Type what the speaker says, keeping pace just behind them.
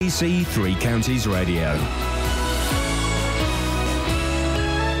BBC Three Counties Radio.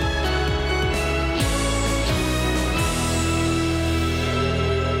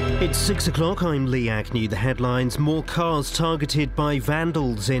 It's 6 o'clock, I'm Lee Agnew. The headlines: more cars targeted by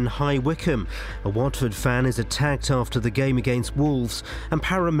vandals in High Wycombe. A Watford fan is attacked after the game against Wolves. And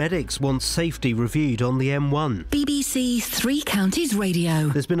paramedics want safety reviewed on the M1. BBC Three Counties Radio.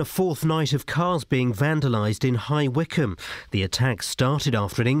 There's been a fourth night of cars being vandalised in High Wycombe. The attack started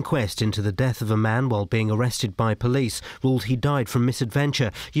after an inquest into the death of a man while being arrested by police ruled he died from misadventure.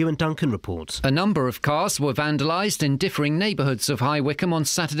 Iain Duncan reports. A number of cars were vandalised in differing neighbourhoods of High Wycombe on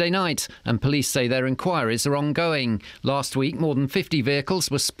Saturday night, and police say their inquiries are ongoing. Last week, more than 50 vehicles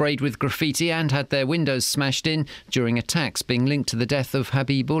were sprayed with graffiti and had their windows smashed in during attacks being linked to the death of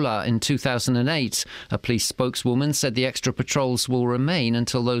Habibullah in 2008. A police spokeswoman said the extra patrols will remain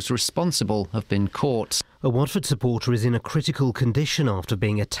until those responsible have been caught. A Watford supporter is in a critical condition after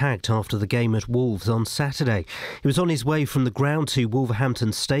being attacked after the game at Wolves on Saturday. He was on his way from the ground to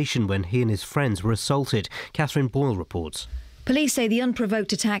Wolverhampton Station when he and his friends were assaulted. Catherine Boyle reports. Police say the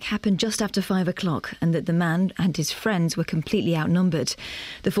unprovoked attack happened just after 5 o'clock and that the man and his friends were completely outnumbered.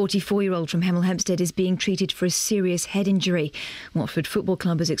 The 44-year-old from Hemel Hempstead is being treated for a serious head injury. Watford Football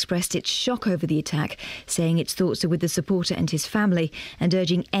Club has expressed its shock over the attack, saying its thoughts are with the supporter and his family and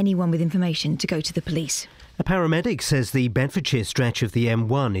urging anyone with information to go to the police. A paramedic says the Bedfordshire stretch of the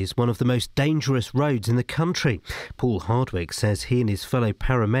M1 is one of the most dangerous roads in the country. Paul Hardwick says he and his fellow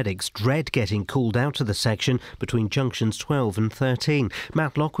paramedics dread getting called out to the section between junctions 12 and 13.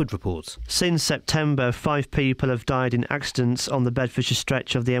 Matt Lockwood reports. Since September, 5 people have died in accidents on the Bedfordshire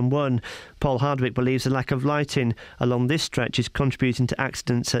stretch of the M1. Paul Hardwick believes the lack of lighting along this stretch is contributing to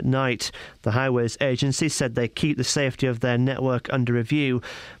accidents at night. The Highways Agency said they keep the safety of their network under review,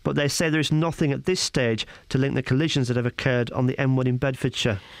 but they say there is nothing at this stage to link the collisions that have occurred on the M1 in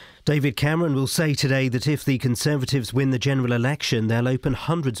Bedfordshire. David Cameron will say today that if the Conservatives win the general election, they'll open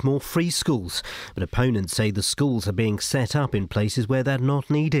hundreds more free schools. But opponents say the schools are being set up in places where they're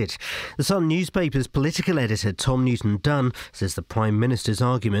not needed. The Sun newspaper's political editor Tom Newton-Dunn says the Prime Minister's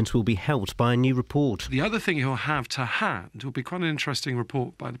argument will be helped by a new report. The other thing he'll have to hand will be quite an interesting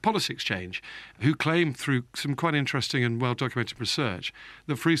report by the Policy Exchange, who claim through some quite interesting and well-documented research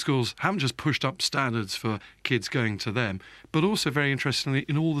that free schools haven't just pushed up standards for kids going to them, but also, very interestingly,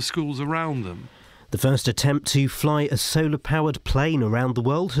 in all the schools around them. The first attempt to fly a solar-powered plane around the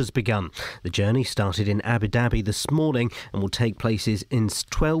world has begun. The journey started in Abu Dhabi this morning and will take place in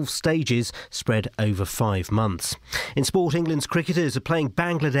 12 stages spread over 5 months. In sport, England's cricketers are playing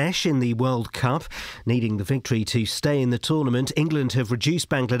Bangladesh in the World Cup. Needing the victory to stay in the tournament, England have reduced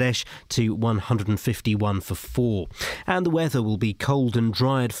Bangladesh to 151 for 4. And the weather will be cold and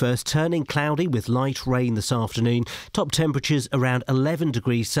dry at first, turning cloudy with light rain this afternoon. Top temperatures around 11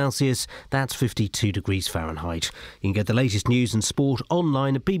 degrees Celsius. That's 52 degrees Fahrenheit. You can get the latest news and sport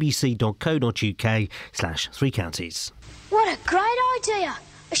online at bbc.co.uk/Three Counties. What a great idea!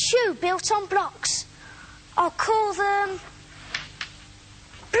 A shoe built on blocks. I'll call them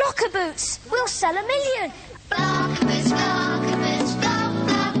Blocker Boots. We'll sell 1 million. Blocker Boots, Blocker Boots, block,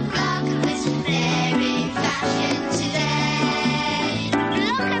 block, Blocker Boots. They're in fashion today.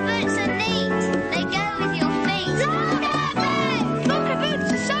 Blocker Boots are neat. They go with your feet. Look at them! Blocker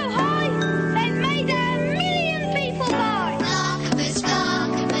Boots are so high. They've made 1 million people buy. Blocker Boots,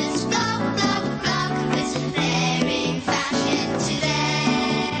 Blocker Boots, block, block, Blocker Boots. They're in fashion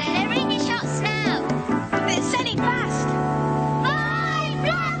today. They're in your shops now. They're selling fast. Buy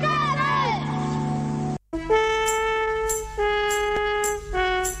Blocker Boots!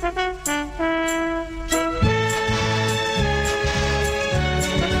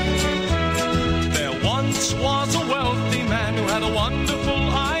 There once was a wealthy man who had a wonderful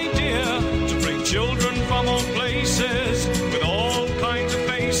idea to bring children from all places with all kinds of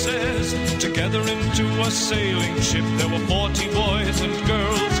faces together into a sailing ship. There were 40 boys and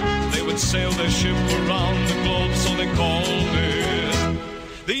girls. They would sail their ship around the globe, so they called it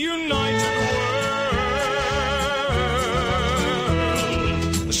the United World.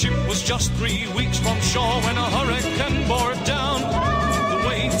 The ship was just 3 weeks from shore when a hurricane bore down. The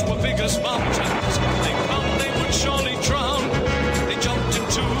waves were big as mountains. They found they would surely drown. They jumped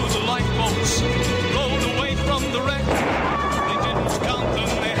into the lifeboats, rowed away from the wreck. They didn't count them,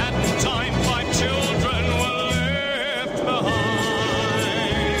 they hadn't time. 5 children were left behind.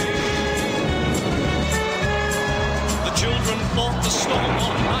 The children fought the storm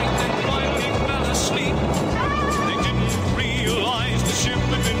all night and finally fell asleep. They didn't realize the ship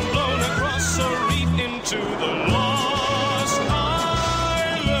had been blown across a reef into the lost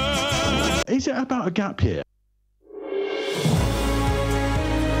island. Is it about a gap year?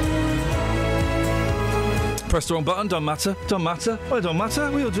 Press the wrong button, don't matter. Well, it don't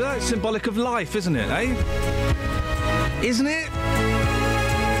matter. We all do that. It's symbolic of life, isn't it, eh? Isn't it?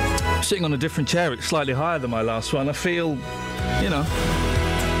 Sitting on a different chair, it's slightly higher than my last one. I feel,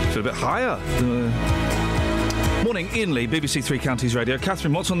 a bit higher. Morning, Iain Lee, BBC Three Counties Radio.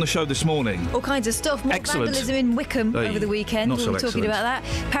 Catherine, what's on the show this morning? All kinds of stuff. More Excellent. vandalism in Wickham over the weekend. Not so We'll be talking excellent. about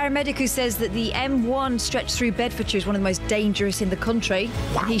that. Paramedic who says that the M1 stretch through Bedfordshire is one of the most dangerous in the country.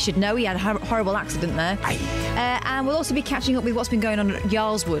 Wow. He should know. He had a horrible accident there. And we'll also be catching up with what's been going on at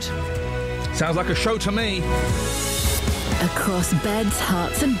Yarlswood. Sounds like a show to me. Across beds,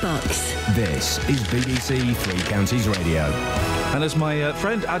 hearts and bucks. This is BBC Three Counties Radio. And as my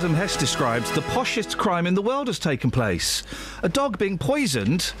friend Adam Hess described, the poshest crime in the world has taken place. A dog being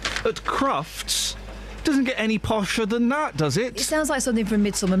poisoned at Crufts doesn't get any posher than that, does it? It sounds like something from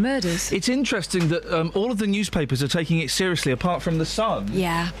Midsummer Murders. It's interesting that all of the newspapers are taking it seriously, apart from The Sun.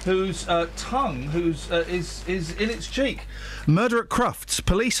 Yeah. Whose tongue is in its cheek. Murder at Crufts.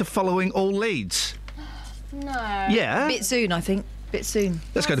 Police are following all leads. No. Yeah. Bit soon, I think. Bit soon.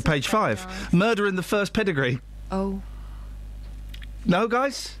 Let's go to page 5. Nice. Murder in the first pedigree. Oh. No,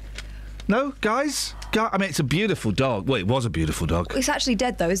 guys? No, guys? I mean, it's a beautiful dog. Well, it was a beautiful dog. It's actually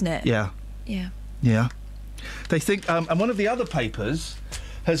dead, though, isn't it? Yeah. Yeah. Yeah. They think... and one of the other papers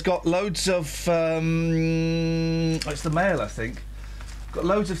has got loads of... it's the Mail, I think. Got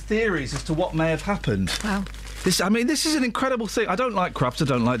loads of theories as to what may have happened. Wow. This is an incredible thing. I don't like Crufts. I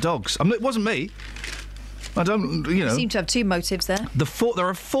don't like dogs. I mean, it wasn't me. I don't, You seem to have two motives there. There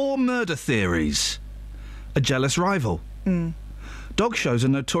are 4 murder theories. A jealous rival. Dog shows are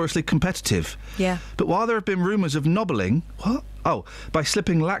notoriously competitive. Yeah. But while there have been rumours of nobbling... What? Oh, by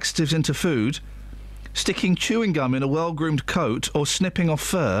slipping laxatives into food, sticking chewing gum in a well-groomed coat, or snipping off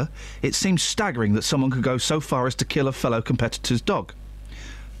fur, it seems staggering that someone could go so far as to kill a fellow competitor's dog.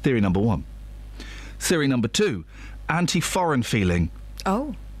 Theory number 1. Theory number 2. Anti-foreign feeling.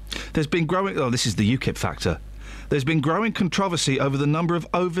 Oh. There's been growing... Oh, this is the UKIP factor. There's been growing controversy over the number of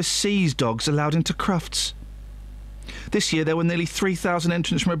overseas dogs allowed into Crufts. This year, there were nearly 3,000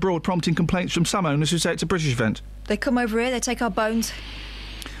 entrants from abroad, prompting complaints from some owners who say it's a British event. They come over here, they take our bones.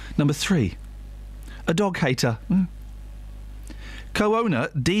 Number 3. A dog hater. Co-owner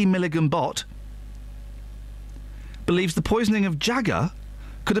D. Milligan Bott believes the poisoning of Jagger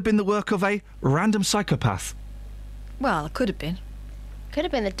could have been the work of a random psychopath. Well, it could have been. Could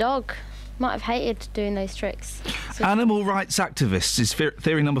have been the dog. Might have hated doing those tricks. So Animal rights activists is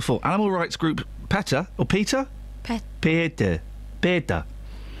theory number 4. Animal rights group Peter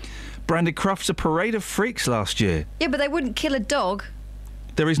branded Crufts a parade of freaks last year. Yeah, but they wouldn't kill a dog.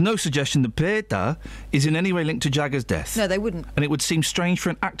 There is no suggestion that Peter is in any way linked to Jagger's death. No, they wouldn't. And it would seem strange for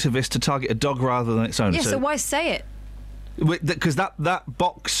an activist to target a dog rather than its owner. Yeah, so why say it? Because that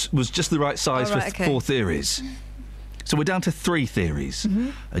box was just the right size for 4 theories. So we're down to 3 theories.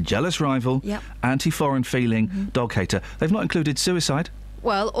 A jealous rival, anti-foreign feeling, dog hater. They've not included suicide.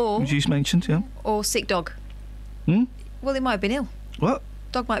 Well, or... As you mentioned, yeah. Or sick dog. Well, it might have been ill. What?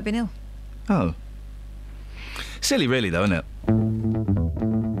 Dog might have been ill. Oh. Silly really, though, isn't it?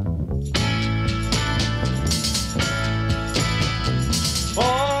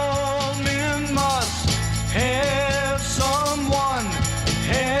 All men must have someone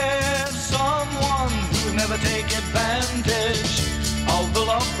who never take advantage of the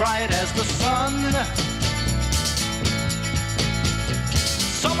love bright as the sun.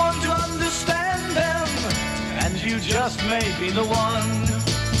 Someone to understand them, and you just may be the one.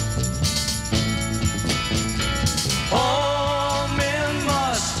 All men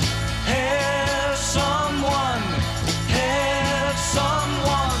must have someone who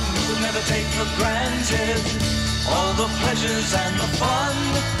will never take for granted all the pleasures and the fun.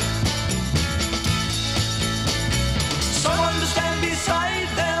 Someone to stand beside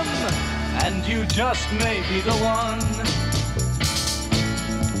them, and you just may be the one.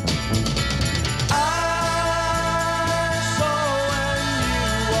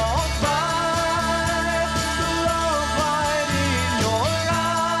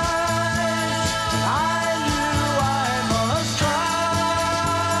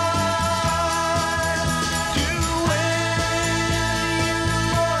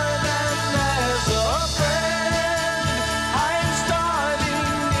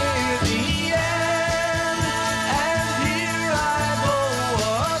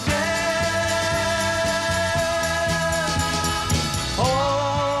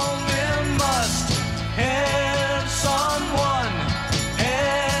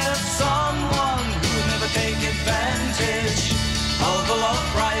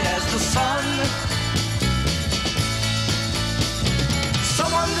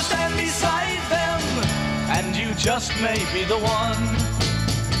 just may be the one.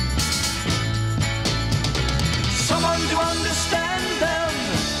 Someone to understand them,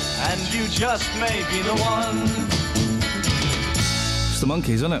 and you just may be the one. It's the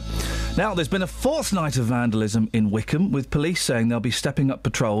Monkees, isn't it? Now, there's been a fourth night of vandalism in Wickham, with police saying they'll be stepping up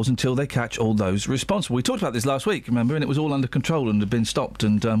patrols until they catch all those responsible. We talked about this last week, remember, and it was all under control and had been stopped,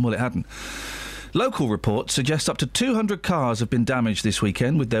 and, well, it hadn't. Local reports suggest up to 200 cars have been damaged this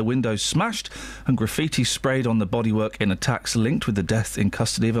weekend, with their windows smashed and graffiti sprayed on the bodywork in attacks linked with the death in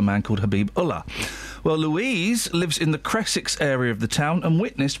custody of a man called Habib Ullah. Well, Louise lives in the Cressex area of the town and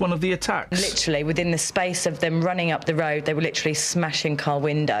witnessed one of the attacks. Literally, within the space of them running up the road, they were literally smashing car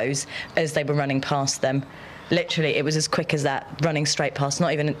windows as they were running past them. Literally, it was as quick as that, running straight past,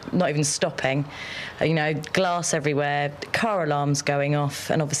 not even stopping. You know, glass everywhere, car alarms going off,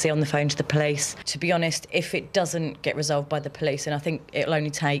 and obviously on the phone to the police. To be honest, if it doesn't get resolved by the police, and I think it'll only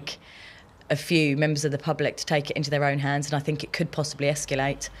take a few members of the public to take it into their own hands, and I think it could possibly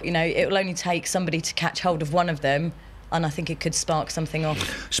escalate. You know, it will only take somebody to catch hold of one of them, and I think it could spark something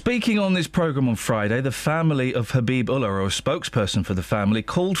off. Speaking on this programme on Friday, the family of Habib Ullah, or a spokesperson for the family,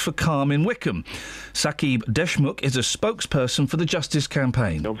 called for calm in Wickham. Saqib Deshmukh is a spokesperson for the Justice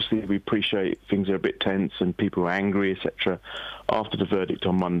Campaign. Obviously, we appreciate things are a bit tense and people are angry, etc., after the verdict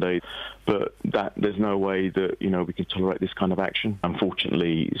on Monday, but that there's no way that, you know, we can tolerate this kind of action.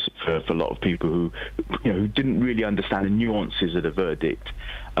 Unfortunately, for a lot of people who didn't really understand the nuances of the verdict,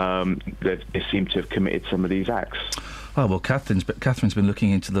 they seem to have committed some of these acts. Oh, well, Catherine's been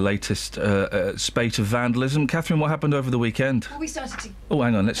looking into the latest spate of vandalism. Catherine, what happened over the weekend? Well, we started to... Oh,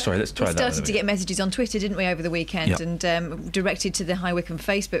 hang on, let's try that. We started to get messages on Twitter, didn't we, over the weekend, yep. and directed to the High Wycombe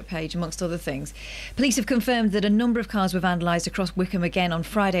Facebook page, amongst other things. Police have confirmed that a number of cars were vandalised across Wycombe again on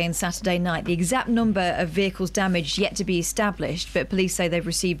Friday and Saturday night. The exact number of vehicles damaged yet to be established, but police say they've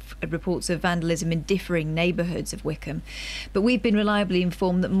received reports of vandalism in differing neighbourhoods of Wycombe. But we've been reliably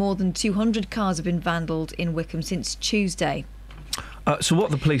informed that more than 200 cars have been vandalised in Wycombe since Tuesday. So what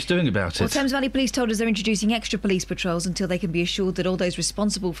are the police doing about it? Well, Thames Valley Police told us they're introducing extra police patrols until they can be assured that all those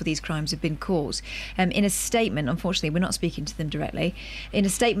responsible for these crimes have been caught. In a statement, unfortunately, we're not speaking to them directly. In a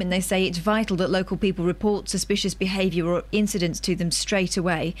statement, they say it's vital that local people report suspicious behaviour or incidents to them straight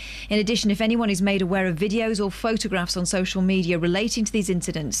away. In addition, if anyone is made aware of videos or photographs on social media relating to these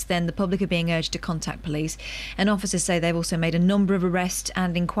incidents, then the public are being urged to contact police. And officers say they've also made a number of arrests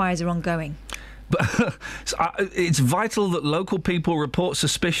and inquiries are ongoing. But it's vital that local people report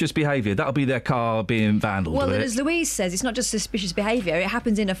suspicious behaviour. That'll be their car being vandalised. Well, as Louise says, it's not just suspicious behaviour. It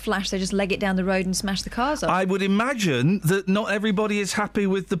happens in a flash. They just leg it down the road and smash the cars off. I would imagine that not everybody is happy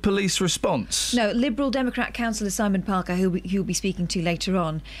with the police response. No, Liberal Democrat councillor Simon Parker, who we'll be speaking to later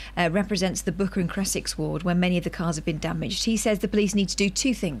on, represents the Booker and Cressex ward where many of the cars have been damaged. He says the police need to do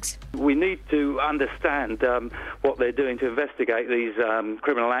two things. We need to understand what they're doing to investigate these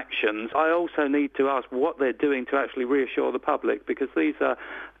criminal actions. I also need to ask what they're doing to actually reassure the public, because these are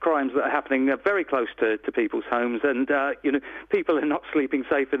crimes that are happening very close to people's homes, and people are not sleeping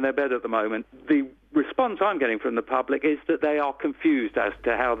safe in their bed at the moment. The response I'm getting from the public is that they are confused as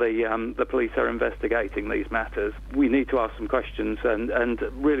to how the police are investigating these matters. We need to ask some questions and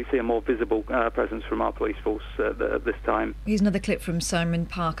really see a more visible presence from our police force at this time. Here's another clip from Simon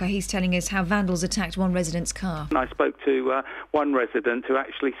Parker. He's telling us how vandals attacked one resident's car. And I spoke to one resident who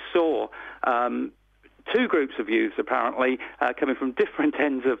actually saw two groups of youths apparently coming from different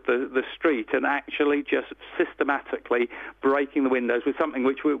ends of the street and actually just systematically breaking the windows with something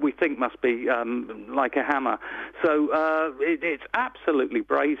which we think must be like a hammer. So it's absolutely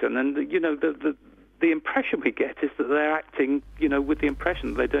brazen, and the impression we get is that they're acting, with the impression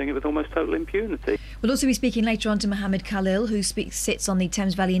that they're doing it with almost total impunity. We'll also be speaking later on to Mohammed Khalil, who sits on the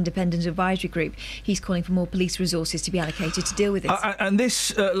Thames Valley Independent Advisory Group. He's calling for more police resources to be allocated to deal with this. And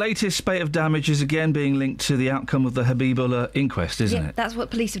this latest spate of damage is again being linked to the outcome of the Habib Ullah inquest, isn't it? That's what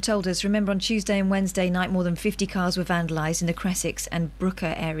police have told us. Remember, on Tuesday and Wednesday night, more than 50 cars were vandalised in the Cressex and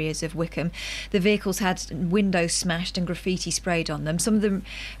Brooker areas of Wickham. The vehicles had windows smashed and graffiti sprayed on them. Some of them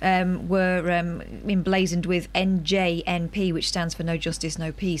were emblazoned with NJNP, which stands for No Justice,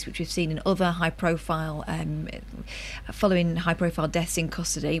 No Peace, which we've seen in other high-profile, following high-profile deaths in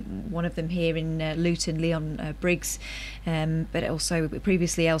custody. One of them here in Luton, Leon Briggs, but also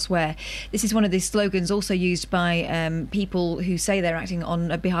previously elsewhere. This is one of the slogans also used by people who say they're acting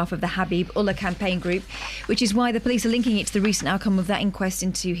on behalf of the Habib Ullah campaign group, which is why the police are linking it to the recent outcome of that inquest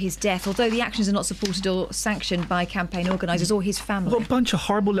into his death, although the actions are not supported or sanctioned by campaign organisers or his family. What a bunch of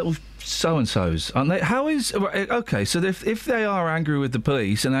horrible little so-and-sos, aren't they? How is... OK, so if they are angry with the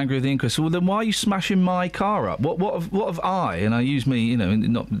police and angry with the inquest, well, then why are you smashing my car up? What have I, and I use me,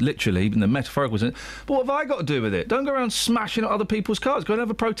 not literally, in the metaphorical sense, but what have I got to do with it? Don't go around smashing up other people's cars. Go and have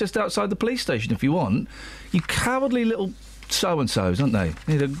a protest outside the police station if you want. You cowardly little... so-and-sos, aren't they?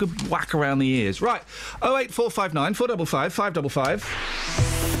 Need a good whack around the ears. Right, 08459 455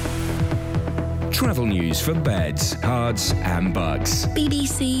 555. Travel news for beds, cards and bugs.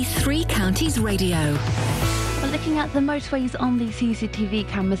 BBC Three Counties Radio. Well, looking at the motorways on the CCTV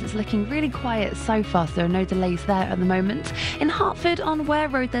cameras, it's looking really quiet so far, so there are no delays there at the moment. In Hertford, on Ware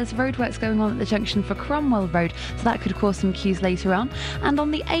Road, there's roadworks going on at the junction for Cromwell Road, so that could cause some queues later on. And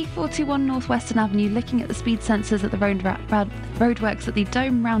on the A41 North Western Avenue, looking at the speed sensors at the roadworks at the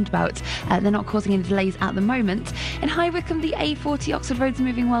Dome roundabout, they're not causing any delays at the moment. In High Wycombe, the A40 Oxford Road's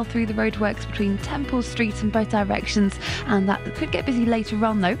moving well through the roadworks between Temple Street in both directions, and that could get busy later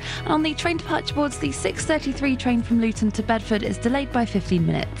on though. And on the train departure boards, the 6:33 train from Luton to Bedford is delayed by 15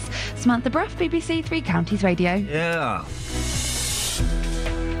 minutes. Samantha Bruff, BBC Three Counties Radio. Yeah.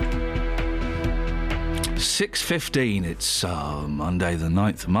 6:15, it's Monday the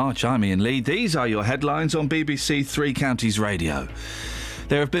 9th of March. I'm Iain Lee. These are your headlines on BBC Three Counties Radio.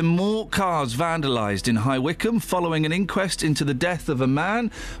 There have been more cars vandalised in High Wycombe following an inquest into the death of a man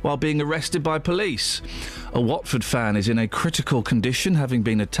while being arrested by police. A Watford fan is in a critical condition, having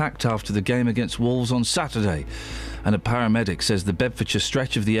been attacked after the game against Wolves on Saturday. And a paramedic says the Bedfordshire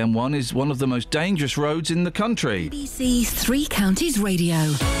stretch of the M1 is one of the most dangerous roads in the country. BBC Three Counties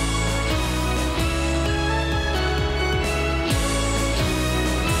Radio.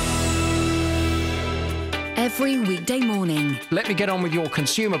 Every weekday morning. Let me get on with your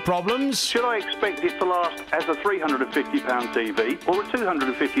consumer problems. Should I expect it to last as a £350 TV or a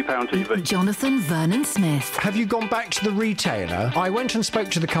 £250 TV? Jonathan Vernon Smith. Have you gone back to the retailer? I went and spoke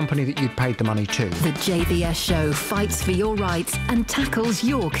to the company that you'd paid the money to. The JVS show fights for your rights and tackles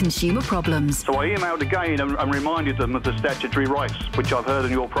your consumer problems. So I emailed again and reminded them of the statutory rights, which I've heard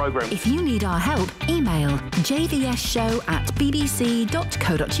in your programme. If you need our help, email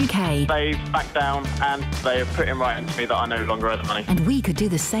jvsshow@bbc.co.uk. They've backed down and they have put in writing to me that I no longer owe the money. And we could do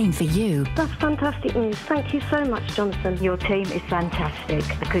the same for you. That's fantastic news. Thank you so much, Jonathan. Your team is fantastic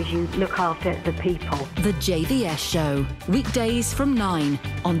because you look after the people. The JVS show, weekdays from 9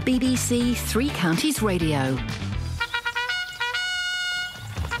 on BBC Three Counties Radio.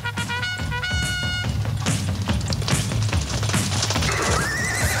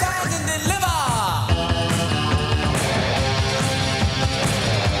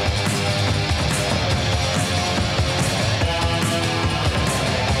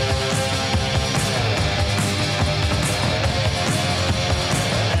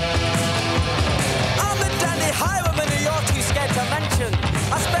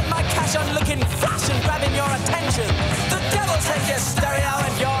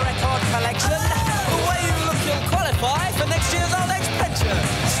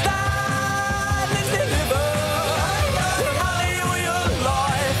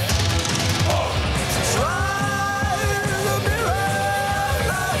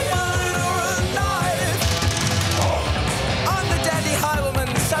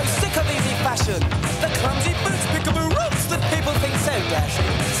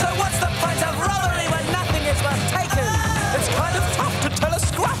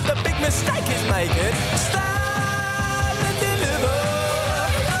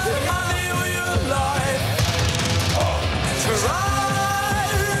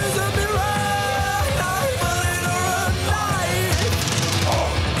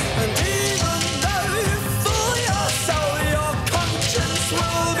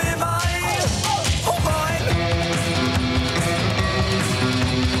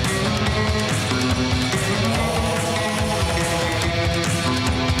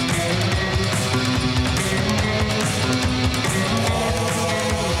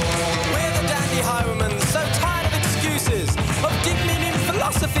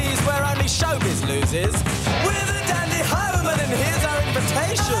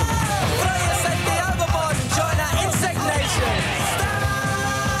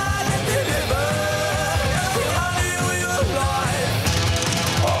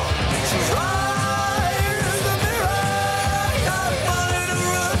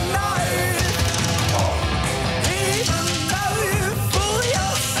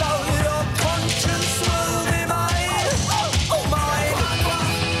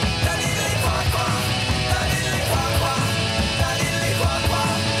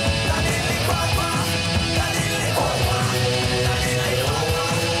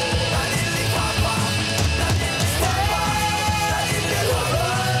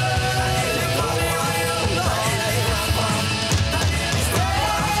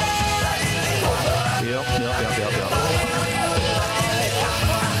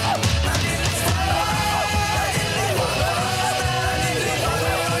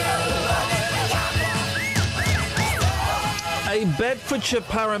 Bedfordshire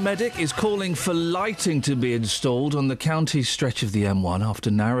paramedic is calling for lighting to be installed on the county's stretch of the M1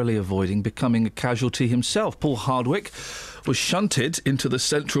 after narrowly avoiding becoming a casualty himself. Paul Hardwick was shunted into the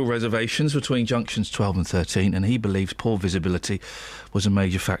central reservations between junctions 12 and 13, and he believes poor visibility was a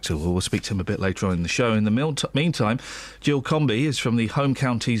major factor. We'll speak to him a bit later on in the show. In the meantime, Jill Comby is from the Home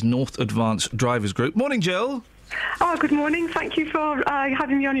Counties North Advanced Drivers Group. Morning, Jill. Oh, good morning. Thank you for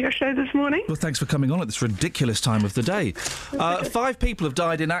having me on your show this morning. Well, thanks for coming on at this ridiculous time of the day. 5 people have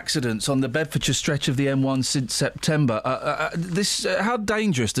died in accidents on the Bedfordshire stretch of the M1 since September. How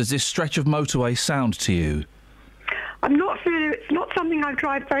dangerous does this stretch of motorway sound to you? I'm not feeling it's not something I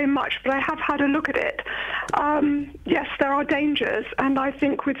drive very much, but I have had a look at it. Yes, there are dangers, and I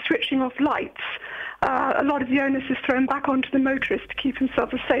think with switching off lights, a lot of the onus is thrown back onto the motorist to keep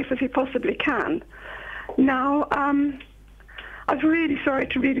himself as safe as he possibly can. Now, I was really sorry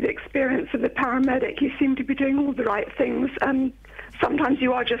to read the experience of the paramedic. You seem to be doing all the right things, and sometimes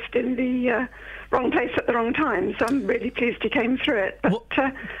you are just in the wrong place at the wrong time, so I'm really pleased he came through it.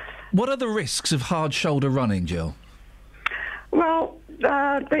 But what are the risks of hard shoulder running, Jill? Well,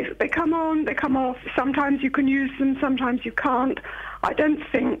 they come on, they come off. Sometimes you can use them, sometimes you can't. I don't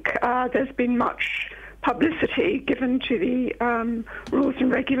think there's been much publicity given to the rules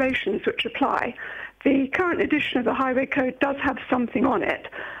and regulations which apply. The current edition of the Highway Code does have something on it,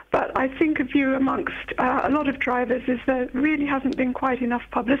 but I think a view amongst a lot of drivers is there really hasn't been quite enough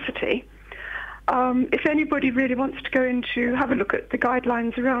publicity. If anybody really wants to go in to have a look at the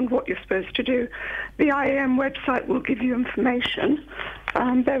guidelines around what you're supposed to do, the IAM website will give you information.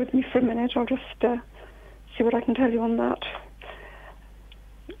 Bear with me for a minute, I'll just see what I can tell you on that.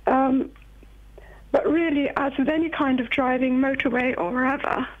 But really, as with any kind of driving, motorway or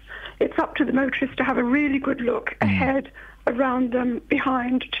wherever, it's up to the motorist to have a really good look ahead, around them,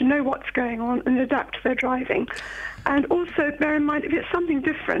 behind, to know what's going on and adapt to their driving. And also bear in mind, if it's something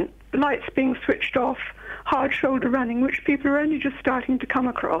different, lights being switched off, hard shoulder running, which people are only just starting to come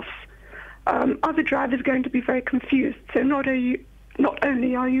across, other drivers are going to be very confused. So not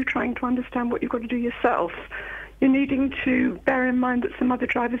only are you trying to understand what you've got to do yourself, you're needing to bear in mind that some other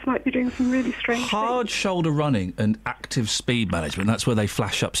drivers might be doing some really strange Hard shoulder running and active speed management, that's where they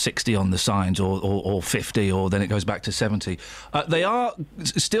flash up 60 on the signs or 50, or then it goes back to 70. They are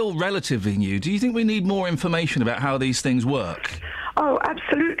still relatively new. Do you think we need more information about how these things work? Oh,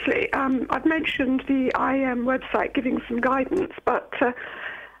 absolutely. I've mentioned the IAM website giving some guidance, but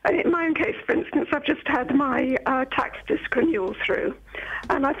in my own case, for instance, I've just had my tax disc renewal through,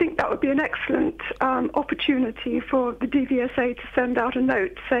 and I think that would be an excellent opportunity for the DVSA to send out a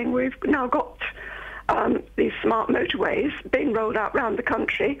note saying we've now got these smart motorways being rolled out around the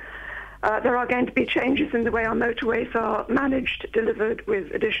country. There are going to be changes in the way our motorways are managed, delivered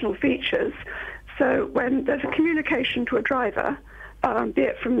with additional features. So when there's a communication to a driver, be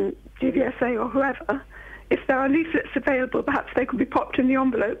it from DVSA or whoever, if there are leaflets available, perhaps they could be popped in the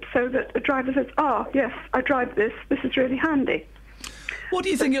envelope so that a driver says, yes, I drive this is really handy. What do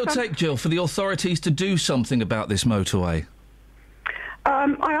you think it'll take, Jill, for the authorities to do something about this motorway?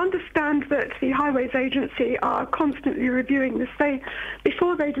 I understand that the Highways Agency are constantly reviewing this.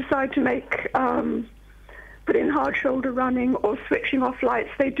 Before they decide to put in hard shoulder running or switching off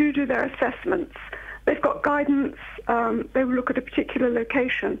lights, they do their assessments. They've got guidance, they will look at a particular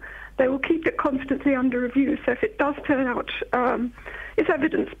location. They will keep it constantly under review, so if it does turn out it's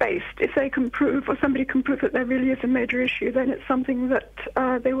evidence-based, if they can prove, or somebody can prove that there really is a major issue, then it's something that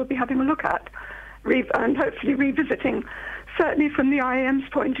they will be having a look at and hopefully revisiting. Certainly from the IAM's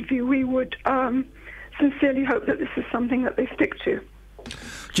point of view, we would sincerely hope that this is something that they stick to.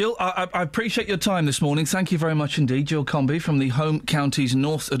 Jill, I appreciate your time this morning. Thank you very much indeed. Jill Comby from the Home Counties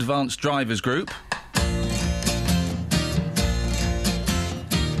North Advanced Drivers Group.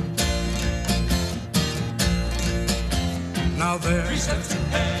 Now there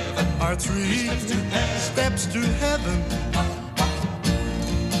are 3 steps to heaven.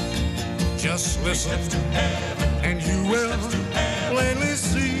 Just listen and you will plainly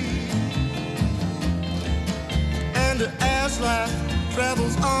see. And as life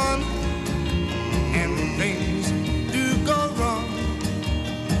travels on and things do go wrong,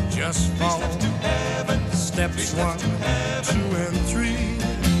 just follow steps 1, 2, and 3.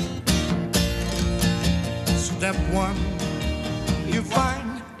 Step 1, you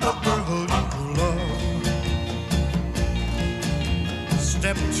find a girl you love.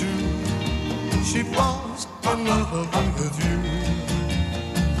 Step 2, she falls in love with you.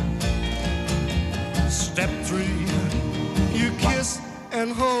 Step 3, you kiss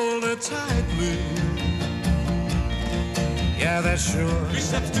and hold her tightly. Yeah, that sure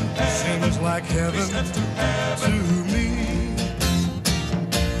seems like heaven to me.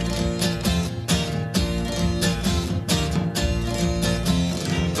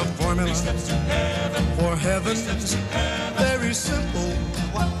 Miller. For heaven's very simple.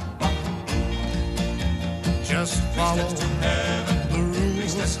 Just follow the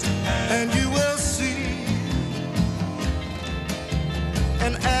rules and you will see.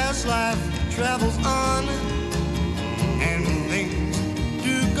 And as life travels on and things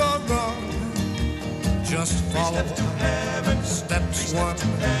do go wrong, just follow steps 1, 2,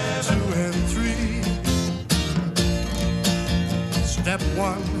 and 3. Step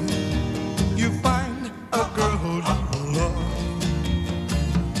 1, you find a girl you love.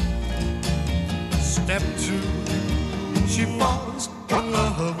 Step 2, she falls in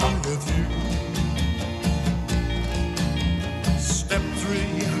love with you. Step 3,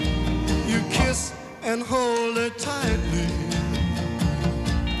 you kiss and hold her tightly.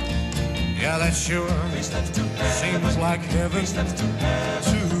 Yeah, that sure seems like heaven to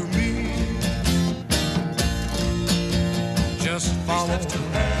me. Just follow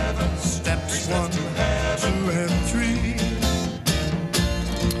steps 1, 2, and 3.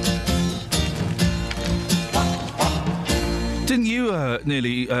 Didn't you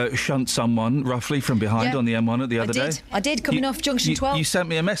nearly shunt someone roughly from behind on the M1 the other day? I did, coming off junction 12. You sent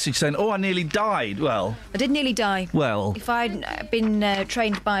me a message saying, "Oh, I nearly died." Well, I did nearly die. Well, if I'd been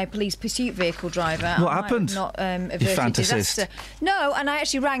trained by a police pursuit vehicle driver, what I might happened? Have not You averted fantasist. disaster. No, and I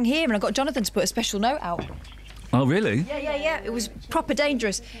actually rang here and I got Jonathan to put a special note out. Oh, really? Yeah. It was proper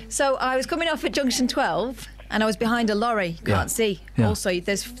dangerous. So I was coming off at junction 12. And I was behind a lorry, can't see. Yeah. Also,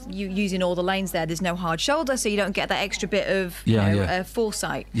 there's you using all the lanes there. There's no hard shoulder, so you don't get that extra bit of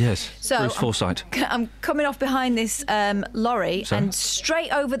foresight. Yes, so Bruce foresight. I'm coming off behind this lorry, and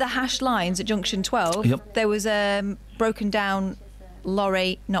straight over the hash lines at junction 12, there was a broken down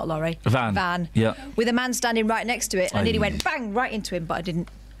van. Yeah. With a man standing right next to it, and I nearly went bang right into him, but I didn't.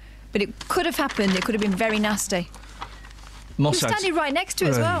 But it could have happened. It could have been very nasty. He was standing right next to it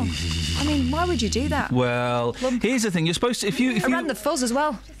as well. I mean, why would you do that? Well, here's the thing: you're supposed to. If you ran the fuzz as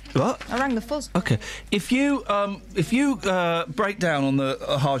well. What? I rang the fuzz. Okay. If you break down on the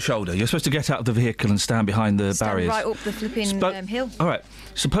hard shoulder, you're supposed to get out of the vehicle and stand behind the barriers. Right up the flipping hill. All right.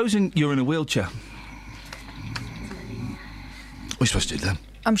 Supposing you're in a wheelchair, what are you supposed to do then?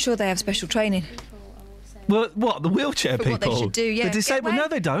 I'm sure they have special training. Well, what, the wheelchair people? What they should do, yeah. The disabled? No,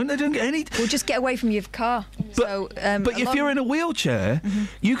 they don't. They don't get any. Well, just get away from your car. But if you're in a wheelchair,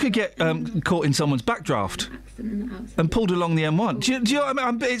 you could get caught in someone's backdraft and pulled along the M1. Do you know what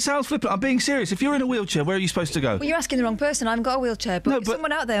I mean? It sounds flippant. I'm being serious. If you're in a wheelchair, where are you supposed to go? Well, you're asking the wrong person. I haven't got a wheelchair, but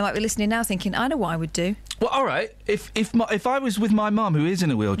someone out there might be listening now thinking, I know what I would do. Well, all right. If I was with my mum, who is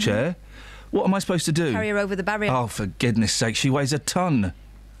in a wheelchair, what am I supposed to do? Carry her over the barrier. Oh, for goodness sake, she weighs a ton.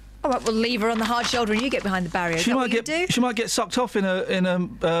 All right, we'll leave her on the hard shoulder and you get behind the barrier. She might get sucked off in a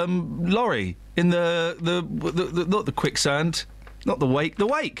lorry in the not the quicksand, not the wake. The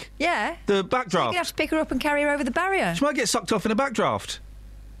wake. Yeah. The backdraft. So you're gonna have to pick her up and carry her over the barrier. She might get sucked off in a backdraft.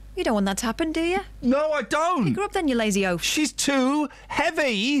 You don't want that to happen, do you? No, I don't. Pick her up then, you lazy oaf. She's too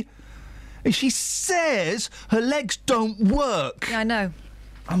heavy. And she says her legs don't work. Yeah, I know.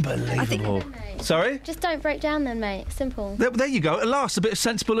 Unbelievable. Sorry? Just don't break down then, mate. Simple. There you go. At last, a bit of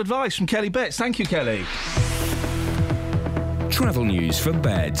sensible advice from Kelly Betts. Thank you, Kelly. Travel news for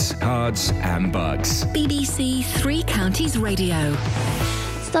beds, cards and bugs. BBC Three Counties Radio.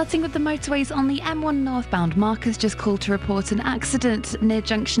 Starting with the motorways on the M1 northbound, Marcus just called to report an accident near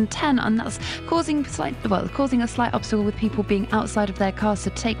junction 10, and that's causing a slight obstacle with people being outside of their cars, so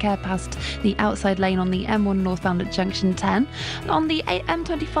take care past the outside lane on the M1 northbound at junction 10. On the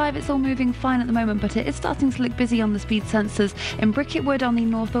M25, it's all moving fine at the moment, but it is starting to look busy on the speed sensors in Bricketwood on the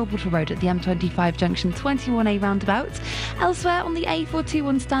North Orbital Road at the M25 junction 21A roundabout. Elsewhere on the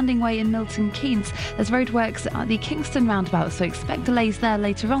A421 Standing Way in Milton Keynes, there's roadworks at the Kingston roundabout, so expect delays there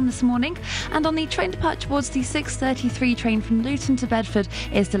later on this morning. And on the train departure towards the 6:33 train from Luton to Bedford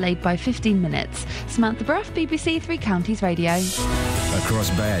is delayed by 15 minutes. Samantha Bruff, BBC Three Counties Radio.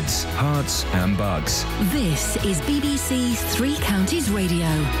 Across beds, hearts and bugs. This is BBC Three Counties Radio.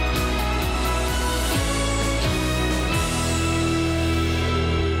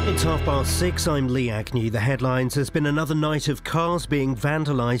 It's 6:30. I'm Lee Agnew. The headlines: there's been another night of cars being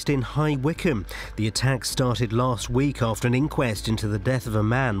vandalised in High Wycombe. The attack started last week after an inquest into the death of a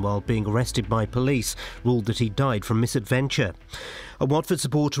man while being arrested by police ruled that he died from misadventure. A Watford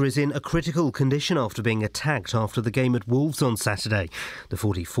supporter is in a critical condition after being attacked after the game at Wolves on Saturday. The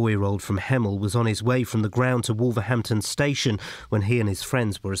 44-year-old from Hemel was on his way from the ground to Wolverhampton Station when he and his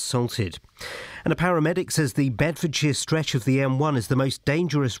friends were assaulted. And a paramedic says the Bedfordshire stretch of the M1 is the most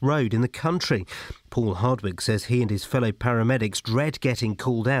dangerous road in the country. Paul Hardwick says he and his fellow paramedics dread getting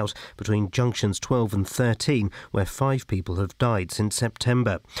called out between junctions 12 and 13, where 5 people have died since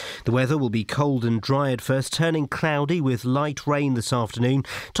September. The weather will be cold and dry at first, turning cloudy with light rain this afternoon.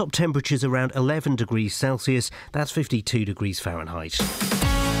 Top temperatures around 11 degrees Celsius. That's 52 degrees Fahrenheit.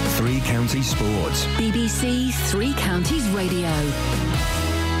 3 Counties Sports. BBC Three Counties Radio.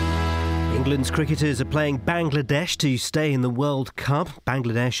 England's cricketers are playing Bangladesh to stay in the World Cup.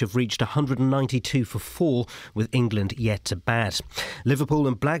 Bangladesh have reached 192 for 4, with England yet to bat. Liverpool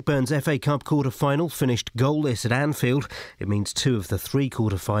and Blackburn's FA Cup quarter-final finished goalless at Anfield. It means 2 of the 3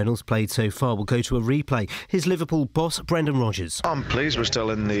 quarter-finals played so far will go to a replay. Here's Liverpool boss Brendan Rodgers. I'm pleased we're still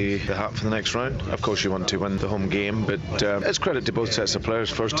in the hat for the next round. Of course, you want to win the home game, but it's credit to both sets of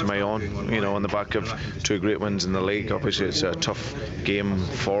players. First to Mayon, on the back of 2 great wins in the league. Obviously, it's a tough game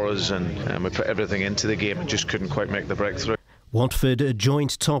for us, and we put everything into the game and just couldn't quite make the breakthrough. Watford are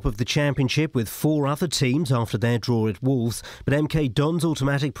joint top of the Championship with 4 other teams after their draw at Wolves, but MK Dons'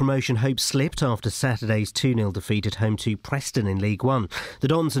 automatic promotion hopes slipped after Saturday's 2-0 defeat at home to Preston in League One. The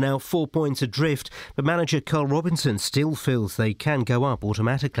Dons are now 4 points adrift, but manager Carl Robinson still feels they can go up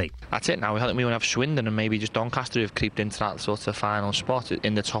automatically. That's it now. I think we will have Swindon and maybe just Doncaster who've creeped into that sort of final spot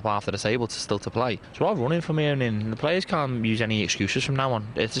in the top half of the table to play. So I'm running from here and in. The players can't use any excuses from now on.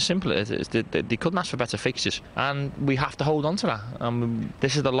 It's as simple as they couldn't ask for better fixtures, and we have to hold on to that.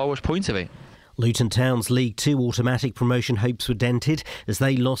 This is the lowest point of it. Luton Town's League 2 automatic promotion hopes were dented as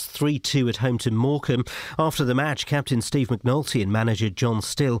they lost 3-2 at home to Morecambe. After the match, captain Steve McNulty and manager John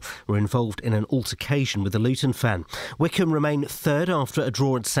Still were involved in an altercation with a Luton fan. Wycombe remain third after a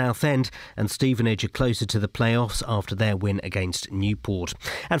draw at Southend, and Stevenage are closer to the playoffs after their win against Newport.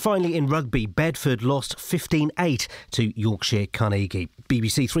 And finally, in rugby, Bedford lost 15-8 to Yorkshire Carnegie.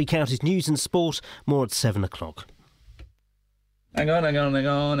 BBC Three Counties News and Sport, more at 7 o'clock. Hang on,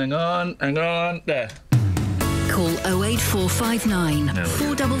 there. Call 08459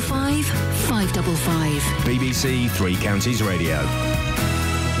 455 555. BBC Three Counties Radio.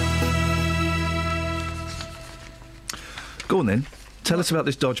 Go on then. Tell us about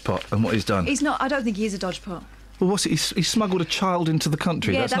this dodge pot and what he's done. He's not. I don't think he is a dodge pot. Well, what's it? He smuggled a child into the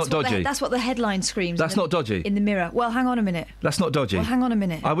country. Yeah, that's not dodgy. That's what the headline screams. That's not dodgy. In the Mirror. Well, hang on a minute. That's not dodgy. Well, hang on a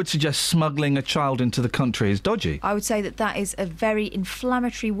minute. I would suggest smuggling a child into the country is dodgy. I would say that is a very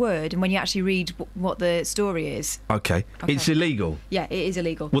inflammatory word, and when you actually read what the story is... Okay. It's illegal. Yeah, it is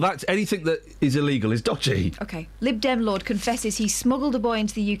illegal. Well, that's anything that is illegal is dodgy. OK. Lib Dem Lord confesses he smuggled a boy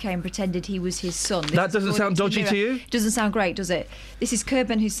into the UK and pretended he was his son. That doesn't sound dodgy to you? Doesn't sound great, does it? This is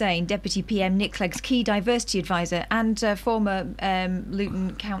Kurban Hussain, Deputy PM Nick Clegg's key diversity advisor and former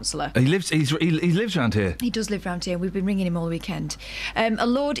Luton councillor. He lives around here. He does live around here. We've been ringing him all weekend. A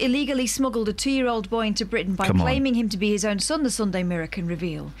lord illegally smuggled a 2-year-old boy into Britain by claiming him to be his own son, the Sunday Mirror can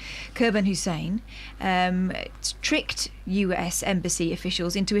reveal. Kurban Hussain tricked US embassy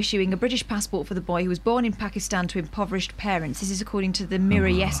officials into issuing a British passport for the boy who was born in Pakistan to impoverished parents. This is according to the Mirror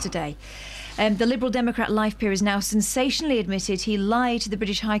yesterday. The Liberal Democrat Life peer has now sensationally admitted he lied to the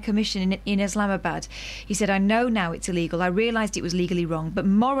British High Commission in Islamabad. He said, I know now it's illegal. I realised it was legally wrong, but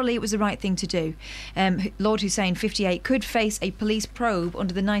morally it was the right thing to do. Lord Hussain, 58, could face a police probe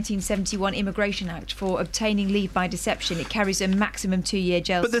under the 1971 Immigration Act for obtaining leave by deception. It carries a maximum 2-year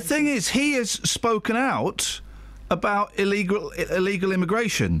jail sentence. But the thing is, he has spoken out about illegal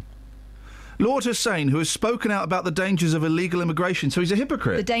immigration. Lord Hussain, who has spoken out about the dangers of illegal immigration, so he's a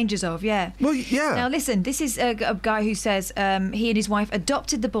hypocrite. The dangers of, yeah. Well, yeah. Now, listen, this is a guy who says he and his wife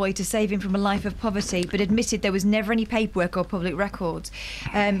adopted the boy to save him from a life of poverty, but admitted there was never any paperwork or public records.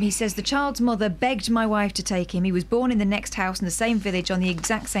 He says the child's mother begged my wife to take him. He was born in the next house in the same village on the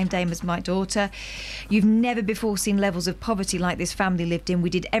exact same day as my daughter. You've never before seen levels of poverty like this family lived in. We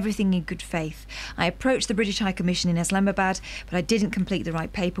did everything in good faith. I approached the British High Commission in Islamabad, but I didn't complete the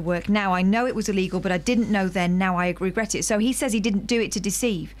right paperwork. Now I know it was illegal, but I didn't know then. Now I regret it. So he says he didn't do it to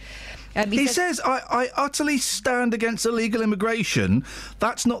deceive. He says, I utterly stand against illegal immigration.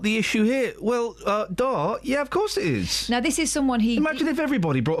 That's not the issue here. Well, yeah, of course it is. Now, this is someone Imagine if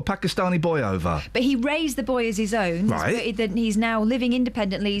everybody brought a Pakistani boy over. But he raised the boy as his own. Right. He's now living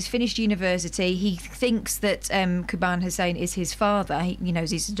independently. He's finished university. He thinks that Kurban Hussain is his father. He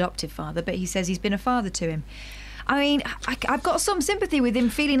knows he's his adoptive father, but he says he's been a father to him. I mean, I've got some sympathy with him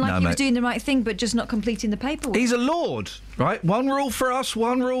feeling like he was doing the right thing but just not completing the paperwork. He's a lord, right? One rule for us,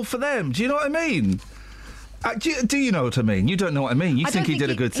 one rule for them. Do you know what I mean? Do you know what I mean? You don't know what I mean. You think he did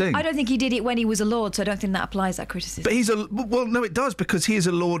a good thing. I don't think he did it when he was a lord, so I don't think that applies, that criticism. But well, no, it does, because he is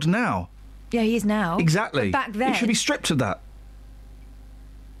a lord now. Yeah, he is now. Exactly. But back then... He should be stripped of that.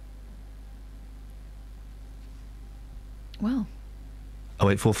 Well...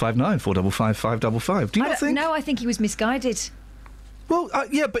 08459 455 555. Do you not think? No, I think he was misguided. Well,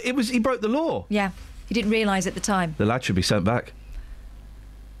 yeah, but he broke the law. Yeah, he didn't realise at the time. The lad should be sent back.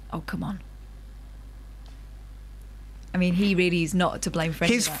 Oh, come on. I mean, he really is not to blame for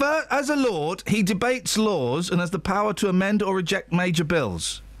any of that. As a lord, he debates laws and has the power to amend or reject major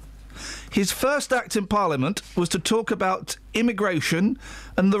bills. His first act in Parliament was to talk about immigration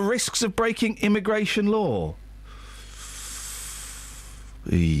and the risks of breaking immigration law.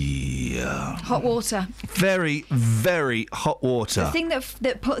 Yeah. Hot water. Very, very hot water. The thing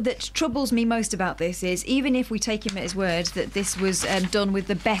that troubles me most about this is, even if we take him at his word that this was done with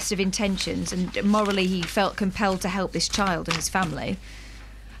the best of intentions and morally he felt compelled to help this child and his family,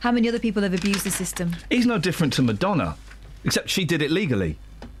 how many other people have abused the system? He's no different to Madonna, except she did it legally.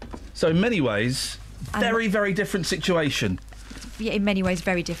 So in many ways, very, very different situation. Yeah, in many ways,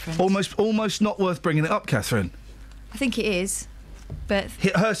 very different. Almost not worth bringing it up, Catherine. I think it is, but...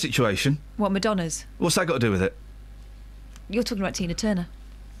 Her situation? What, Madonna's? What's that got to do with it? You're talking about Tina Turner.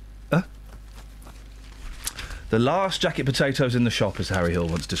 Huh? The last jacket potatoes in the shop, as Harry Hill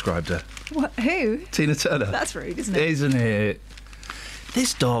once described her. What? Who? Tina Turner. That's rude, isn't it? Isn't it?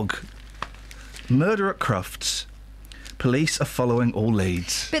 This dog. Murder at Crufts. Police are following all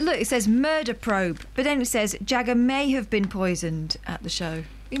leads. But look, it says murder probe, but then it says Jagger may have been poisoned at the show.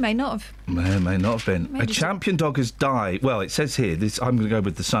 He may not have. May not have been. Maybe a champion dog has died. Well, it says here, I'm going to go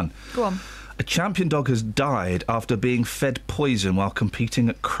with the Sun. Go on. A champion dog has died after being fed poison while competing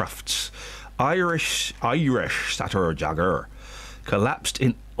at Crufts. Irish Satyr Jagger collapsed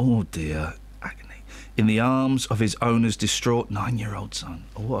in, oh dear, agony, in the arms of his owner's distraught 9-year-old son.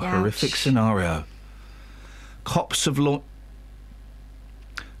 Oh, what a horrific scenario. Cops have launched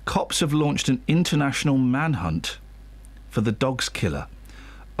an international manhunt for the dog's killer.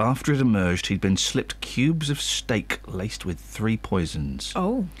 After it emerged, he'd been slipped cubes of steak laced with 3 poisons.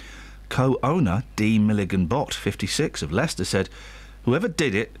 Oh. Co-owner D. Milligan Bott, 56, of Leicester, said whoever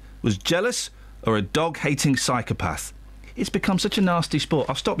did it was jealous or a dog-hating psychopath. It's become such a nasty sport.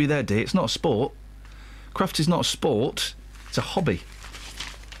 I'll stop you there, dear. It's not a sport. Crufts is not a sport. It's a hobby.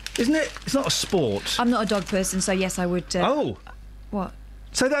 Isn't it? It's not a sport. I'm not a dog person, so yes, I would... Oh! What?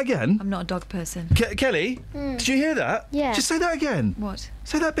 Say that again. I'm not a dog person. Kelly, did you hear that? Yeah. Just say that again. What?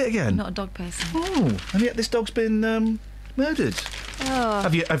 Say that bit again. I'm not a dog person. Oh, and yet this dog's been murdered. Oh.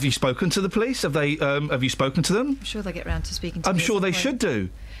 Have you spoken to the police? Have you spoken to them? I'm sure they'll get round to speaking to me. I'm sure at some they point. should do.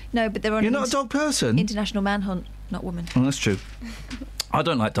 No, but they're on... You're not a dog person? International manhunt, not woman. Oh, that's true. I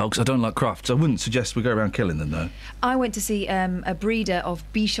don't like dogs. I don't like Crufts. I wouldn't suggest we go around killing them, though. I went to see a breeder of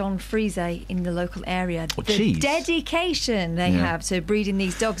Bichon Frise in the local area. Oh, the jeez. dedication they have to breeding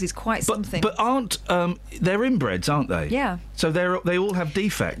these dogs is quite something. But aren't they're inbreds, aren't they? Yeah. So they all have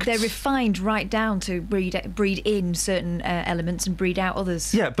defects. They're refined right down to breed in certain elements and breed out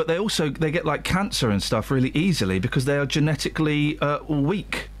others. Yeah, but they get like cancer and stuff really easily because they are genetically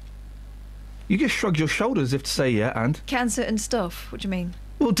weak. You just shrug your shoulders as if to say yeah, and... Cancer and stuff? What do you mean?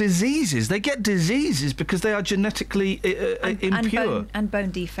 Well, diseases. They get diseases because they are genetically impure. And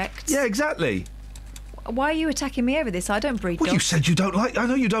bone defects. Yeah, exactly. Why are you attacking me over this? I don't breed dogs. Well, you said you don't like... I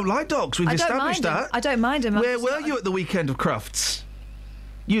know you don't like dogs. We've established that. I don't mind them. Where were you at the weekend of Crufts?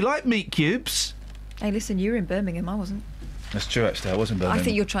 You like meat cubes. Hey, listen, you were in Birmingham. I wasn't. That's true, actually. I was in Birmingham. I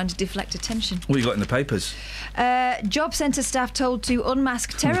think you're trying to deflect attention. What you got in the papers? Job centre staff told to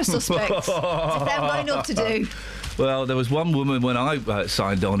unmask terror suspects. As if they've got enough to do. Well, there was one woman when I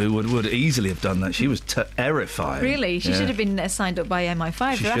signed on who would easily have done that. She was terrified. Really? She should have been signed up by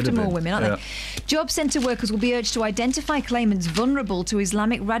MI5. They're after more women, aren't they? Job centre workers will be urged to identify claimants vulnerable to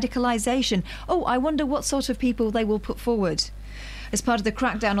Islamic radicalisation. Oh, I wonder what sort of people they will put forward as part of the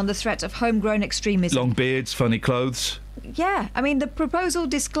crackdown on the threat of homegrown extremism. Long beards, funny clothes. Yeah, I mean, the proposal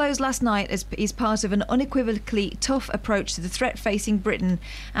disclosed last night is part of an unequivocally tough approach to the threat facing Britain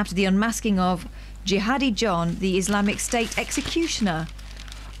after the unmasking of Jihadi John, the Islamic State executioner.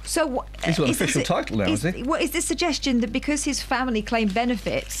 So, he's got an official title now, is he? What is the suggestion that because his family claimed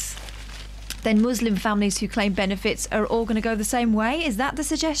benefits, then Muslim families who claim benefits are all going to go the same way? Is that the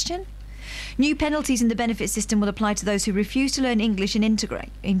suggestion? New penalties in the benefit system will apply to those who refuse to learn English and integrate.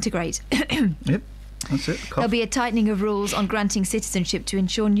 Yep. That's it. There'll be a tightening of rules on granting citizenship to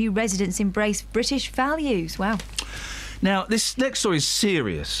ensure new residents embrace British values. Wow. Now, this next story is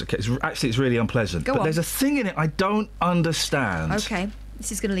serious. Okay, it's really unpleasant. Go on. There's a thing in it I don't understand. OK.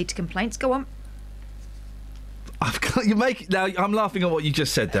 This is going to lead to complaints. Go on. Now, I'm laughing at what you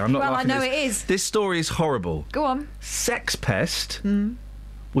just said there. I'm not Well, I laughing know at it is. This story is horrible. Go on. Sex pest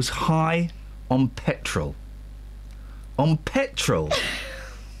was high on petrol. On petrol.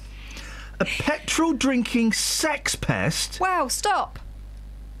 A petrol-drinking sex pest... Wow, stop.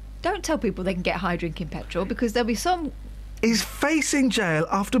 Don't tell people they can get high drinking petrol, because there'll be some... is facing jail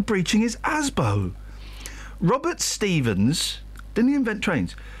after breaching his ASBO. Robert Stevens, didn't he invent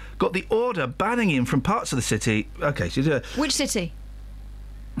trains? Got the order banning him from parts of the city. OK, so... Which city?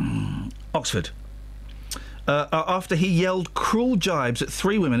 Oxford. After he yelled cruel jibes at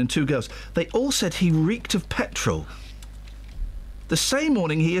 3 women and 2 girls. They all said he reeked of petrol. The same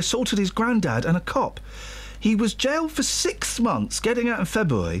morning, he assaulted his granddad and a cop. He was jailed for 6 months, getting out in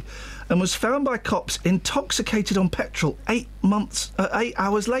February, and was found by cops intoxicated on petrol 8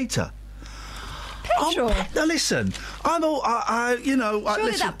 hours later. Petrol? Now listen, I'm all, you know...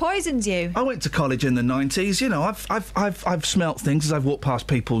 Surely that poisons you. I went to college in the 90s, you know, I've smelt things as I've walked past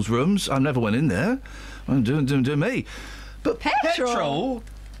people's rooms. I never went in there. I'm doing me. But petrol?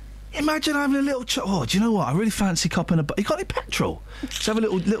 Imagine having a little chug... Oh, do you know what? I really fancy copping a... You got any petrol? Let's have a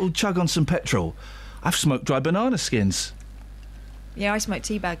little chug on some petrol. I've smoked dry banana skins. Yeah, I smoke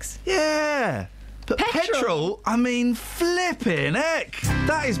tea bags. Yeah! But petrol, I mean, flipping heck!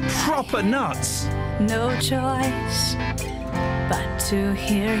 That is proper nuts. No choice but to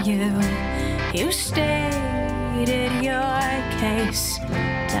hear you. You stated your case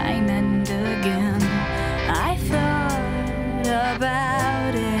time and again. I thought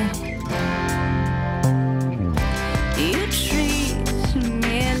about it. You treat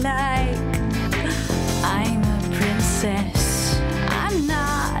me like I'm a princess. I'm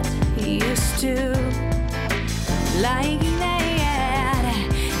not used to like that.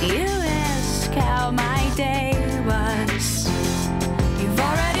 You ask how my day was. You've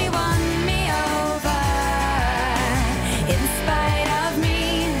already won me over in spite of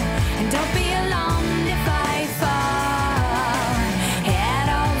me. And don't be alarmed if I fall head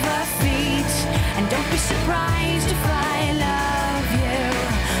over feet. And don't be surprised if I love you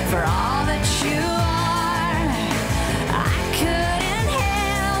for all that you are. I couldn't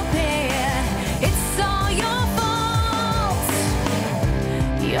help it. It's all your fault.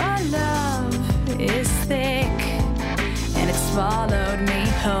 Your love is thick and it swallowed me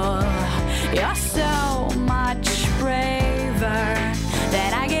whole. You're so much braver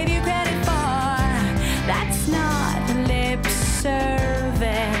than I gave you credit for. That's not lip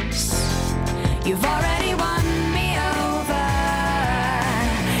service. You've already won me over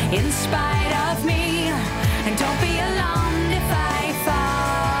in spite of me. And don't be alarmed if I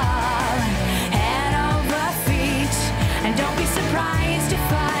fall head over feet. And don't be surprised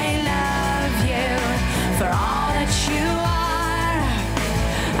if I love you for all that you are.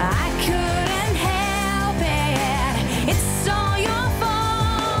 I couldn't help it. It's all your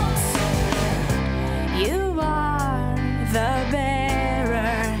fault. You are the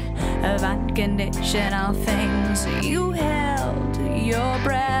bearer of unconditional things. You held your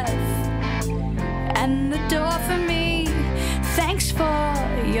breath and the door for me. Thanks for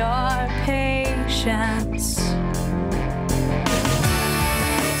your patience.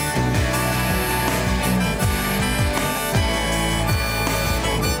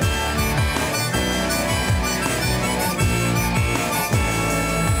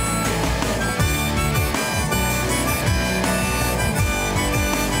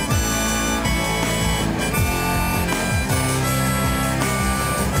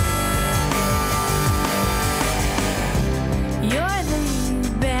 You're the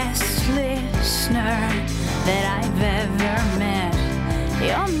best listener that I've ever met.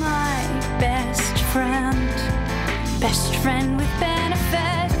 You're my best friend with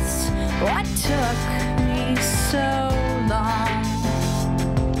benefits. What took me so long?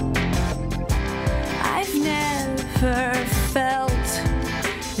 I've never felt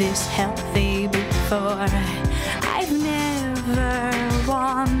this healthy before. I've never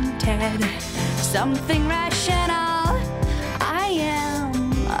wanted something rational. I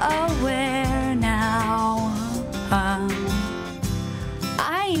am aware now.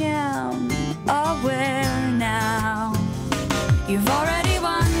 I am aware now. You've already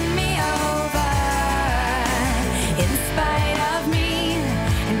won me over in spite of me.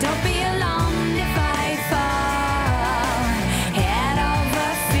 And don't be alarmed if I fall head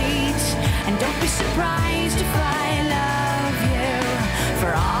over feet. And don't be surprised if I love you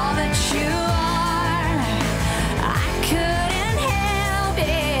for all that you are. I couldn't help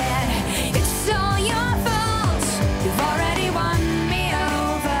it. It's all your fault. You've already won me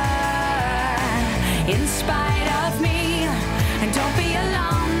over in spite of me. And don't be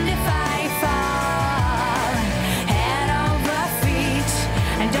alarmed if I fall head over feet.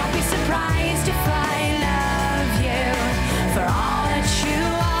 And don't be surprised if I love you for all that you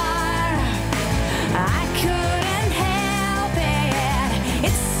are. I couldn't help it.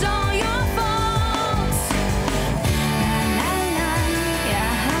 It's all your fault.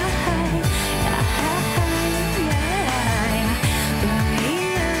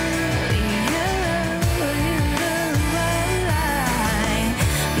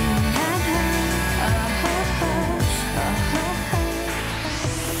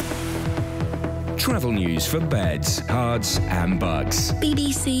 Travel news for beds, cards and bugs.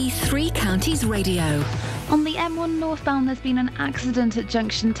 BBC Three Counties Radio. On the M1 northbound, there's been an accident at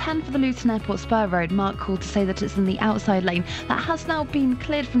junction 10 for the Luton Airport Spur Road. Mark called to say that it's in the outside lane. That has now been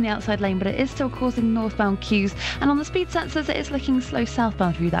cleared from the outside lane, but it is still causing northbound queues. And on the speed sensors, it is looking slow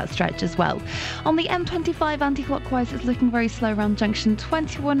southbound through that stretch as well. On the M25 anti-clockwise, it's looking very slow around junction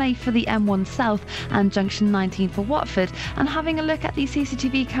 21A for the M1 south and junction 19 for Watford. And having a look at the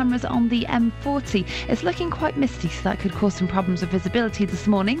CCTV cameras on the M40, it's looking quite misty, so that could cause some problems with visibility this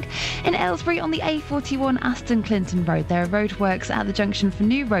morning. In Aylesbury on the A41 Aston Clinton Road, there are roadworks at the junction for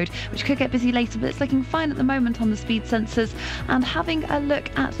New Road, which could get busy later, but it's looking fine at the moment on the speed sensors. And having a look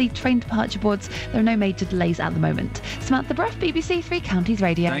at the train departure boards, there are no major delays at the moment. Samantha Bruff, BBC Three Counties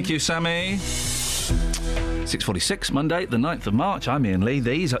Radio. Thank you, Sammy. 6:46, Monday, the 9th of March. I'm Iain Lee.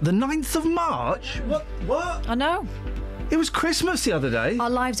 These are... The 9th of March? What? I know. It was Christmas the other day.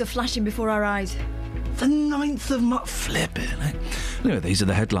 Our lives are flashing before our eyes. The 9th of March. Flipping it. Anyway, these are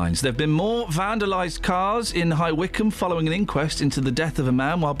the headlines. There have been more vandalised cars in High Wycombe following an inquest into the death of a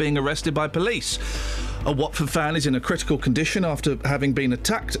man while being arrested by police. A Watford fan is in a critical condition after having been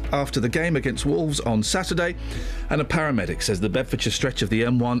attacked after the game against Wolves on Saturday. And a paramedic says the Bedfordshire stretch of the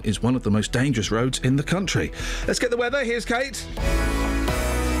M1 is one of the most dangerous roads in the country. Let's get the weather. Here's Kate.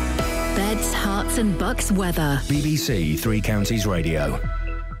 Beds, Herts and Bucks weather. BBC Three Counties Radio.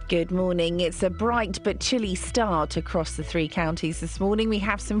 Good morning. It's a bright but chilly start across the three counties this morning. We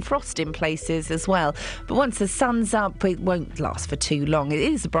have some frost in places as well. But once the sun's up, it won't last for too long. It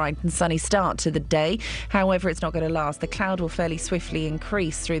is a bright and sunny start to the day. However, it's not going to last. The cloud will fairly swiftly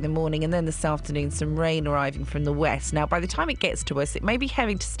increase through the morning, and then this afternoon some rain arriving from the west. Now, by the time it gets to us, it may be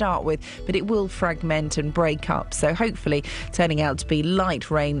heavy to start with, but it will fragment and break up. So hopefully turning out to be light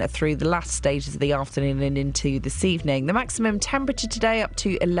rain through the last stages of the afternoon and into this evening. The maximum temperature today up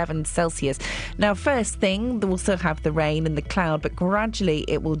to 11 Celsius. Now, first thing, we'll still have the rain and the cloud, but gradually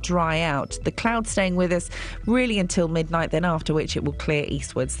it will dry out. The cloud staying with us really until midnight, then after which it will clear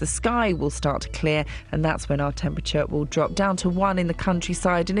eastwards. The sky will start to clear, and that's when our temperature will drop down to 1 in the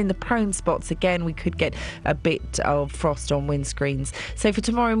countryside, and in the prone spots again we could get a bit of frost on windscreens. So for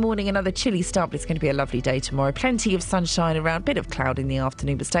tomorrow morning, another chilly start, but it's going to be a lovely day tomorrow. Plenty of sunshine around, bit of cloud in the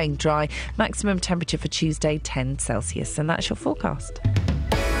afternoon, but staying dry. Maximum temperature for Tuesday 10 Celsius, and that's your forecast.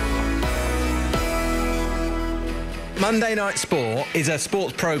 Monday Night Sport is a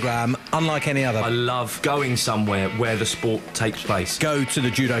sports programme unlike any other. I love going somewhere where the sport takes place. Go to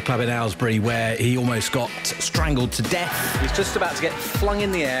the judo club in Aylesbury where he almost got strangled to death. He's just about to get flung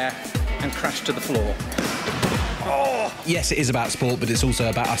in the air and crash to the floor. Oh! Yes, it is about sport, but it's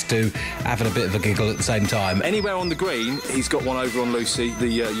also about us two having a bit of a giggle at the same time. Anywhere on the green, he's got one over on Lucy, the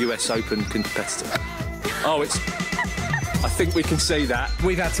US Open competitor. Oh, it's... I think we can see that.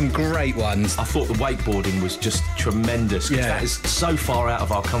 We've had some great ones. I thought the wakeboarding was just tremendous. Yeah. That is so far out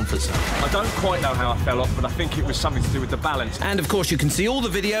of our comfort zone. I don't quite know how I fell off, but I think it was something to do with the balance. And, of course, you can see all the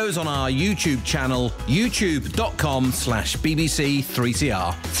videos on our YouTube channel,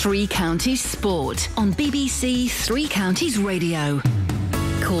 youtube.com/BBC3CR. Three Counties Sport on BBC Three Counties Radio.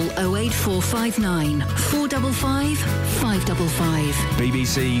 Call 08459 455 555.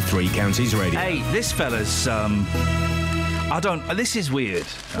 BBC Three Counties Radio. Hey, this fella's, this is weird.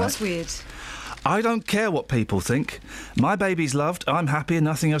 What's weird? I don't care what people think. My baby's loved, I'm happy and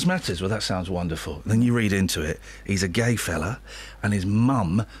nothing else matters. Well, that sounds wonderful. Then you read into it, he's a gay fella and his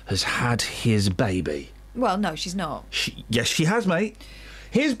mum has had his baby. Well, no, she's not. Yes, she has, mate.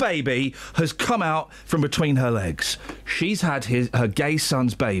 His baby has come out from between her legs. She's had her gay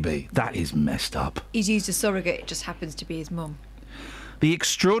son's baby. That is messed up. He's used a surrogate, it just happens to be his mum. The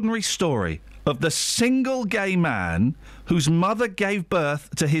extraordinary story of the single gay man whose mother gave birth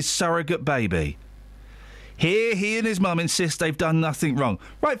to his surrogate baby. Here, he and his mum insist they've done nothing wrong.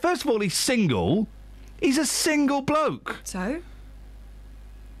 Right, first of all, he's single. He's a single bloke. So?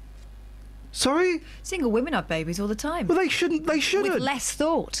 Sorry? Single women have babies all the time. Well, they shouldn't. With less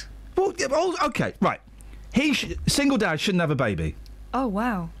thought. Well, OK, right. Single dad shouldn't have a baby. Oh,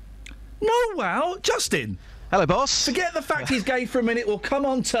 wow. No, wow. Justin. Hello, boss. Forget the fact he's gay for a minute. We'll come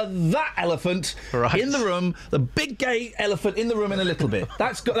on to that elephant in the room, the big gay elephant in the room in a little bit.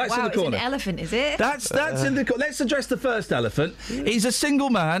 That's in the corner. It's an elephant, is it? That's in the corner. Let's address the first elephant. He's a single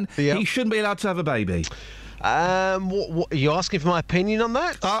man. Yep. He shouldn't be allowed to have a baby. What are you asking for my opinion on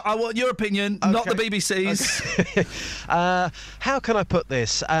that? I want your opinion, not the BBC's. Okay. How can I put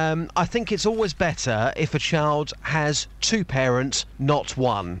this? I think it's always better if a child has two parents, not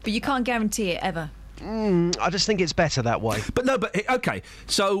one. But you can't guarantee it ever. I just think it's better that way. But no, okay.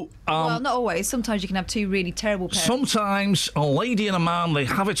 So, well, not always. Sometimes you can have two really terrible parents. Sometimes a lady and a man, they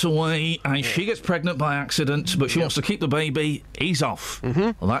have it away, and she gets pregnant by accident, but she wants to keep the baby. He's off.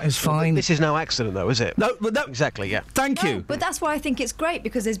 Well, that is fine. This is no accident, though, is it? No, but no. Exactly. Yeah. Thank you. But that's why I think it's great,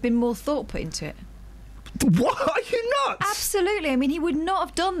 because there's been more thought put into it. What? Are you nuts? Absolutely. I mean, he would not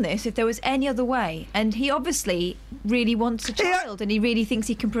have done this if there was any other way. And he obviously really wants a child, and he really thinks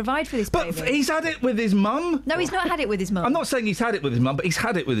he can provide for this baby. But he's had it with his mum. No, he's not had it with his mum. I'm not saying he's had it with his mum, but he's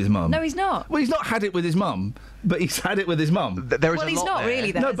had it with his mum. No, he's not. Well, he's not had it with his mum, but he's had it with his mum. There is well, a he's lot not there.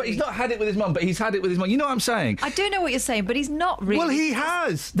 really, though. No, but he's not had it with his mum, but he's had it with his mum. You know what I'm saying? I do know what you're saying, but he's not really. Well, he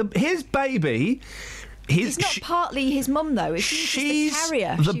has. His baby... He's not partly his mum, though. She's the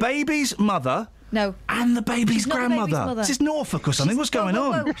carrier. The baby's mother... No. And the baby's grandmother. The baby's mother. This is Norfolk or something. What's going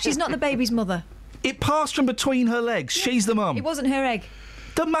on? Whoa. She's not the baby's mother. It passed from between her legs. Yeah. She's the mum. It wasn't her egg.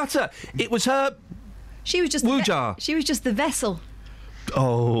 Doesn't matter. It was her. She was just woo jar. She was just the vessel.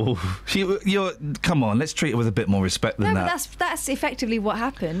 Oh, you're. Come on, let's treat her with a bit more respect than that. No, but that's effectively what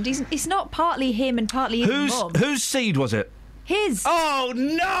happened. It's not partly him and partly his mum. Whose seed was it? His. Oh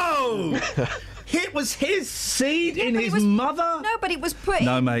no! It was his seed in his mother? No, but it was put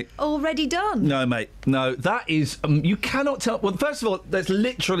No, mate. Already done. No, mate. No, that is... you cannot tell... Well, first of all, that's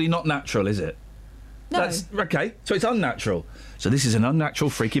literally not natural, is it? No. That's, okay, so it's unnatural. So this is an unnatural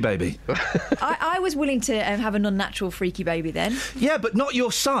freaky baby. I was willing to have an unnatural freaky baby then. Yeah, but not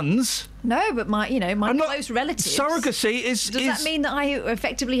your son's. No, but my close relatives. Surrogacy is... Does that mean that I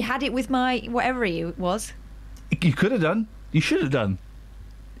effectively had it with my... whatever he was? You could have done. You should have done.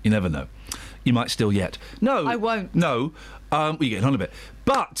 You never know. You might still yet. No. I won't. No. We're getting on a bit.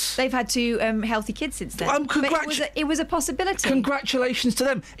 But... They've had two healthy kids since then. But it was a possibility. Congratulations to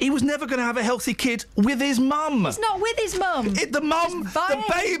them. He was never going to have a healthy kid with his mum. He's not with his mum. The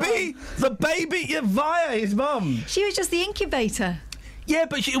baby, via his mum. She was just the incubator. Yeah,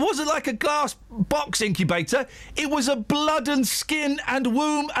 but it wasn't like a glass box incubator. It was a blood and skin and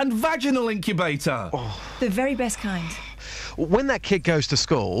womb and vaginal incubator. Oh. The very best kind. When that kid goes to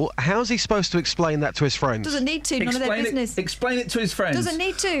school, how's he supposed to explain that to his friends? Doesn't need to. None of their business. Explain it to his friends. Doesn't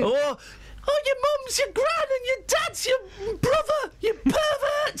need to. Or, your mum's your gran and your dad's your brother, you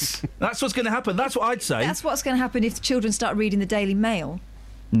perverts. That's what's going to happen. That's what I'd say. That's what's going to happen if the children start reading the Daily Mail.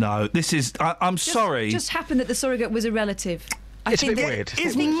 No, this is... I'm sorry. Just happened that the surrogate was a relative. It's a bit weird.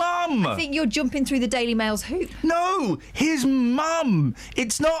 His mum! I think you're jumping through the Daily Mail's hoop. No, his mum.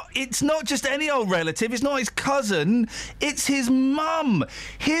 It's not just any old relative. It's not his cousin. It's his mum.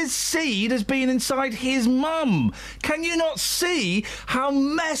 His seed has been inside his mum. Can you not see how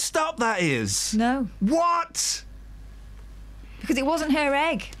messed up that is? No. What? Because it wasn't her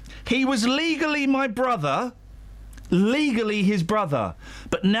egg. He was legally my brother. Legally his brother.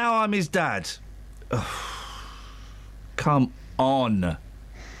 But now I'm his dad. Ugh. Come on.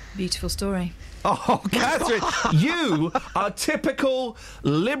 Beautiful story. Oh, Catherine, you are typical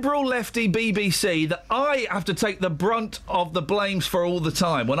liberal lefty BBC that I have to take the brunt of the blames for all the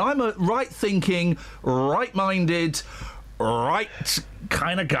time. When I'm a right-thinking, right-minded, right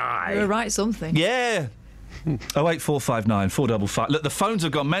kind of guy. You're a right something. Yeah. 08459 455. Look, the phones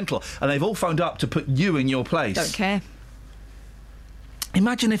have gone mental, and they've all phoned up to put you in your place. Don't care.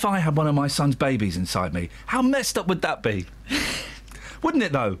 Imagine if I had one of my son's babies inside me. How messed up would that be? Wouldn't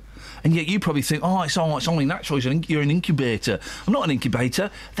it, though? And yet you probably think, it's only natural. You're an incubator. I'm not an incubator.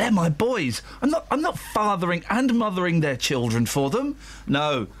 They're my boys. I'm not fathering and mothering their children for them.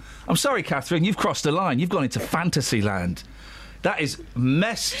 No. I'm sorry, Catherine. You've crossed the line. You've gone into fantasy land. That is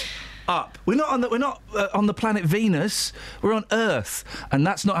messed up. We're not on the planet Venus. We're on Earth, and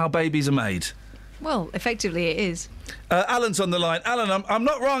that's not how babies are made. Well, effectively, it is. Alan's on the line. Alan, I'm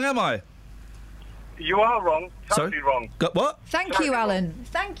not wrong, am I? You are wrong. Totally wrong. Got what? Thank you, Alan.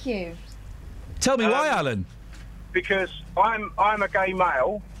 Thank you. Tell me why, Alan. Because I'm a gay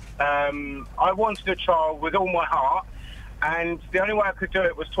male. I wanted a child with all my heart, and the only way I could do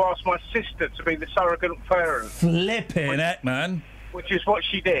it was to ask my sister to be the surrogate parent. Flipping heck, man. Which is what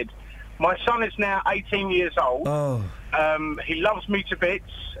she did. My son is now 18 years old. Oh. He loves me to bits.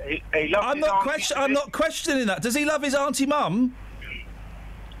 He loves I'm not questioning that. Does he love his auntie mum?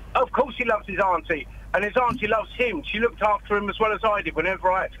 Of course he loves his auntie. And his auntie loves him. She looked after him as well as I did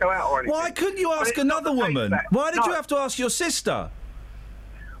whenever I had to go out or anything. Why couldn't you ask another woman? Why did you have to ask your sister?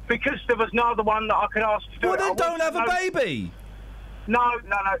 Because there was no other one that I could ask to do it. Well, then don't have a baby. No.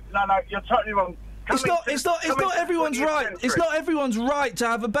 You're totally wrong. It's not everyone's right. It's not everyone's right to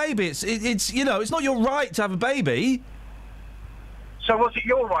have a baby. It's not your right to have a baby. So was it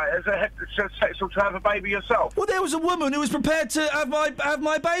your right as a heterosexual to have a baby yourself? Well, there was a woman who was prepared to have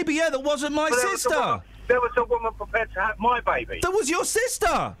my baby. Yeah, that wasn't my sister. There was a woman prepared to have my baby. That was your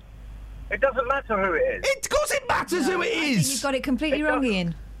sister. It doesn't matter who it is. Of course it matters who it I is. think you've got it completely wrong,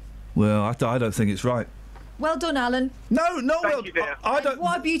 Ian. Well, I don't think it's right. Well done, Alan. No, Thank you, dear. I don't.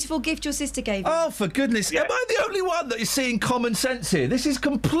 What a beautiful gift your sister gave you. Oh, for goodness! Am I the only one that is seeing common sense here? This is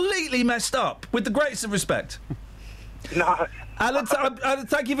completely messed up. With the greatest of respect. No. Alan,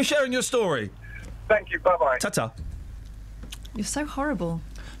 thank you for sharing your story. Thank you. Bye-bye. Ta-ta. You're so horrible.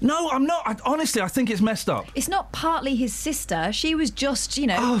 No, I'm not. Honestly, I think it's messed up. It's not partly his sister. She was just,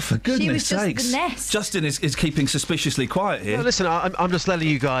 Oh, for goodness she was sakes. just the nest. Justin is keeping suspiciously quiet here. Well, listen, I'm just letting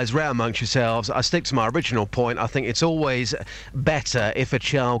you guys rout amongst yourselves. I stick to my original point. I think it's always better if a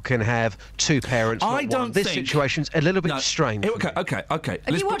child can have two parents, not I don't one. This think- situation's a little bit strange. Okay.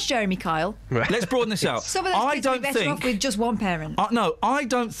 Have you watched Jeremy Kyle? Let's broaden this out. Some of those kids would be better off with just one parent. No, I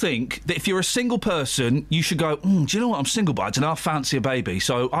don't think that if you're a single person, you should go, do you know what, I'm single, but I don't know, I fancy a baby,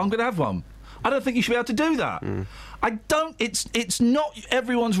 so I'm going to have one. I don't think you should be able to do that. I don't... It's not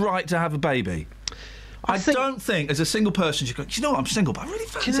everyone's right to have a baby. I don't think, as a single person, you go, do you know what, I'm single, but I really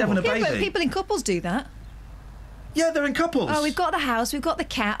fancy having a baby. But people in couples do that. Yeah, they're in couples. Oh, we've got the house, we've got the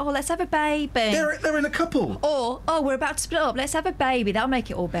cat. Oh, let's have a baby. They're in a couple. Or, we're about to split up. Let's have a baby. That'll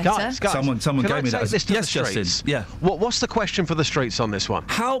make it all better. Guys, Someone can gave I me that. take this to Yes, the Justin. streets? Yeah. What's the question for the streets on this one?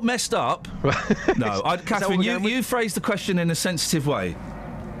 How messed up? No, Catherine, you phrased the question in a sensitive way.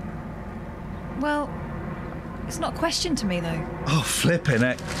 Well, it's not a question to me, though. Oh, flipping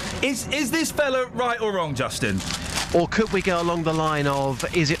it. Is this fella right or wrong, Justin? Or could we go along the line of,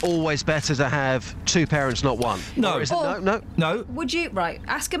 is it always better to have two parents, not one? No. Or is it No. Would you,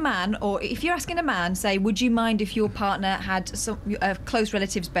 ask a man, or if you're asking a man, say, would you mind if your partner had a close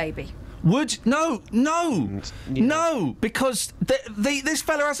relative's baby? No, because this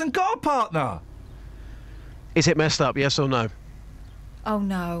fella hasn't got a partner. Is it messed up, yes or no? Oh,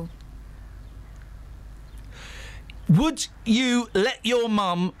 no. Would you let your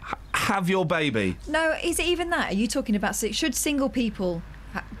mum have your baby? No, is it even that? Are you talking about, should single people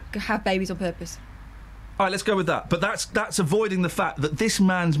have babies on purpose? All right, let's go with that. But that's avoiding the fact that this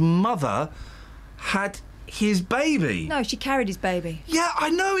man's mother had his baby. No, she carried his baby. Yeah, I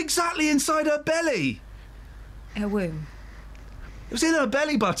know, exactly inside her belly. Her womb. It was in her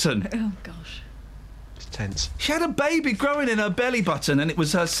belly button. Oh, gosh. It's tense. She had a baby growing in her belly button and it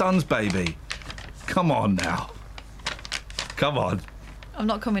was her son's baby. Come on now. Come on. I'm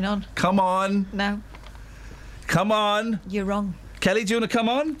not coming on. Come on. No. Come on. You're wrong. Kelly, do you want to come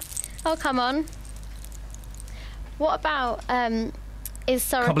on? Oh, come on. What about, is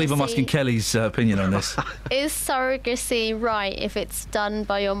surrogacy... I can't believe I'm asking Kelly's opinion on this. Is surrogacy right if it's done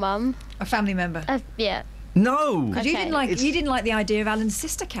by your mum? A family member? Yeah. No. Because you didn't like the idea of Alan's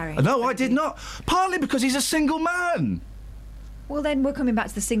sister carrying. No, I did not. Partly because he's a single man. Well, then we're coming back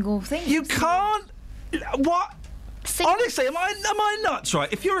to the single thing. You can't... What? Honestly, am I nuts, right?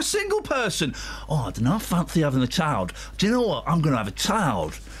 If you're a single person, I don't know, I fancy having a child. Do you know what? I'm going to have a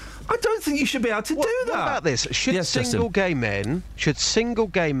child. I don't think you should be able to do that. What about this? Should single gay men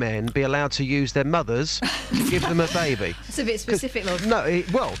be allowed to use their mothers to give them a baby? It's a bit specific, Lord. No,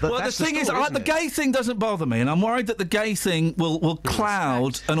 the thing is, the gay thing doesn't bother me, and I'm worried that the gay thing will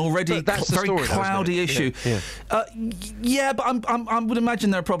cloud an already very cloudy issue. Yeah, but I would imagine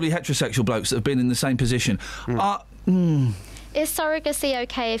there are probably heterosexual blokes that have been in the same position. Is surrogacy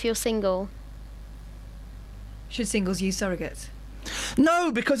okay if you're single? Should singles use surrogates?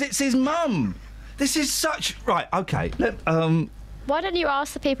 No, because it's his mum. This is such... Right, OK. Why don't you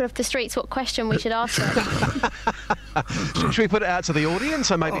ask the people of the streets what question we should ask them? Should we put it out to the audience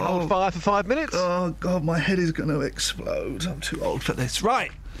and maybe hold fire for 5 minutes? Oh, God, my head is going to explode. I'm too old for this.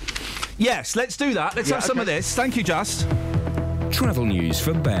 Right. Yes, let's do that. Let's have some of this. Thank you, Just. Travel news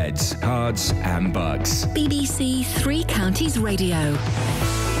for beds, cards and bugs. BBC Three Counties Radio.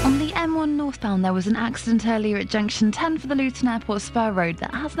 On the M1 northbound, there was an accident earlier at junction 10 for the Luton Airport Spur Road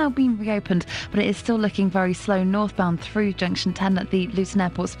that has now been reopened, but it is still looking very slow northbound through junction 10 at the Luton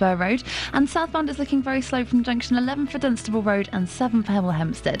Airport Spur Road, and southbound is looking very slow from junction 11 for Dunstable Road and 7 for Hemel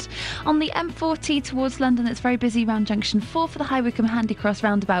Hempstead. On the M40 towards London, it's very busy around junction 4 for the High Wycombe Handy Cross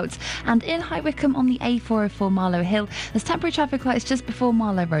roundabout, and in High Wycombe on the A404 Marlow Hill, there's temporary traffic lights just before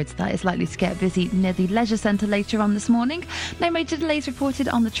Marlow Road, so that is likely to get busy near the Leisure Centre later on this morning. No major delays reported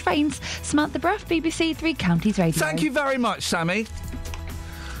on the trains. Samantha Bruff, BBC Three Counties Radio. Thank you very much, Sammy.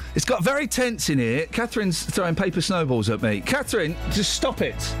 It's got very tense in here. Catherine's throwing paper snowballs at me. Catherine, just stop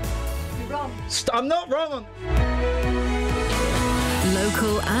it. You're wrong. I'm not wrong.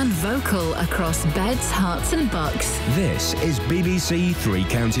 local and vocal across beds, hearts and bucks. This is BBC Three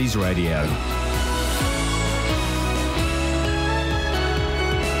Counties Radio.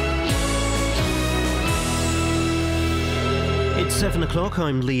 It's 7 o'clock,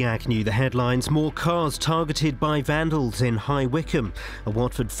 I'm Lee Agnew. The headlines: more cars targeted by vandals in High Wycombe. A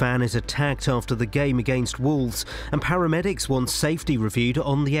Watford fan is attacked after the game against Wolves. And paramedics want safety reviewed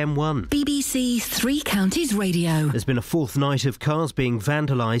on the M1. BBC Three Counties Radio. There's been a fourth night of cars being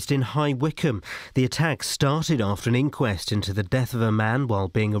vandalised in High Wycombe. The attack started after an inquest into the death of a man while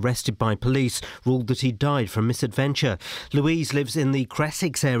being arrested by police ruled that he died from misadventure. Louise lives in the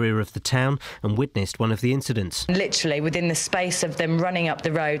Cressix area of the town and witnessed one of the incidents. Literally within the space of them running up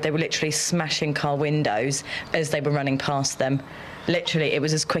the road, they were literally smashing car windows as they were running past them. Literally, it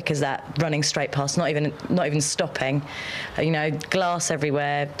was as quick as that, running straight past, not even stopping. Glass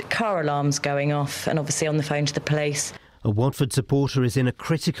everywhere, car alarms going off, and obviously on the phone to the police. A Watford supporter is in a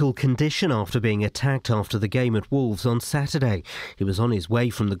critical condition after being attacked after the game at Wolves on Saturday. He was on his way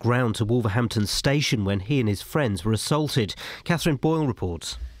from the ground to Wolverhampton Station when he and his friends were assaulted. Catherine Boyle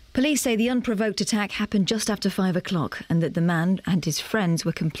reports. Police say the unprovoked attack happened just after 5 o'clock and that the man and his friends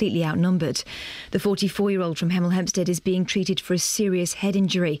were completely outnumbered. The 44-year-old from Hemel Hempstead is being treated for a serious head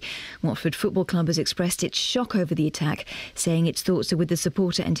injury. Watford Football Club has expressed its shock over the attack, saying its thoughts are with the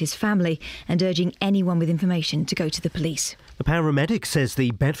supporter and his family and urging anyone with information to go to the police. The paramedic says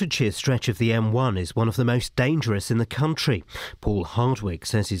the Bedfordshire stretch of the M1 is one of the most dangerous in the country. Paul Hardwick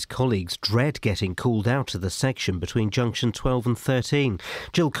says his colleagues dread getting called out to the section between junction 12 and 13.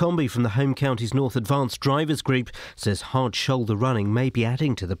 Jill Comby from the Home Counties North Advanced Drivers Group says hard shoulder running may be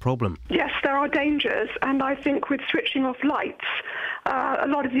adding to the problem. Yes, there are dangers, and I think with switching off lights, a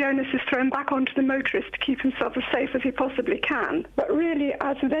lot of the onus is thrown back onto the motorist to keep himself as safe as he possibly can. But really,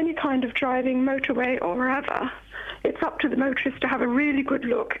 as with any kind of driving, motorway or wherever, it's up to the motorist to have a really good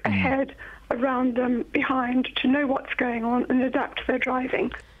look ahead, around them, behind, to know what's going on and adapt to their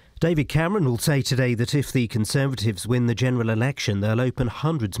driving. David Cameron will say today that if the Conservatives win the general election, they'll open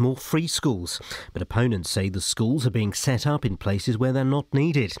hundreds more free schools. But opponents say the schools are being set up in places where they're not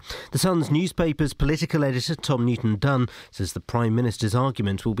needed. The Sun's newspaper's political editor, Tom Newton-Dunn, says the Prime Minister's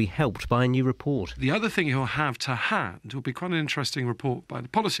argument will be helped by a new report. The other thing he'll have to hand will be quite an interesting report by the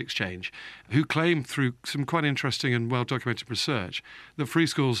Policy Exchange, who claim through some quite interesting and well-documented research that free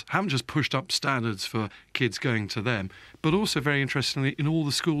schools haven't just pushed up standards for kids going to them, but also, very interestingly, in all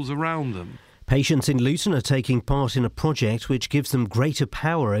the schools around them. Patients in Luton are taking part in a project which gives them greater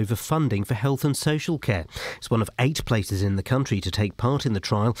power over funding for health and social care. It's one of 8 places in the country to take part in the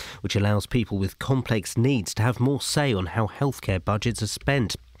trial, which allows people with complex needs to have more say on how healthcare budgets are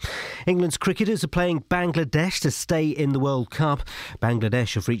spent. England's cricketers are playing Bangladesh to stay in the World Cup.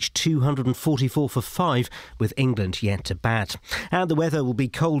 Bangladesh have reached 244 for 5, with England yet to bat. And the weather will be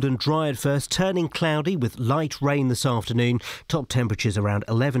cold and dry at first, turning cloudy with light rain this afternoon. Top temperatures around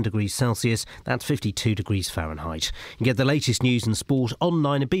 11 degrees Celsius, that's 52 degrees Fahrenheit. You can get the latest news and sport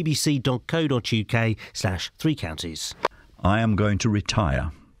online at bbc.co.uk/Three Counties. I am going to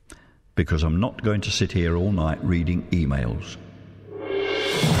retire because I'm not going to sit here all night reading emails.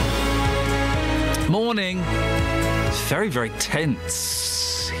 Morning. It's very, very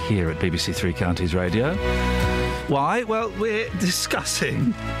tense here at BBC Three Counties Radio. Why? Well, we're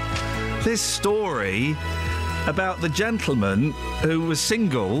discussing this story about the gentleman who was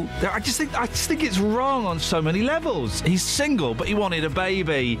single. I just think it's wrong on so many levels. He's single, but he wanted a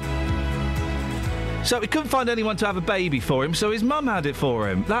baby. So he couldn't find anyone to have a baby for him, so his mum had it for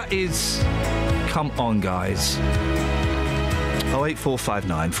him. That is... Come on, guys.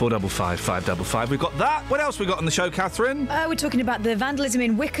 08459 455 555. We've got that. What else we got on the show, Catherine? We're talking about the vandalism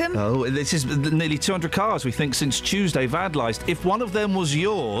in Wycombe. Oh, this is nearly 200 cars, we think, since Tuesday vandalised. If one of them was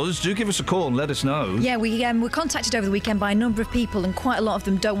yours, do give us a call and let us know. Yeah, we were contacted over the weekend by a number of people, and quite a lot of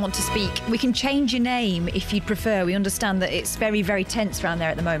them don't want to speak. We can change your name if you'd prefer. We understand that it's very, very tense around there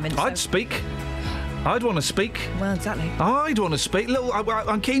at the moment. I'd speak. I'd want to speak. Well, exactly. I'd want to speak. Look,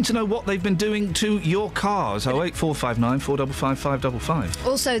 I'm keen to know what they've been doing to your cars. 08459 455 555.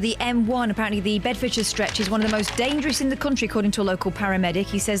 Also, the M1, apparently the Bedfordshire stretch, is one of the most dangerous in the country, according to a local paramedic.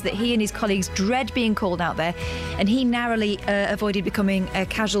 He says that he and his colleagues dread being called out there, and he narrowly avoided becoming a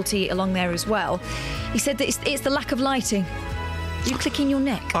casualty along there as well. He said that it's the lack of lighting. You clicking your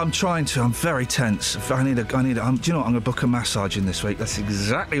neck? I'm trying to. I'm very tense. I need. Do you know what? I'm going to book a massage in this week. That's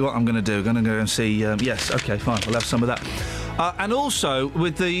exactly what I'm going to do. I'm going to go and see. Yes. Okay. Fine. We'll have some of that. And also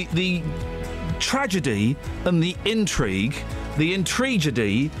with the tragedy and the intrigue, the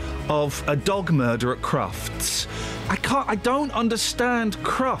intriguedy of a dog murder at Crufts. I don't understand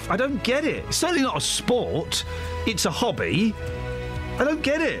Cruft. I don't get it. It's certainly not a sport. It's a hobby. I don't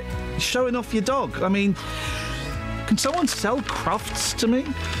get it. Showing off your dog. I mean, can someone sell Crufts to me?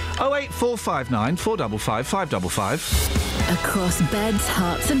 08459 455 555. Across beds,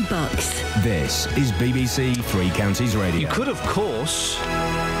 hearts and bucks. This is BBC Three Counties Radio. You could, of course,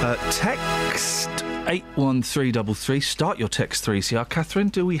 text 81333. Start your text 3CR. Catherine,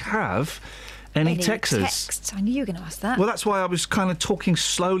 do we have any texters? Texts? I knew you were going to ask that. Well, that's why I was kind of talking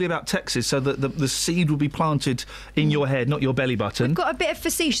slowly about texts, so that the seed will be planted in your head, not your belly button. We've got a bit of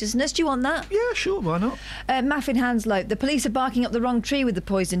facetiousness. Do you want that? Yeah, sure, why not? Maff in Hanslow. The police are barking up the wrong tree with the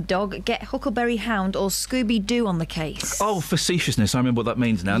poisoned dog. Get Huckleberry Hound or Scooby-Doo on the case. Oh, facetiousness. I remember what that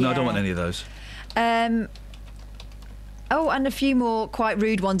means now. No, I don't want any of those. Oh, and a few more quite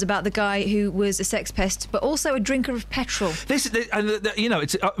rude ones about the guy who was a sex pest, but also a drinker of petrol. It's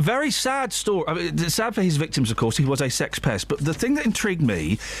a very sad story. I mean, it's sad for his victims, of course. He was a sex pest. But the thing that intrigued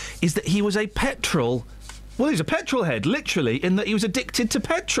me is that he was a petrol... Well, he's a petrol head, literally, in that he was addicted to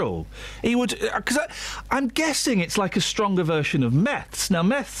petrol. He would... Because I'm guessing it's like a stronger version of meths. Now,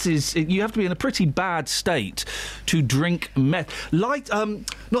 meths is... You have to be in a pretty bad state to drink meth.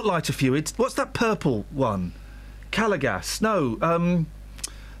 Not lighter fluid. What's that purple one? Calagas. No,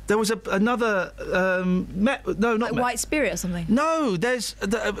 there was another... no, not... White spirit or something? No,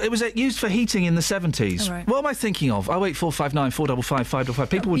 it was used for heating in the 70s. Oh, right. What am I thinking of? 08459 455 555.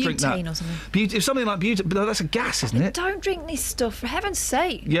 People would drink that. Butane or something. Something like butane. But that's a gas, isn't it? Don't drink this stuff, for heaven's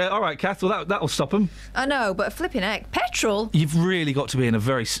sake. Yeah, all right, Kath. Well, that'll stop them. I know, but flipping heck. Petrol? You've really got to be in a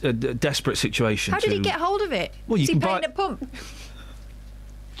very desperate situation. How did he get hold of it? Well, you can paying a pump?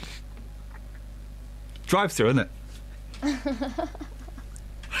 Drive-through, isn't it?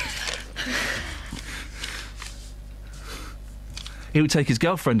 He would take his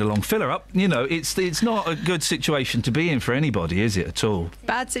girlfriend along, fill her up. You know, it's not a good situation to be in for anybody, is it, at all?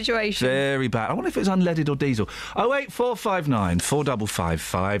 Bad situation. Very bad. I wonder if it was unleaded or diesel. 08459 455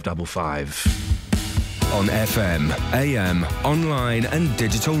 555. On FM, AM, online and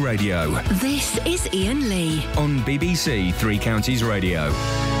digital radio. This is Iain Lee. On BBC Three Counties Radio.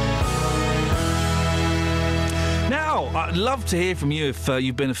 Now, I'd love to hear from you if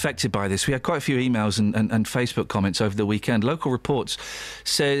you've been affected by this. We had quite a few emails and Facebook comments over the weekend. Local reports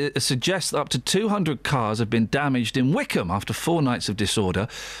suggest that up to 200 cars have been damaged in Wickham after 4 nights of disorder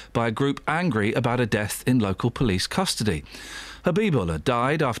by a group angry about a death in local police custody. Habibullah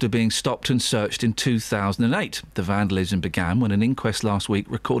died after being stopped and searched in 2008. The vandalism began when an inquest last week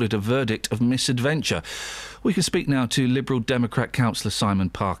recorded a verdict of misadventure. We can speak now to Liberal Democrat councillor Simon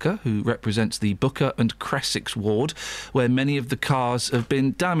Parker, who represents the Booker and Cressex ward, where many of the cars have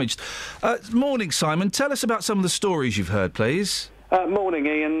been damaged. Morning, Simon. Tell us about some of the stories you've heard, please. Morning,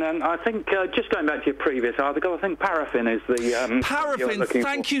 Ian. And I think, just going back to your previous article, I think paraffin is the... paraffin,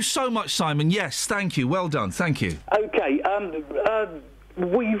 thank you so much, Simon. Yes, thank you. Well done, thank you. OK,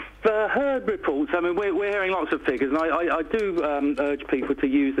 we've heard reports. I mean, we're hearing lots of figures, and I do urge people to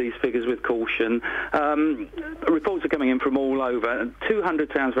use these figures with caution. Reports are coming in from all over.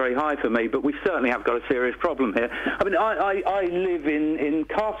 200 sounds very high for me, but we certainly have got a serious problem here. I mean, I live in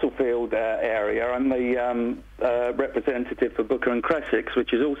Castlefield area. I'm the representative for Booker and Cressex,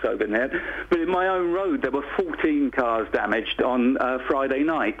 which has also been hit. But in my own road, there were 14 cars damaged on Friday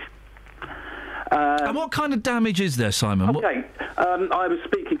night. And what kind of damage is there, Simon? OK, I was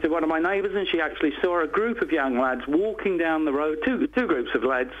speaking to one of my neighbours, and she actually saw a group of young lads walking down the road, two groups of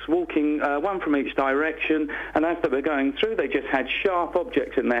lads walking, one from each direction, and as they were going through, they just had sharp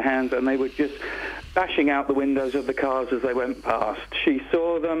objects in their hands, and they were just bashing out the windows of the cars as they went past. She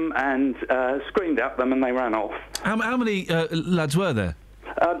saw them and screamed at them, and they ran off. How many lads were there?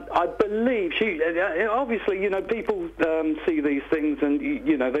 I believe obviously, you know, people see these things and,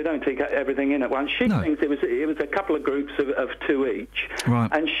 you know, they don't take everything in at once. She thinks it was a couple of groups of 2 each.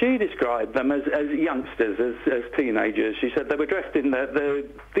 Right. And she described them as youngsters, as teenagers. She said they were dressed in the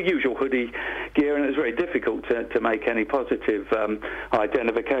usual hoodie gear, and it was very difficult to make any positive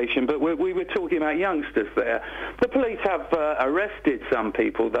identification. But we were talking about youngsters there. The police have arrested some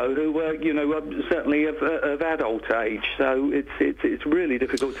people, though, who were, you know, certainly of adult age. So it's really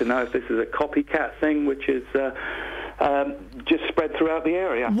difficult to know if this is a copycat thing, which is just spread throughout the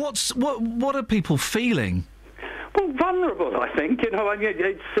area. What are people feeling? Well, vulnerable, I think. You know,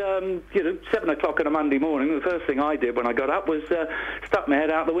 it's 7 o'clock on a Monday morning. The first thing I did when I got up was stuck my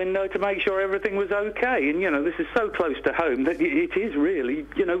head out the window to make sure everything was okay. And, you know, this is so close to home that it is really,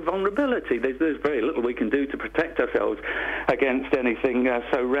 you know, vulnerability. There's very little we can do to protect ourselves against anything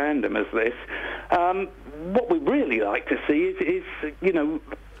so random as this. What we really like to see is you know,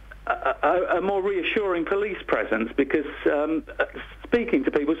 a more reassuring police presence, because speaking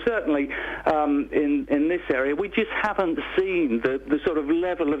to people, certainly in this area, we just haven't seen the sort of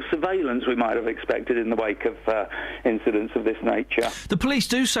level of surveillance we might have expected in the wake of incidents of this nature. The police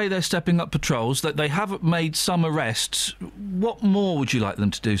do say they're stepping up patrols, that they have made some arrests. What more would you like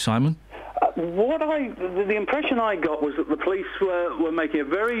them to do, Simon? The impression I got was that the police were making a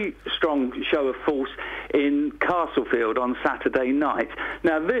very strong show of force in Castlefield on Saturday night.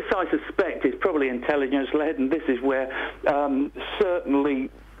 Now, this, I suspect, is probably intelligence-led, and this is where certainly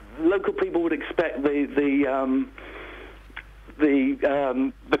local people would expect the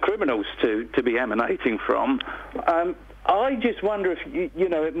criminals to be emanating from. I just wonder if,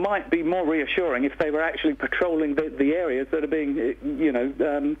 it might be more reassuring if they were actually patrolling the areas that are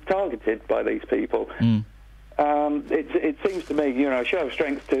being, targeted by these people. It seems to me, a show of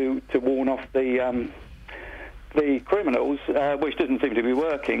strength to warn off the criminals, which doesn't seem to be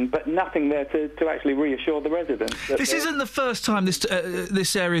working, but nothing there to actually reassure the residents. This isn't the first time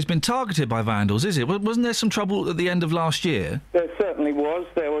this area has been targeted by vandals, is it? Wasn't there some trouble at the end of last year? There certainly was.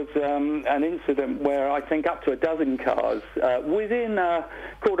 There was an incident where I think up to a dozen cars within a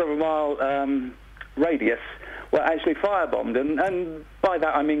quarter of a mile radius were actually firebombed, and by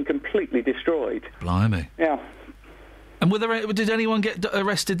that I mean completely destroyed. Blimey. Yeah. And did anyone get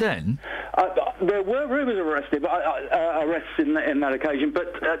arrested then? There were rumours of arrests in that occasion,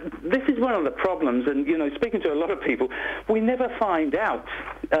 but this is one of the problems, and, speaking to a lot of people, we never find out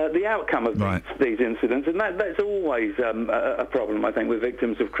the outcome of these incidents, and that's always a problem, I think, with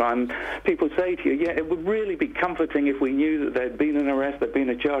victims of crime. People say to you, it would really be comforting if we knew that there'd been an arrest, there'd been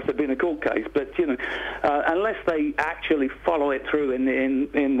a charge, there'd been a court case, but, unless they actually follow it through in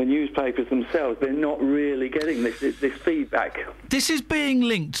the newspapers themselves, they're not really getting this feedback. This is being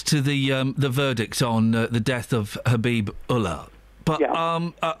linked to the verdict on the death of Habib Ullah. But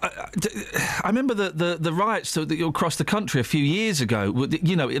I remember the riots across the country a few years ago.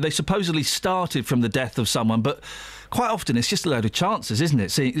 They supposedly started from the death of someone, but quite often it's just a load of chances, isn't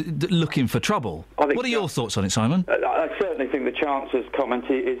it? Looking for trouble. What are your thoughts on it, Simon? I certainly think the chances comment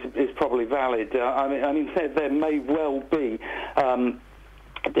is probably valid. I mean, there may well be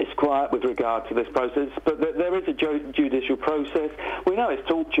disquiet with regard to this process, but there is a judicial process. We know it's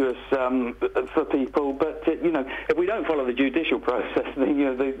tortuous for people, but if we don't follow the judicial process, then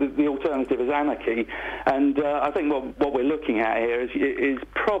the alternative is anarchy. And I think what we're looking at here is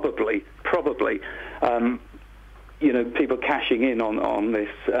probably people cashing in on this.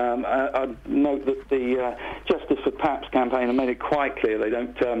 I note that the Justice for Paps campaign have made it quite clear they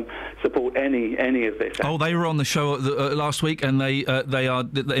don't support any of this. Oh, they were on the show last week, and they are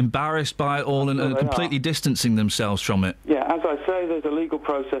embarrassed by it all and completely distancing themselves from it. Yeah, as I say, there's a legal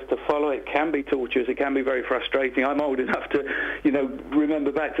process to follow. It can be torturous. It can be very frustrating. I'm old enough to,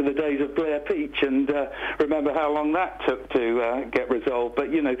 remember back to the days of Blair Peach and remember how long that took to get resolved.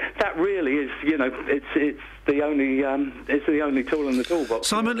 But that really is, it's the only tool in the toolbox.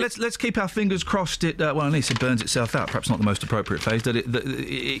 Simon, let's keep our fingers crossed. At least it burns itself out. Perhaps not the most appropriate phrase. That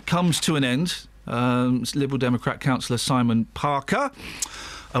it comes to an end. Liberal Democrat councillor Simon Parker.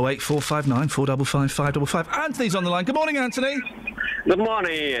 08459 455 555. Anthony's on the line. Good morning, Anthony. Good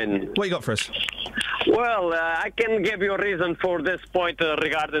morning, Ian. What you got for us? Well, I can give you a reason for this point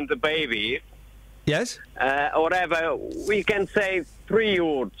regarding the baby. Yes? Whatever. We can say 3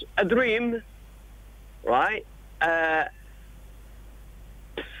 words. A dream, right? A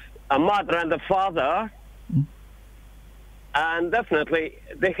mother and a father, and definitely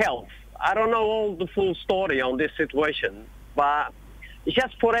the health. I don't know all the full story on this situation, but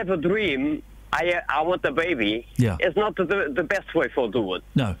just forever dream, I want a baby. Yeah. It's not the best way for doing.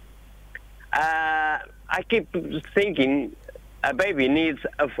 No. I keep thinking a baby needs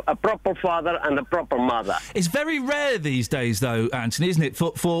a proper father and a proper mother. It's very rare these days, though, Anthony, isn't it,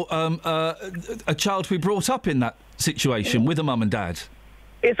 for a child to be brought up in that situation with a mum and dad?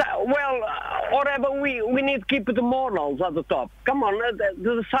 It's whatever. We need to keep the morals at the top. Come on,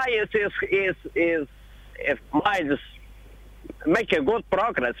 the science is might make a good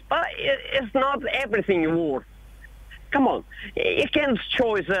progress, but it's not everything worth. Come on, you can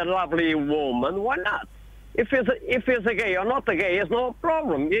choose a lovely woman. Why not? If it's a gay or not a gay, it's no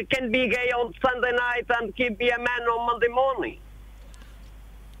problem. You can be gay on Sunday night and keep be a man on Monday morning.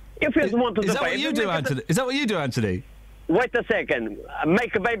 If you want to, is that what you do, Anthony? Is that what you do, Anthony? Wait a second.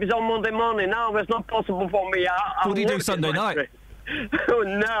 Make babies on Monday morning. No, it's not possible for me. What do you do Sunday night? Oh,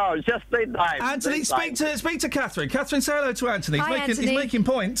 no, just daytime. Anthony, speak to Catherine. Catherine, say hello to Anthony. He's making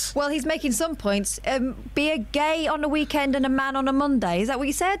points. Well, he's making some points. Be a gay on a weekend and a man on a Monday. Is that what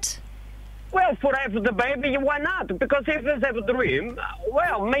you said? Well, for have the baby, why not? Because if there's a dream,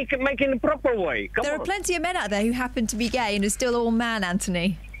 well, make it in the proper way. Come There on. are plenty of men out there who happen to be gay and are still all man,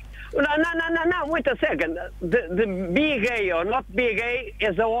 Anthony. No, wait a second. The be gay or not be gay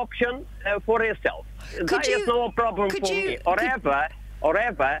is an option for yourself. That is no problem for me. Or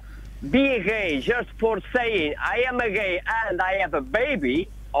ever, be gay just for saying I am a gay and I have a baby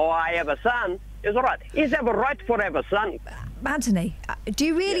or I have a son is all right. He's have a right for have a son. Anthony, do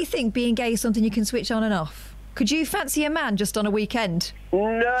you really think being gay is something you can switch on and off? Could you fancy a man just on a weekend?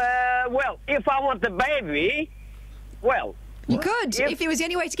 No, well, if I want the baby, well... You could, if it was the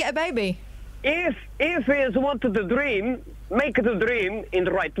only way to get a baby. If he wanted the dream, make the dream in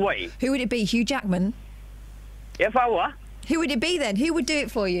the right way. Who would it be, Hugh Jackman? If I what? Who would it be then? Who would do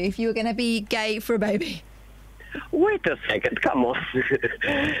it for you if you were going to be gay for a baby? Wait a second, come on.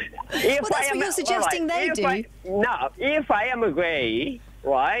 Well, that's what you're suggesting they do. If I am a gay,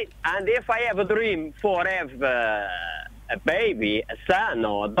 right, and if I have a dream for have a baby, a son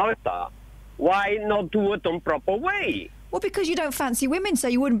or a daughter, why not do it on proper way? Well, because you don't fancy women, so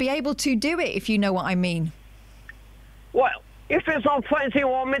you wouldn't be able to do it, if you know what I mean. Well, if it's not fancy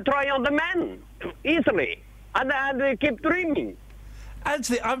woman, try on the man, easily, and keep dreaming.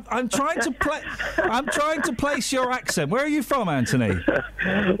 Anthony, I'm trying to place your accent. Where are you from, Anthony?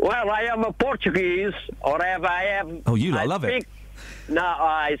 Well, I am a Portuguese, or I have. Oh, you love it. No,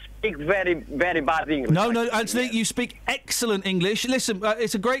 I speak very, very bad English. No, Anthony, you speak excellent English. Listen,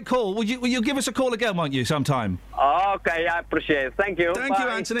 it's a great call. Will you give us a call again, won't you, sometime? Okay, I appreciate it. Thank you. Thank you,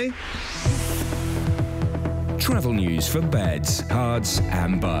 Anthony. Travel news for beds, cards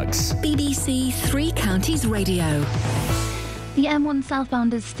and bugs. BBC Three Counties Radio. The M1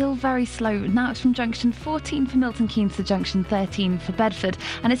 southbound is still very slow. Now it's from junction 14 for Milton Keynes to junction 13 for Bedford.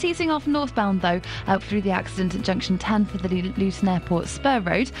 And it's easing off northbound, though, through the accident at junction 10 for the Luton Airport Spur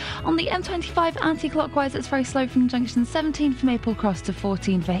Road. On the M25 anti-clockwise, it's very slow from junction 17 for Maple Cross to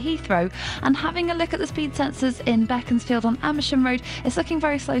 14 for Heathrow. And having a look at the speed sensors in Beaconsfield on Amersham Road, it's looking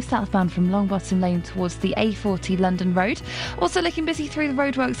very slow southbound from Longbottom Lane towards the A40 London Road. Also looking busy through the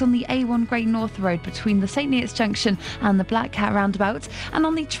roadworks on the A1 Great North Road between the St Neots Junction and the Black Cat roundabout, and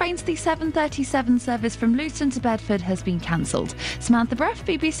on the trains the 7:37 service from Luton to Bedford has been cancelled. Samantha Breff,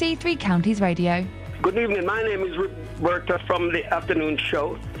 BBC Three Counties Radio. Good evening, my name is Roberta from the afternoon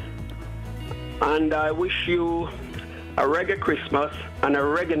show, and I wish you a reggae Christmas and a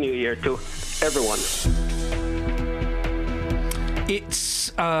reggae New Year to everyone.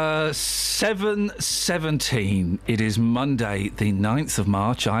 It's 7:17. It is Monday, the 9th of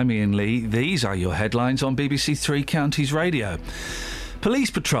March. I'm Iain Lee. These are your headlines on BBC Three Counties Radio. Police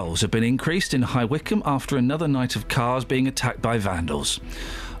patrols have been increased in High Wycombe after another night of cars being attacked by vandals.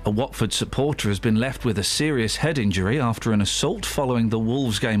 A Watford supporter has been left with a serious head injury after an assault following the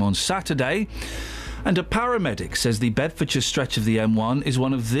Wolves game on Saturday. And a paramedic says the Bedfordshire stretch of the M1 is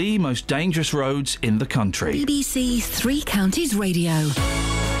one of the most dangerous roads in the country. BBC Three Counties Radio.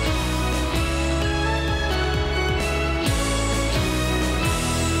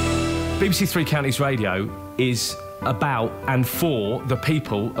 BBC Three Counties Radio is about and for the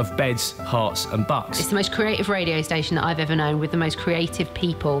people of Beds, Herts and Bucks. It's the most creative radio station that I've ever known, with the most creative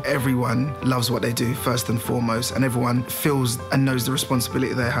people. Everyone loves what they do, first and foremost, and everyone feels and knows the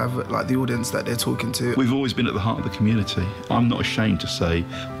responsibility they have, like the audience that they're talking to. We've always been at the heart of the community. I'm not ashamed to say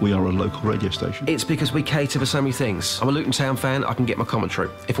we are a local radio station. It's because we cater for so many things. I'm a Luton Town fan, I can get my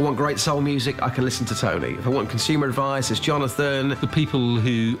commentary. If I want great soul music, I can listen to Tony. If I want consumer advice, it's Jonathan. The people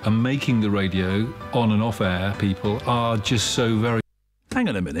who are making the radio, on and off air people, are just so very... Hang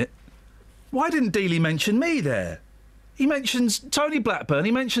on a minute. Why didn't Dealey mention me there? He mentions Tony Blackburn,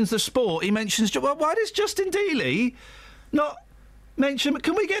 he mentions the sport, he mentions... Well, why does Justin Dealey not mention...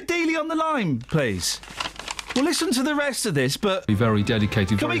 Can we get Dealey on the line, please? We'll listen to the rest of this, but... Be very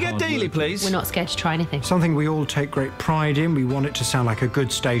dedicated, Can we get Dealey, please? We're not scared to try anything. Something we all take great pride in. We want it to sound like a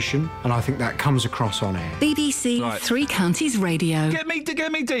good station, and I think that comes across on air. BBC Three Counties Radio. Get me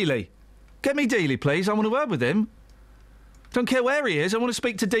Dealey. Get me Dealey, please. I want to word with him. Don't care where he is, I want to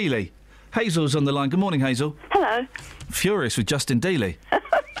speak to Dealey. Hazel's on the line. Good morning, Hazel. Hello. Furious with Justin Dealey.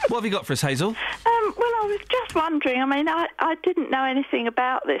 What have you got for us, Hazel? Well, I was just wondering, I mean, I didn't know anything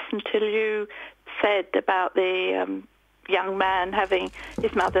about this until you said about the young man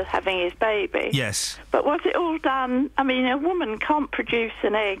his mother having his baby. Yes. But was it all done, I mean, a woman can't produce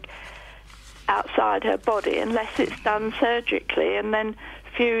an egg outside her body unless it's done surgically and then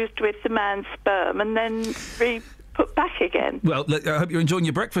fused with the man's sperm and then put back again. Well, look, I hope you're enjoying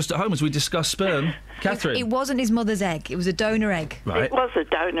your breakfast at home as we discuss sperm. Catherine? It wasn't his mother's egg. It was a donor egg. Right. It was a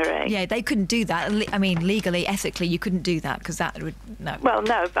donor egg. Yeah, they couldn't do that. I mean, legally, ethically, you couldn't do that because that would... No. Well,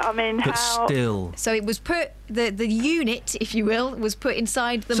 no, but I mean, But how... still. So it was put... The unit, if you will, was put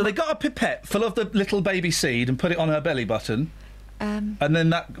inside the... So they got a pipette full of the little baby seed and put it on her belly button, and then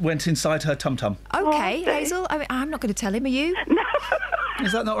that went inside her tum-tum. OK, Hazel, I'm not going to tell him, are you? No.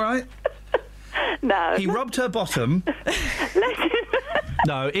 Is that not right? No. He rubbed her bottom.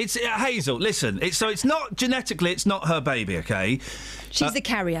 No, it's Hazel. Listen, it's not genetically. It's not her baby. Okay. She's the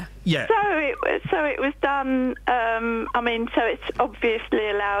carrier. Yeah. So it was done. I mean, so it's obviously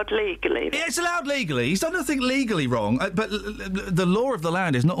allowed legally. Yeah, it's allowed legally. He's done nothing legally wrong. But the law of the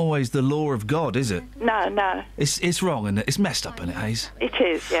land is not always the law of God, is it? No. It's wrong, and it's messed up, isn't it, Hayes? It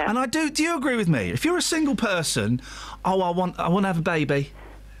is. Yeah. And I do. Do you agree with me? If you're a single person, I want to have a baby.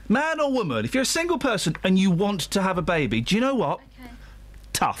 Man or woman, if you're a single person and you want to have a baby, do you know what? Okay.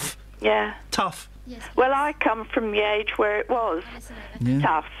 Tough. Yeah. Tough. Yes. Well, I come from the age where it was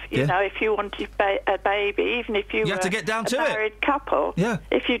tough. You know, if you wanted a baby, even if you were had to get down to a married couple, Yeah.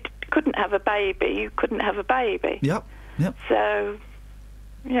 if you couldn't have a baby, you couldn't have a baby. Yep. So,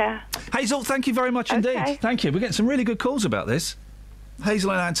 yeah. Hazel, thank you very much indeed. Thank you. We're getting some really good calls about this.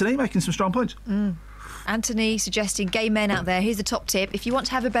 Hazel and Anthony making some strong points. Anthony suggesting gay men out there, here's the top tip. If you want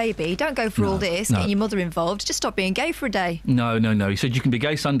to have a baby, don't go for all this, getting your mother involved. Just stop being gay for a day. No. He said you can be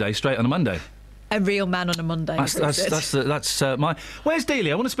gay Sunday, straight on a Monday. A real man on a Monday. That's my... Where's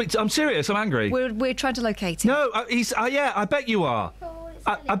Dealey? I want to speak to... I'm serious, I'm angry. We're trying to locate him. No, he's... yeah, I bet you are.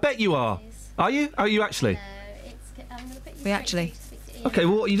 I bet you are. Are you? Are you actually? We actually... OK,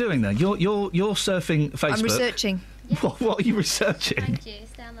 well, what are you doing then? You're surfing Facebook. I'm researching. What are you researching? Thank you.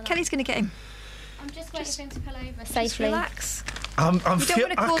 Stay on the line. Kelly's going to get him. I'm just waiting for him to pull over Just safely. relax. I cause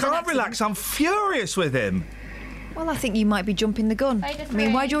can't relax. I'm furious with him. Well, I think you might be jumping the gun. I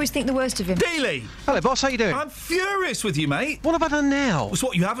mean, why do you always think the worst of him? Dealey! Hello, boss. How you doing? I'm furious with you, mate. What have I done now? It's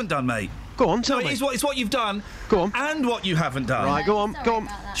what you haven't done, mate. Go on, tell me. It's what you've done. Go on. And what you haven't done. Right, go on.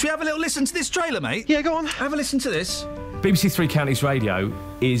 Should we have a little listen to this trailer, mate? Yeah, go on. Have a listen to this. BBC Three Counties Radio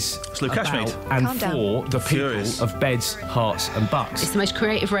is Luke about Cashmead. and Calm down. for the people of beds, hearts and bucks. It's the most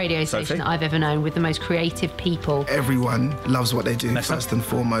creative radio station that I've ever known, with the most creative people. Everyone loves what they do, first and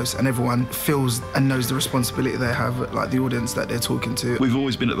foremost, and everyone feels and knows the responsibility they have, like the audience that they're talking to. We've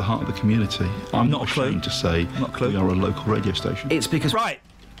always been at the heart of the community. I'm not ashamed to say we are a local radio station. It's because... Right.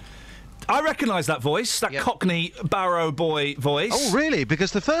 I recognise that voice, that Cockney Barrow boy voice. Oh, really?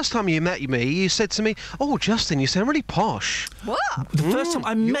 Because the first time you met me, you said to me, "Oh, Justin, you sound really posh." What? The first time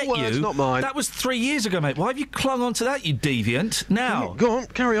I met words, you, not mine. that was 3 years ago, mate. Why have you clung on to that, you deviant? Now, go on,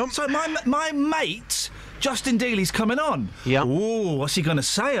 carry on. So my mate, Justin Dealey's coming on. Yeah. Ooh, what's he going to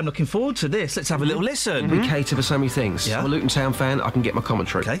say? I'm looking forward to this. Let's have a little listen. We cater for so many things. Yeah. I'm a Luton Town fan, I can get my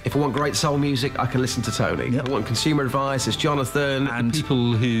commentary. Okay. If I want great soul music, I can listen to Tony. If I want consumer advice, it's Jonathan. And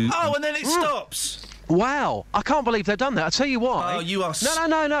people who... Oh, and then it stops. Wow, I can't believe they've done that. I'll tell you why. Oh, you are...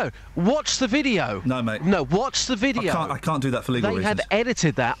 No. Watch the video. No, mate. No, watch the video. I can't do that for legal They reasons. had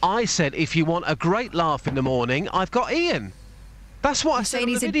edited that. I said, if you want a great laugh in the morning, I've got Iain. That's what I said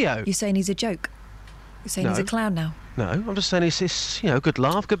in the video. You're saying he's a joke? You're saying he's a clown now? No, I'm just saying it's good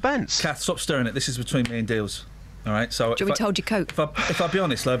laugh, good bants. Kath, stop stirring it. This is between me and Deals. All right, so... Do you want me to hold your coat? If I'll be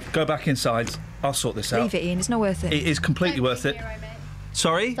honest, love, go back inside. I'll sort this out. Leave it, Iain. It's not worth it. It is completely worth it.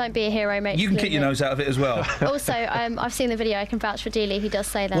 Sorry? Don't be a hero, mate. You can kick your nose out of it as well. Also, I've seen the video. I can vouch for Dealey. He does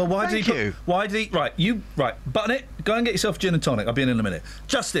say that. Well, why did he... Right, button it. Go and get yourself gin and tonic. I'll be in a minute.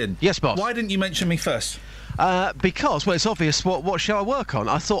 Justin. Yes, boss. Why didn't you mention me first? Because, well, it's obvious what show I work on.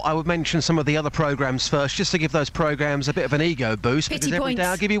 I thought I would mention some of the other programmes first, just to give those programmes a bit of an ego boost. Pity because every day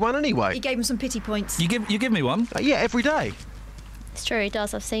I'll give you one anyway. He gave him some pity points. You give me one? Yeah, every day. It's true, he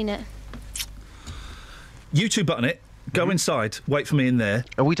does. I've seen it. You two button it. Go inside. Wait for me in there.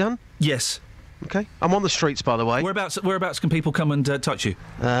 Are we done? Yes. Okay. I'm on the streets, by the way. Whereabouts can people come and touch you?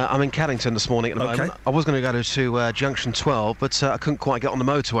 I'm in Caddington this morning at the moment. I was going to go to Junction 12, but I couldn't quite get on the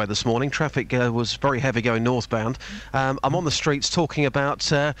motorway this morning. Traffic was very heavy going northbound. I'm on the streets talking about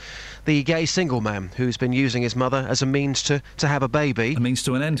the gay single man who's been using his mother as a means to have a baby. A means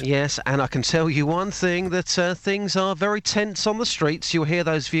to an end. Yes, and I can tell you one thing, that things are very tense on the streets. You'll hear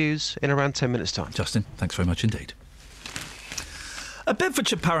those views in around 10 minutes' time. Justin, thanks very much indeed. A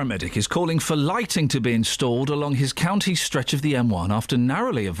Bedfordshire paramedic is calling for lighting to be installed along his county stretch of the M1 after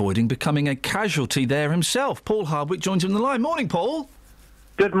narrowly avoiding becoming a casualty there himself. Paul Hardwick joins him on the line. Morning, Paul.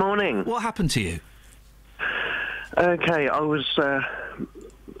 Good morning. What happened to you? OK, I was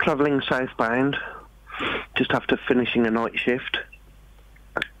travelling southbound just after finishing a night shift,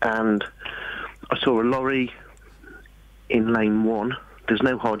 and I saw a lorry in lane 1. There's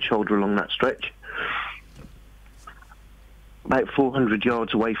no hard shoulder along that stretch. About 400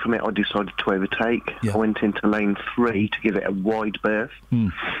 yards away from it, I decided to overtake. I went into lane 3 to give it a wide berth.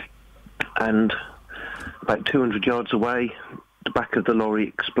 And about 200 yards away, the back of the lorry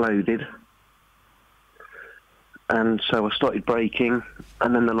exploded. And so I started braking,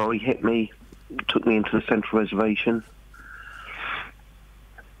 and then the lorry hit me, took me into the central reservation.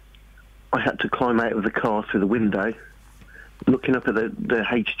 I had to climb out of the car through the window, looking up at the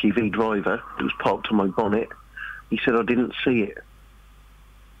HGV driver who was parked on my bonnet. He said, I didn't see it.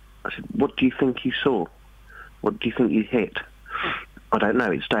 I said, what do you think you saw? What do you think you hit? I don't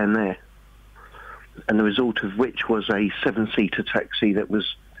know, it's down there. And the result of which was a 7-seater taxi that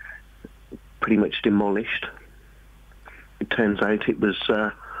was pretty much demolished. It turns out it was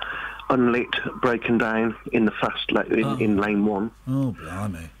unlit, broken down in the in lane 1. Oh,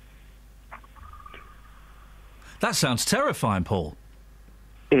 blimey. That sounds terrifying, Paul.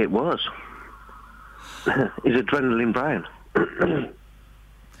 It was. It's adrenaline brown.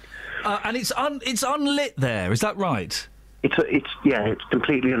 And it's unlit there, is that right? It's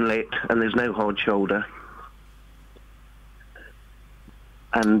completely unlit, and there's no hard shoulder.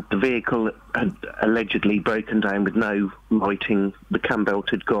 And the vehicle had allegedly broken down with no lighting. The cam belt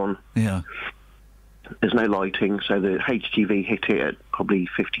had gone. Yeah. There's no lighting, so the HGV hit it at probably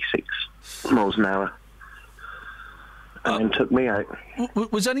 56 miles an hour. And then took me out.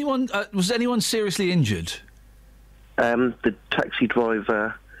 Was anyone seriously injured? The taxi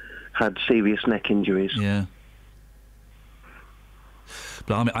driver had serious neck injuries. Yeah.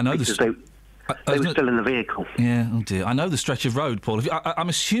 Blimey, I know because they were still in the vehicle. Yeah, oh dear. I know the stretch of road, Paul. I'm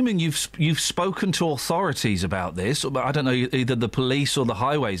assuming you've spoken to authorities about this. I don't know, either the police or the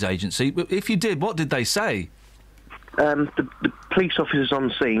Highways Agency. But if you did, what did they say? The police officers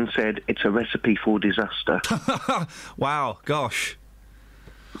on scene said it's a recipe for disaster. Wow, gosh.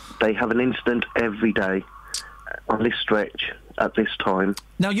 They have an incident every day on this stretch at this time.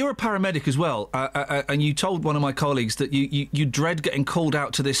 Now, you're a paramedic as well, and you told one of my colleagues that you dread getting called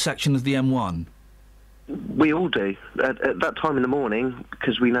out to this section of the M1. We all do. At that time in the morning,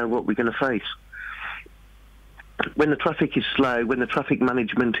 because we know what we're going to face. When the traffic is slow, when the traffic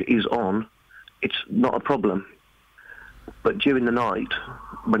management is on, it's not a problem. But during the night,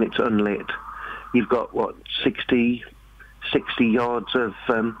 when it's unlit, you've got, 60 yards of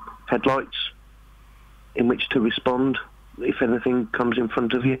headlights in which to respond if anything comes in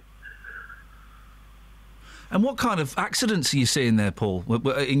front of you. And what kind of accidents are you seeing there, Paul,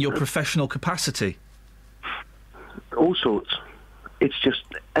 in your professional capacity? All sorts. It's just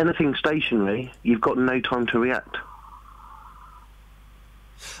anything stationary, you've got no time to react.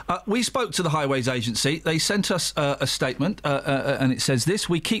 We spoke to the Highways Agency. They sent us a statement, and it says this: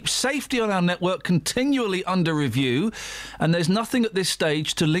 we keep safety on our network continually under review, and there's nothing at this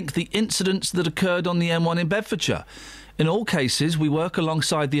stage to link the incidents that occurred on the M1 in Bedfordshire. In all cases, we work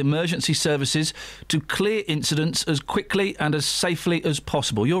alongside the emergency services to clear incidents as quickly and as safely as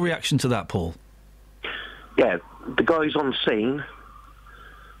possible. Your reaction to that, Paul? Yeah, the guys on scene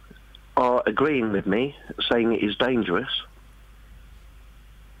are agreeing with me, saying it is dangerous.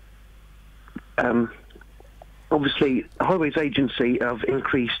 Obviously, the Highways Agency have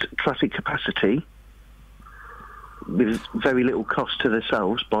increased traffic capacity with very little cost to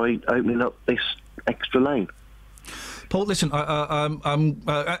themselves by opening up this extra lane. Paul, listen, and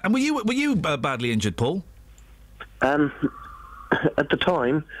were you badly injured, Paul? At the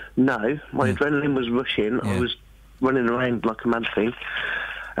time, no. My adrenaline was rushing. I was running around like a mad thing.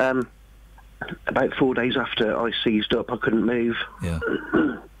 About 4 days after I seized up, I couldn't move. Yeah.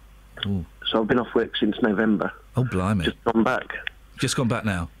 So I've been off work since November. Oh, blimey! Just gone back. Just gone back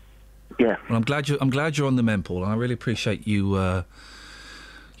now. Yeah. Well, I'm glad you're on the mend, Paul, and I really appreciate you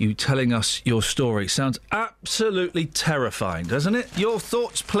you telling us your story. Sounds absolutely terrifying, doesn't it? Your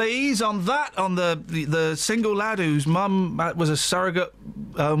thoughts, please, on that, on the single lad whose mum was a surrogate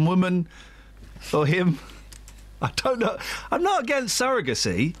woman, or him. I don't know. I'm not against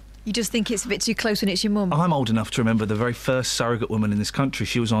surrogacy. You just think it's a bit too close when it's your mum? I'm old enough to remember the very first surrogate woman in this country.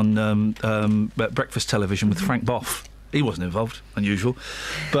 She was on breakfast television with Frank Boff. He wasn't involved, unusual,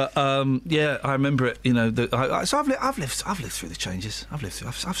 but yeah, I remember it. You know, so I've lived through the changes.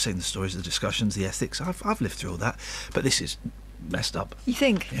 I've seen the stories, the discussions, the ethics. I've lived through all that, but this is messed up. You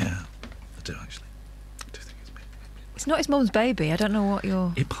think? Yeah, I do actually. I do think it's. It's not his mum's baby. I don't know what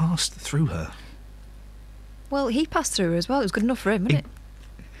you're. It passed through her. Well, he passed through her as well. It was good enough for him, wasn't it?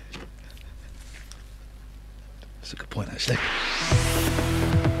 That's a good point, actually.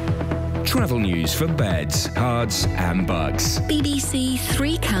 Travel news for beds, cards and bugs. BBC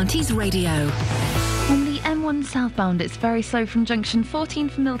Three Counties Radio. On the M1 southbound, it's very slow from junction 14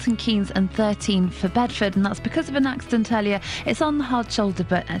 for Milton Keynes and 13 for Bedford, and that's because of an accident earlier. It's on the hard shoulder,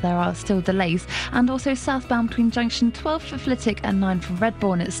 but there are still delays. And also southbound between junction 12 for Flitwick and 9 for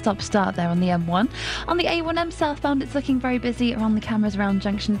Redbourne. It's stop-start there on the M1. On the A1M southbound, it's looking very busy around the cameras around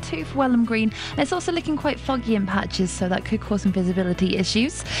junction 2 for Welham Green. And it's also looking quite foggy in patches, so that could cause some visibility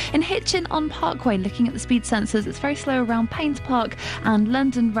issues. In Hitchin on Parkway, looking at the speed sensors, it's very slow around Paynes Park and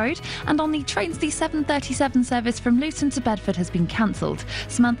London Road. And on the trains, the 7:37 service from Luton to Bedford has been cancelled.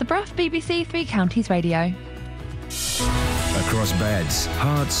 Samantha Bruff, BBC Three Counties Radio. Across beds,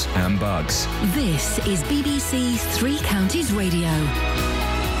 hearts and bugs. This is BBC Three Counties Radio.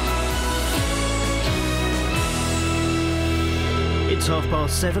 It's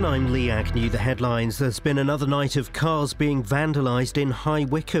 7:30. I'm Lee Agnew. The headlines. There's been another night of cars being vandalised in High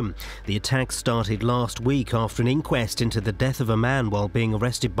Wycombe. The attack started last week after an inquest into the death of a man while being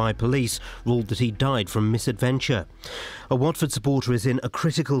arrested by police ruled that he died from misadventure. A Watford supporter is in a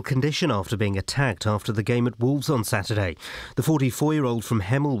critical condition after being attacked after the game at Wolves on Saturday. The 44-year-old from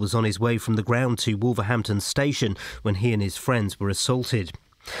Hemel was on his way from the ground to Wolverhampton Station when he and his friends were assaulted.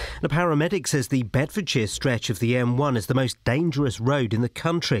 A paramedic says the Bedfordshire stretch of the M1 is the most dangerous road in the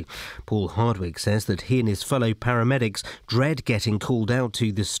country. Paul Hardwick says that he and his fellow paramedics dread getting called out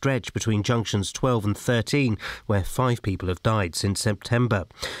to the stretch between junctions 12 and 13, where 5 people have died since September.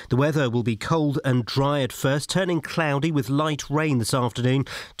 The weather will be cold and dry at first, turning cloudy with light rain this afternoon.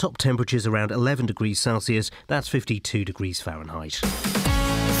 Top temperatures around 11 degrees Celsius, that's 52 degrees Fahrenheit.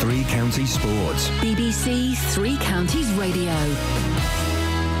 Three Counties Sports. BBC Three Counties Radio.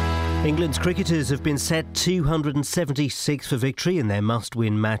 England's cricketers have been set 276 for victory in their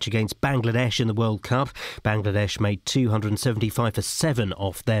must-win match against Bangladesh in the World Cup. Bangladesh made 275 for 7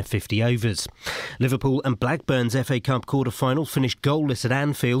 off their 50 overs. Liverpool and Blackburn's FA Cup quarter-final finished goalless at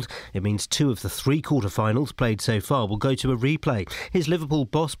Anfield. It means 2 of the 3 quarter-finals played so far will go to a replay. Here's Liverpool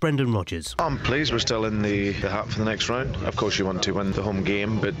boss Brendan Rodgers. I'm pleased we're still in the hat for the next round. Of course you want to win the home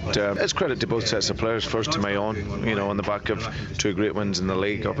game, but it's credit to both sets of players. First to my own, on the back of 2 great wins in the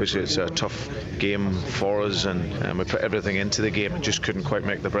league. Obviously it's a tough game for us, and we put everything into the game and just couldn't quite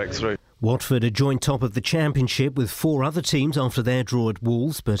make the breakthrough. Watford are joint top of the Championship with 4 other teams after their draw at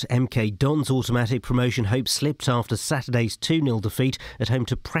Wolves, but MK Dons' automatic promotion hopes slipped after Saturday's 2-0 defeat at home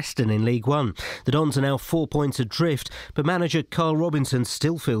to Preston in League One. The Dons are now 4 points adrift, but manager Carl Robinson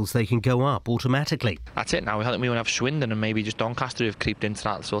still feels they can go up automatically. That's it now. I think we won't have Swindon and maybe just Doncaster who've creeped into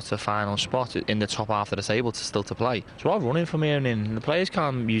that sort of final spot in the top half of the table still to play. So I'm running from here and in. The players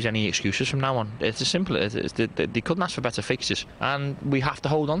can't use any excuses from now on. It's as simple as it is. They couldn't ask for better fixtures, and we have to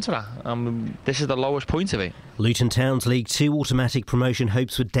hold on to that. This is the lowest point of it. Luton Town's League 2 automatic promotion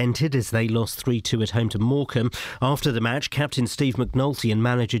hopes were dented as they lost 3-2 at home to Morecambe. After the match, captain Steve McNulty and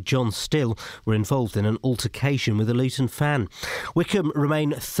manager John Still were involved in an altercation with a Luton fan. Wycombe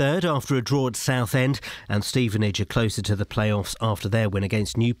remain third after a draw at Southend, and Stevenage are closer to the playoffs after their win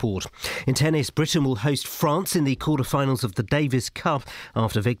against Newport. In tennis, Britain will host France in the quarter-finals of the Davis Cup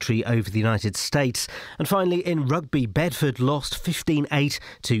after victory over the United States. And finally, in rugby, Bedford lost 15-8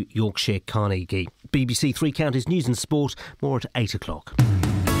 to Yorkshire Carnegie. BBC Three Counties News and Sport, more at 8 o'clock.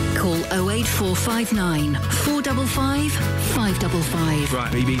 Call 08459 455 555.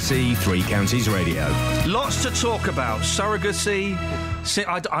 Right. BBC Three Counties Radio. Lots to talk about. Surrogacy.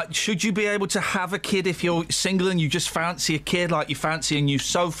 Should you be able to have a kid if you're single and you just fancy a kid, like you fancy a new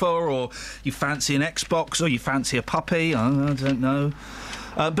sofa, or you fancy an Xbox, or you fancy a puppy? I don't know.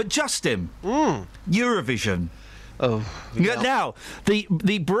 But Justin, Eurovision. Oh, yeah. Now,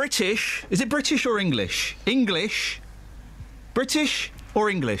 the British... Is it British or English? English? British or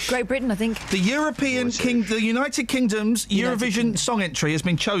English? Great Britain, I think. The the United Kingdom's Eurovision song entry has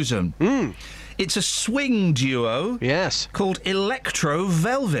been chosen. It's a swing duo. Yes. Called Electro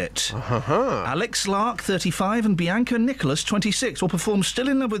Velvet. Alex Lark, 35, and Bianca Nicholas, 26, will perform Still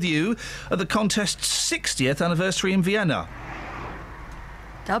in Love with You at the contest's 60th anniversary in Vienna.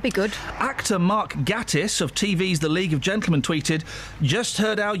 That'll be good. Actor Mark Gatiss of TV's The League of Gentlemen tweeted, "Just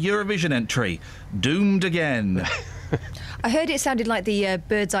heard our Eurovision entry. Doomed again." I heard it sounded like the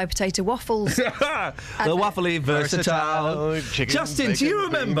bird's eye potato waffles. The waffly versatile. Justin, do you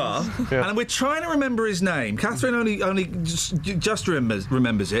remember? Yeah. And we're trying to remember his name. Catherine only just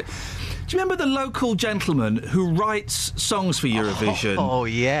remembers it. Do you remember the local gentleman who writes songs for Eurovision? Oh,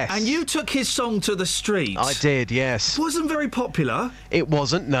 yes. And you took his song to the street. I did, yes. Wasn't very popular. It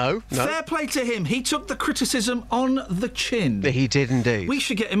wasn't, no. Fair play to him. He took the criticism on the chin. He did indeed. We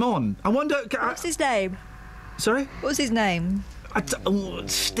should get him on. I wonder... What's his name? Sorry? What was his name?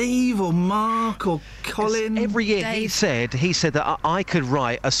 Steve or Mark or Colin. Every year he said that I could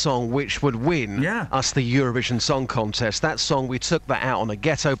write a song which would win us the Eurovision Song Contest. That song, we took that out on a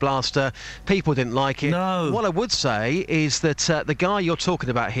ghetto blaster. People didn't like it. No. What I would say is that the guy you're talking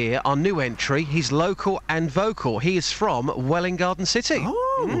about here, our new entry, he's local and vocal. He is from Welwyn Garden City.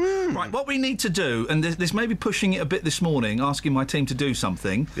 Oh, right. What we need to do, and this may be pushing it a bit this morning, asking my team to do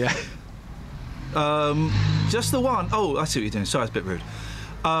something. Yeah. Just the one. Oh, I see what you're doing. Sorry, it's a bit rude.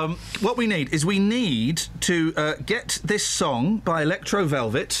 What we need to get this song by Electro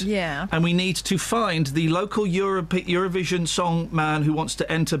Velvet. Yeah. And we need to find the local Eurovision song man who wants to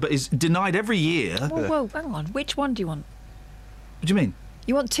enter but is denied every year. Whoa, hang on. Which one do you want? What do you mean?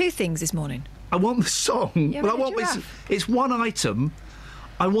 You want two things this morning? I want the song. Yeah, well, I want it's one item.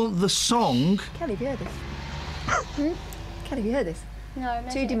 I want the song. Kelly, have you heard this? Kelly, have you heard this? No,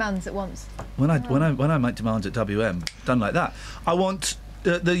 two demands at once. When I make demands at WM, done like that. I want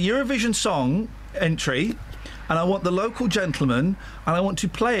the Eurovision song entry, and I want the local gentleman, and I want to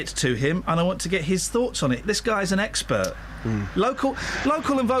play it to him, and I want to get his thoughts on it. This guy's an expert. Local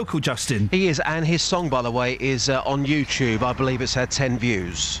and vocal, Justin. He is, and his song, by the way, is on YouTube. I believe it's had 10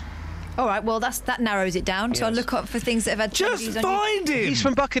 views. All right, well, that narrows it down. Yes. So I'll look up for things that have had... Just find him! He's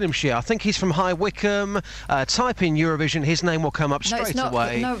from Buckinghamshire. I think he's from High Wycombe. Type in Eurovision, his name will come up straight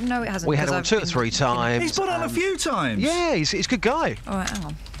away. No, it hasn't. We had him on 2 or 3 times. He's been on a few times. Yeah, he's a good guy. All right, hang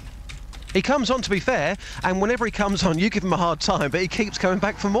on. He comes on, to be fair, and whenever he comes on, you give him a hard time, but he keeps coming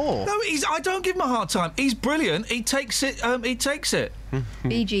back for more. No, I don't give him a hard time. He's brilliant. He takes it.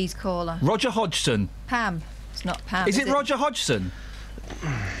 Bee Gees caller. Roger Hodgson. Pam. It's not Pam. Is it Roger Hodgson?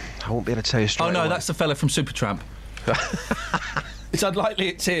 I won't be able to tell you straight away. Oh, no, that's the fella from Supertramp. It's unlikely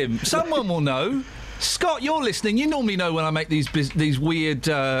it's him. Someone will know. Scott, you're listening. You normally know when I make these weird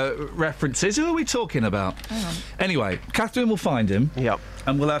references. Who are we talking about? Hang on. Anyway, Catherine will find him. Yep.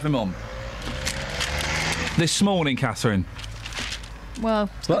 And we'll have him on. This morning, Catherine.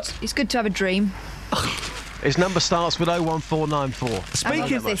 Well, it's good to have a dream. His number starts with 01494.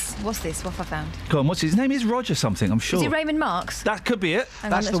 Speaking of this, what's this? What have I found? Go on, what's his name? Is Roger something, I'm sure. Is it Raymond Marks? That could be it.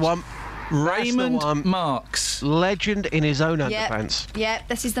 That's the one. Raymond Marks. Legend in his own underpants. Yeah,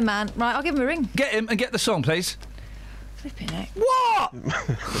 this is the man. Right, I'll give him a ring. Get him and get the song, please. Flipping heck. What?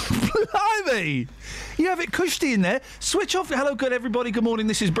 Blimey! You have it cushy in there. Switch off. Hello, good everybody. Good morning.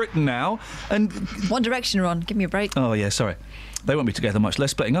 This is Britain now. And One Direction are on. Give me a break. Oh yeah, sorry. They won't be together much. They're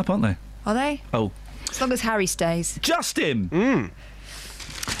splitting up, aren't they? Are they? Oh. As long as Harry stays. Justin!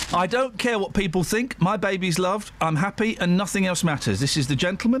 I don't care what people think. My baby's loved. I'm happy and nothing else matters. This is the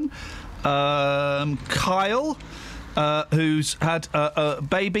gentleman. Kyle, who's had a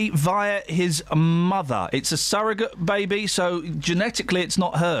baby via his mother. It's a surrogate baby, so genetically it's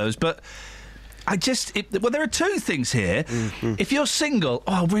not hers, but... there are two things here. If you're single,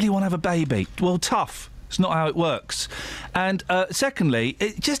 I really want to have a baby. Well, tough. It's not how it works. And secondly,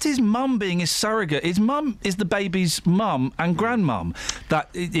 just his mum being his surrogate. His mum is the baby's mum and grandmum. That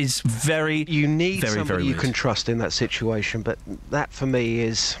is very, you need very, somebody very you rude. can trust in that situation, but that for me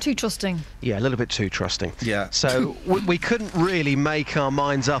is too trusting. Yeah, a little bit too trusting. Yeah. So we couldn't really make our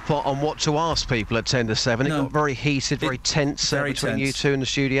minds up on what to ask people at 10 to 7. No. It got very heated, very tense very between tense. you two in the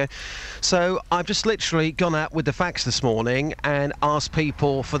studio. So I've just literally gone out with the facts this morning and asked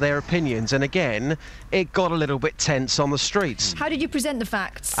people for their opinions, and again, it got a little bit tense on the streets. How did you present the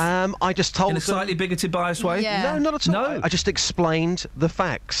facts? I just told In a them... slightly bigoted, biased way? Yeah. No, not at all. No. I just explained the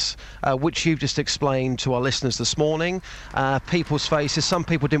facts, which you've just explained to our listeners this morning. People's faces. Some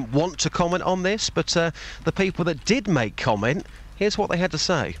people didn't want to comment on this, but the people that did make comment, here's what they had to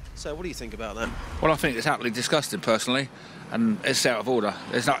say. So what do you think about that? Well, I think it's utterly disgusting, personally, and it's out of order.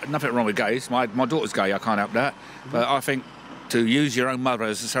 There's nothing wrong with gays. My daughter's gay, I can't help that. But I think to use your own mother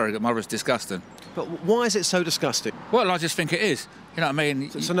as a surrogate mother is disgusting. But why is it so disgusting? Well, I just think it is. You know what I mean?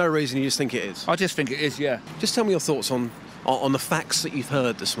 So no reason, you just think it is? I just think it is, yeah. Just tell me your thoughts on the facts that you've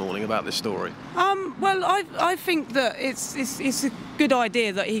heard this morning about this story. Well, I think that it's a good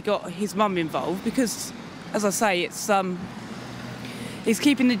idea that he got his mum involved because, as I say, it's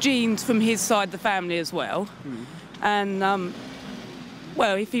keeping the genes from his side of the family as well. And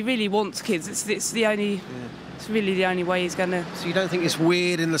well, if he really wants kids, it's the only. Yeah. It's really the only way he's going to... So you don't think it's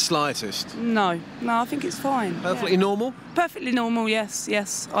weird in the slightest? No, I think it's fine. Perfectly normal? Perfectly normal,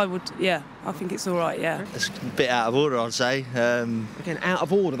 yes, I would, yeah. I think it's all right, yeah. It's a bit out of order, I'd say. Again, out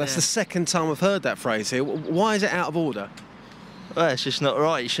of order, that's the second time I've heard that phrase here. Why is it out of order? Well, it's just not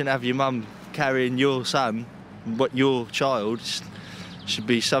right. You shouldn't have your mum carrying your son, your child. It should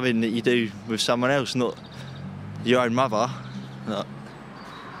be something that you do with someone else, not your own mother. Out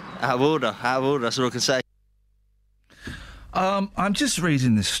of order, that's all I can say. I'm just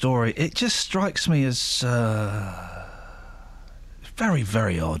reading this story. It just strikes me as very,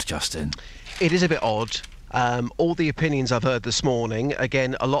 very odd, Justin. It is a bit odd. All the opinions I've heard this morning,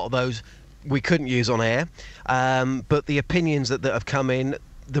 again, a lot of those we couldn't use on air, but the opinions that have come in,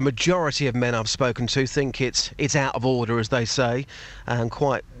 the majority of men I've spoken to think it's out of order, as they say, and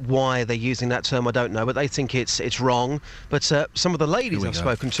quite why they're using that term I don't know, but they think it's wrong. But some of the ladies I've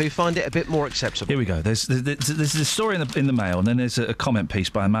spoken to find it a bit more acceptable. Here we go. There's a story in the Mail, and then there's a comment piece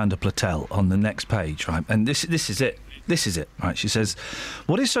by Amanda Platel on the next page, right? And this is it. This is it, right? She says,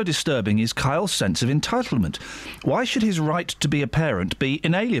 what is so disturbing is Kyle's sense of entitlement. Why should his right to be a parent be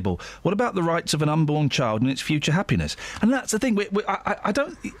inalienable? What about the rights of an unborn child and its future happiness? And that's the thing.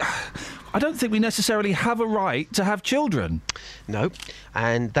 I don't think we necessarily have a right to have children. No.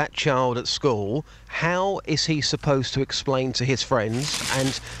 And that child at school, how is he supposed to explain to his friends?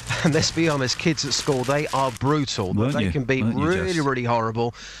 And let's be honest, kids at school, they are brutal. They can be really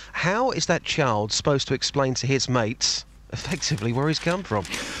horrible. How is that child supposed to explain to his mates effectively where he's come from?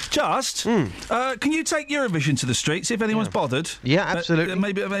 Just, can you take Eurovision to the streets, see if anyone's bothered? Yeah, absolutely.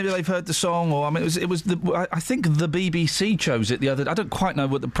 Maybe they've heard the song, or I mean, I think the BBC chose it the other day. I don't quite know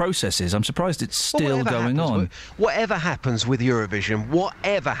what the process is. I'm surprised it's still going on. Whatever happens with Eurovision,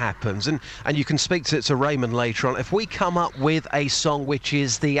 whatever happens, and you can speak to Raymond later on, if we come up with a song which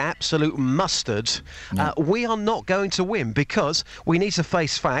is the absolute mustard, we are not going to win, because we need to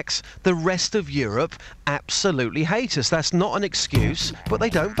face facts. The rest of Europe absolutely hate us. That's not an excuse, but they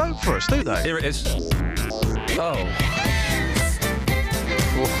don't vote for us, do they? Here it is. Oh,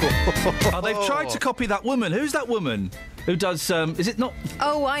 they've tried to copy that woman. Who's that woman who does, is it not...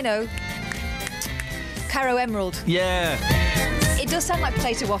 Oh, I know. Caro Emerald. Yeah. It does sound like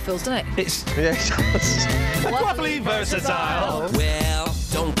potato waffles, doesn't it? It's... Yes. Waffly versatile. Well,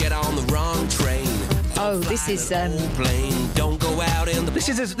 don't get on the wrong train. Oh, this is... Don't go out in the...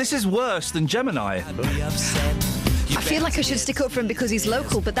 This is worse than Gemini. I feel like I should stick up for him because he's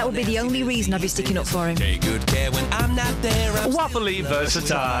local, but that would be the only reason I'd be sticking up for him. Take good care when I'm not there. Waffly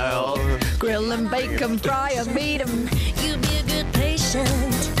versatile. Grill and bake 'em, fry 'em, beat 'em. You be a good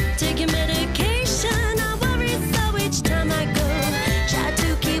patient. Take your medication. I worry so each time I go. Try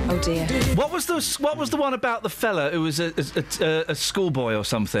to keep... Oh dear. What was the one about the fella who was a schoolboy or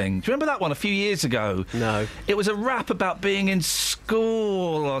something? Do you remember that one a few years ago? No. It was a rap about being in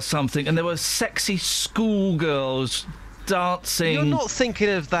school or something, and there were sexy schoolgirls dancing. You're not thinking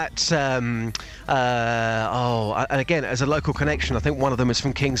of that, and again, as a local connection, I think one of them is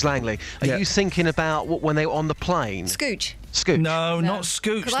from Kings Langley. Are you thinking about when they were on the plane? Scooch. Scooch. No, not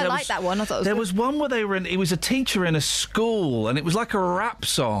Scooch. Because I like that one. I thought it was there good. was one where they were in. He was a teacher in a school, and it was like a rap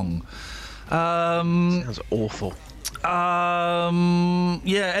song. Sounds awful.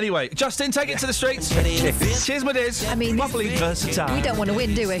 Yeah, anyway. Justin, take it to the streets. Cheers, my dears. I mean, Waffly versatile. we don't want to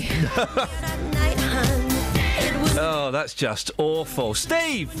win, do we? Oh, that's just awful.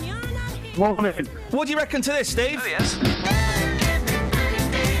 Steve! Morning. What do you reckon to this, Steve? Oh, yes.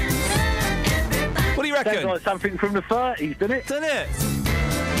 What do you reckon? Sounds like something from the 30s, doesn't it? Doesn't it?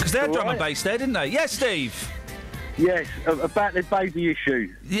 Because they're drum and bass there, didn't they? Yes, Steve? Yes, about the baby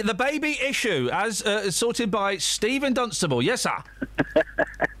issue. Yeah, the baby issue, as sorted by Stephen Dunstable. Yes, sir.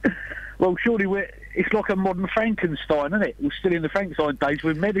 Well, surely it's like a modern Frankenstein, isn't it? We're still in the Frankenstein days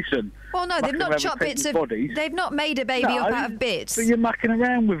with medicine. Well, no, they've not chopped bits of... bodies. They've not made a baby up out of bits. But you're mucking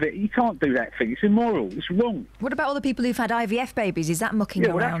around with it. You can't do that thing. It's immoral. It's wrong. What about all the people who've had IVF babies? Is that mucking around?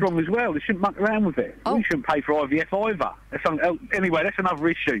 Yeah, well, that's wrong as well. They shouldn't muck around with it. We shouldn't pay for IVF either. Anyway, that's another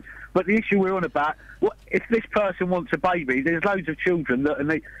issue. But the issue we're on about, if this person wants a baby, there's loads of children that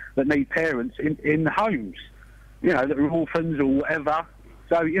need parents in homes, that are orphans or whatever.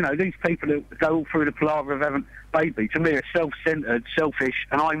 So, these people that go all through the palaver of having a baby, to me, are self-centred, selfish,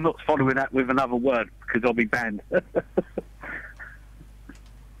 and I'm not following that with another word because I'll be banned.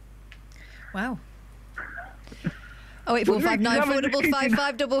 Wow. 08459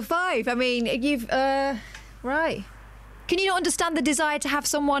 455 I mean, you've... Right. Can you not understand the desire to have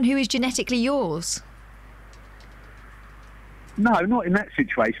someone who is genetically yours? No, not in that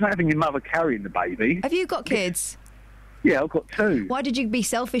situation. Not having your mother carrying the baby. Have you got kids? Yeah, I've got 2. Why did you be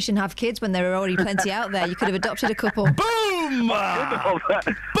selfish and have kids when there are already plenty out there? You could have adopted a couple. Boom!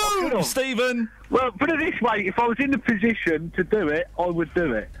 Boom, Stephen! Well, put it this way, if I was in the position to do it, I would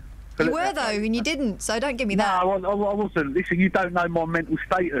do it. You were, though, and you didn't, so don't give me that. No, I wasn't. Listen, you don't know my mental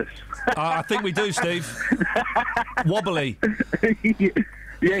status. I think we do, Steve. Wobbly.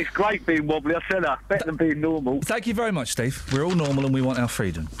 Yeah, it's great being wobbly, I said that. Better than being normal. Thank you very much, Steve. We're all normal and we want our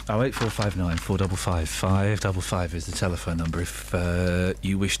freedom. 08459 455 555 is the telephone number if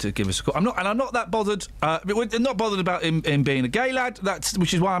you wish to give us a call. I'm not that bothered. We're not bothered about him being a gay lad.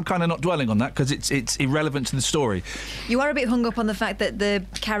 Which is why I'm kind of not dwelling on that, because it's irrelevant to the story. You are a bit hung up on the fact that the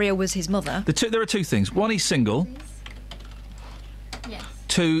carrier was his mother. There are two things. One, he's single. Yes.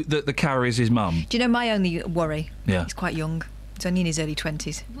 Two, that the carrier is his mum. Do you know my only worry? Yeah. He's quite young. He's only in his early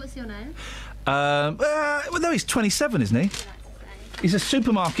 20s. What's your name? Well, no, he's 27, isn't he? He's a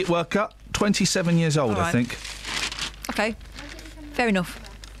supermarket worker, 27 years old, All right. I think. OK. Fair enough.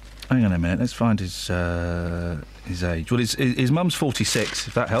 Hang on a minute, let's find his age. Well, his mum's 46,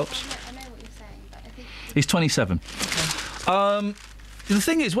 if that helps. I know what you're saying, but I think... He's 27. Okay. The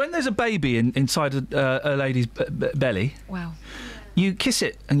thing is, when there's a baby inside a lady's belly... Wow. You kiss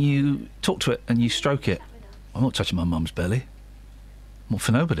it and you talk to it and you stroke it. I'm not touching my mum's belly. Not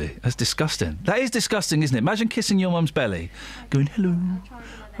for nobody. That's disgusting. That is disgusting, isn't it? Imagine kissing your mum's belly, going, hello,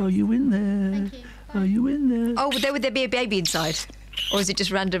 are you in there? Are you in there? Oh, would there be a baby inside? Or is it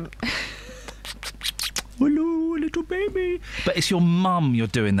just random? Hello, little baby. But it's your mum you're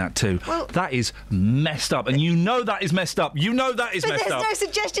doing that to. Well, that is messed up. And you know that is messed up. You know that is messed up. But there's no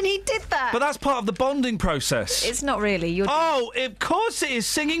suggestion he did that. But that's part of the bonding process. It's not really. Oh, of course it is.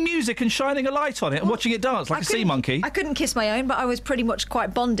 Singing music and shining a light on it and watching it dance like a sea monkey. I couldn't kiss my own, but I was pretty much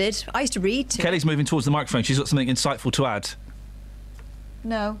quite bonded. I used to read too. Kelly's moving towards the microphone. She's got something insightful to add.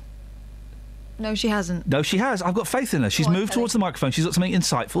 No. No, she hasn't. No, she has. I've got faith in her. She's moved towards the microphone. She's got something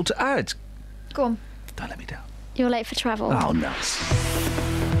insightful to add. Go on. Don't let me down. You're late for travel. Oh, nuts.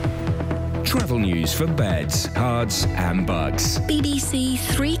 Travel news for beds, cards and bugs. BBC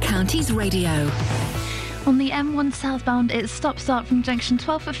Three Counties Radio. On the M1 southbound, it's stop-start from junction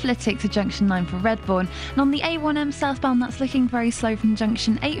 12 for Flitwick to junction 9 for Redbourne. And on the A1M southbound, that's looking very slow from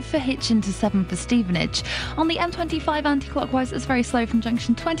junction 8 for Hitchin to 7 for Stevenage. On the M25 anti-clockwise, it's very slow from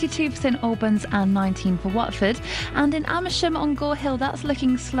junction 22 for St Albans and 19 for Watford. And in Amersham on Gore Hill, that's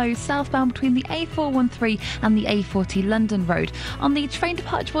looking slow southbound between the A413 and the A40 London Road. On the train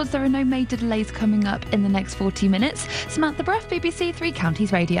departure boards, there are no major delays coming up in the next 40 minutes. Samantha Breath, BBC Three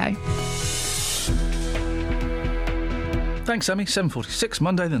Counties Radio. Thanks, Emmy. 7:46,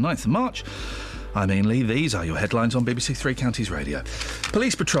 Monday the 9th of March. I'm Iain Lee. These are your headlines on BBC Three Counties Radio.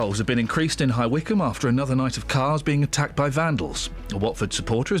 Police patrols have been increased in High Wycombe after another night of cars being attacked by vandals. A Watford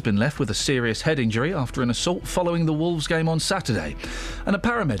supporter has been left with a serious head injury after an assault following the Wolves game on Saturday. And a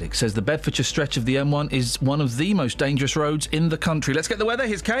paramedic says the Bedfordshire stretch of the M1 is one of the most dangerous roads in the country. Let's get the weather.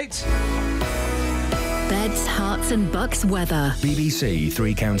 Here's Kate. Beds, Herts and Bucks weather. BBC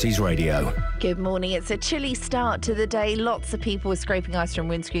Three Counties Radio. Good morning. It's a chilly start to the day. Lots of people were scraping ice from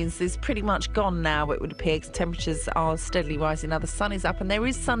windscreens. It's pretty much gone now, it would appear, because temperatures are steadily rising. Now the sun is up and there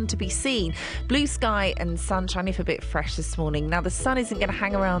is sun to be seen. Blue sky and sunshine, if a bit fresh this morning. Now the sun isn't going to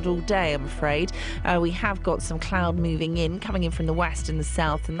hang around all day, I'm afraid. We have got some cloud moving in, coming in from the west and the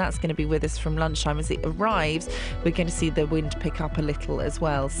south, and that's going to be with us from lunchtime. As it arrives, we're going to see the wind pick up a little as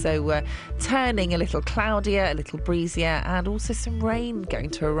well. So turning a little cloudier, a little breezier, and also some rain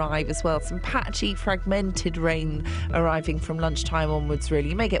going to arrive as well. Some patchy, fragmented rain arriving from lunchtime onwards, really.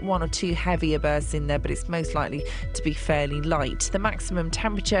 You may get one or two heavier bursts in there, but it's most likely to be fairly light. The maximum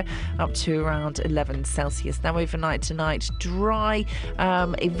temperature up to around 11 Celsius. Now overnight tonight, dry,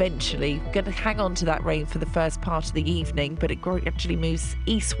 eventually. Going to hang on to that rain for the first part of the evening, but it gradually moves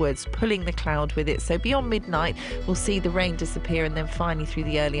eastwards, pulling the cloud with it. So beyond midnight, we'll see the rain disappear, and then finally through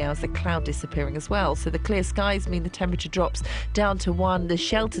the early hours, the cloud disappearing as well. So the clear skies mean the temperature drops down to 1. The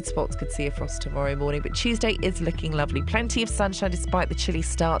sheltered spots could see a frost tomorrow morning, but Tuesday is looking lovely. Plenty of sunshine despite the chilly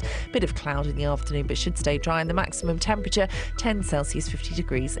start. Bit of cloud in the afternoon, but should stay dry. And the maximum temperature 10 Celsius, 50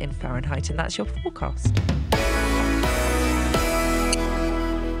 degrees in Fahrenheit. And that's your forecast.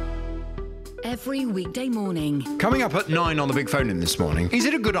 Every weekday morning. Coming up at 9 on the Big Phone In this morning, is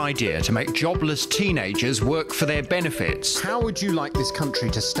it a good idea to make jobless teenagers work for their benefits? How would you like this country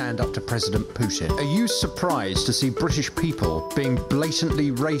to stand up to President Putin? Are you surprised to see British people being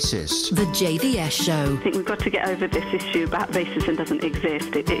blatantly racist? The JVS Show. I think we've got to get over this issue about racism doesn't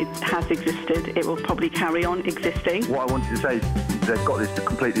exist. It has existed. It will probably carry on existing. What I wanted to say is they've got this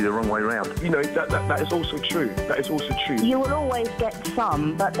completely the wrong way round. You know, that is also true. That is also true. You will always get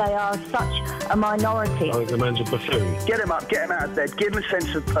some, but they are such a minority. I think the man's a buffoon. Get him up, get him out of bed, give him a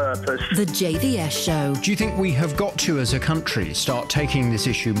sense of purpose. The JVS Show. Do you think we have got to, as a country, start taking this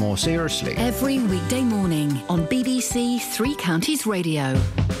issue more seriously? Every weekday morning on BBC Three Counties Radio.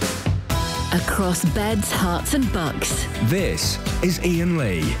 Across beds, Herts and Bucks. This is Iain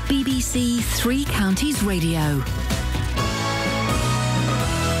Lee. BBC Three Counties Radio.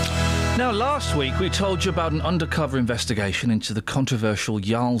 Now, last week we told you about an undercover investigation into the controversial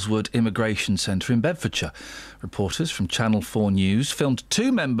Yarlswood Immigration Centre in Bedfordshire. Reporters from Channel 4 News filmed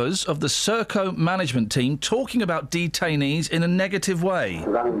two members of the Serco management team talking about detainees in a negative way.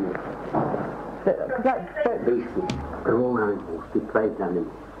 Basically, they're all animals, depraved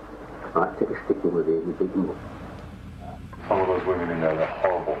animals. Right, take a stick over there and beat them up. Some of those women in there, they're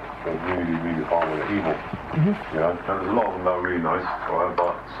horrible. They're really, really horrible. They're evil. You know, and there's a lot of them that are really nice, right?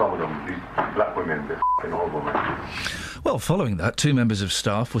 But some of them, these black women, they're f***ing horrible, man. Well, following that, two members of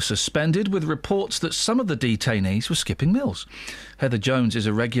staff were suspended with reports that some of the detainees were skipping meals. Heather Jones is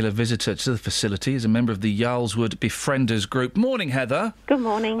a regular visitor to the facility as a member of the Yarlswood Befrienders group. Morning, Heather. Good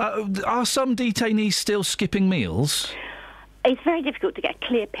morning. Are some detainees still skipping meals? It's very difficult to get a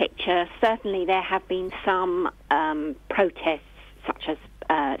clear picture. Certainly there have been some protests, such as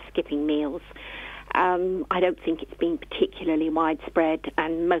skipping meals. I don't think it's been particularly widespread,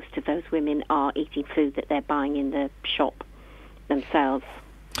 and most of those women are eating food that they're buying in the shop themselves.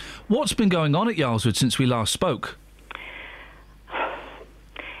 What's been going on at Yarlswood since we last spoke?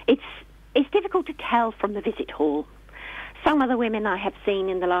 It's difficult to tell from the visit hall. Some of the women I have seen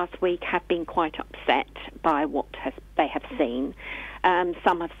in the last week have been quite upset by what they have seen.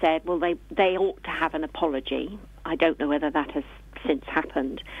 Some have said, well, they ought to have an apology. I don't know whether that has since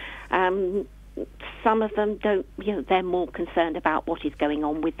happened. Some of them don't, they're more concerned about what is going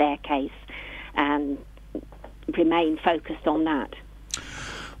on with their case and remain focused on that.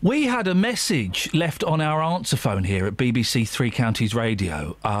 We had a message left on our answer phone here at BBC Three Counties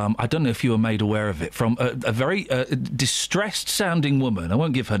Radio. I don't know if you were made aware of it, from a very distressed-sounding woman, I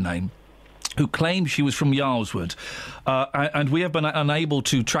won't give her name, who claimed she was from Yarlswood. And we have been unable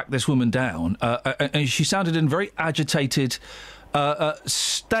to track this woman down. And she sounded in a very agitated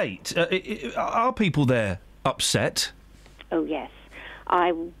state. Are people there upset? Oh, yes.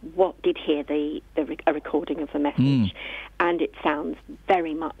 I did hear a recording of the message, and it sounds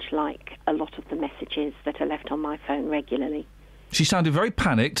very much like a lot of the messages that are left on my phone regularly. She sounded very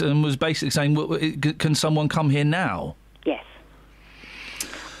panicked and was basically saying, well, can someone come here now? Yes.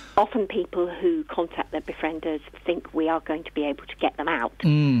 Often people who contact their befrienders think we are going to be able to get them out,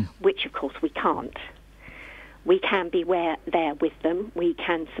 which, of course, we can't. We can be there with them. We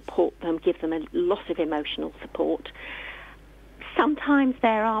can support them, give them a lot of emotional support. Sometimes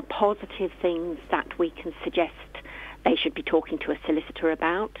there are positive things that we can suggest they should be talking to a solicitor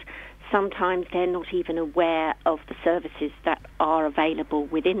about. Sometimes they're not even aware of the services that are available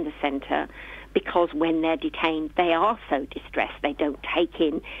within the centre, because when they're detained, they are so distressed, they don't take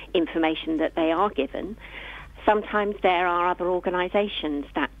in information that they are given. Sometimes there are other organisations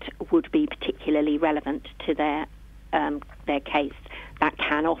that would be particularly relevant to their case that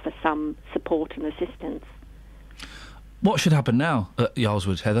can offer some support and assistance. What should happen now at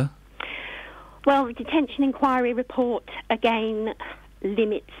Yarlswood, Heather? Well, the detention inquiry report again wants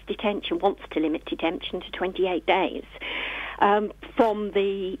to limit detention to 28 days. From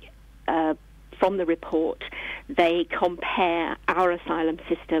the report, they compare our asylum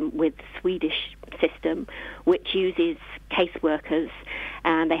system with the Swedish system, which uses caseworkers,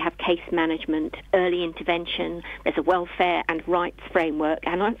 and they have case management, early intervention, there's a welfare and rights framework,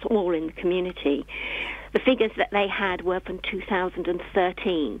 and that's all in the community. The figures that they had were from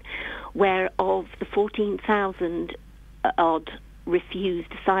 2013, where of the 14,000 odd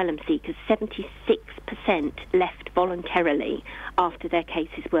refused asylum seekers, 76% left voluntarily after their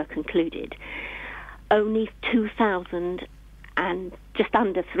cases were concluded. Only 2,000 and just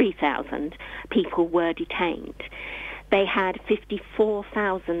under 3,000 people were detained. They had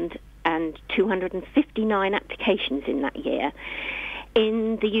 54,259 applications in that year.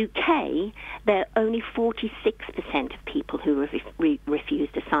 In the UK, there are only 46% of people who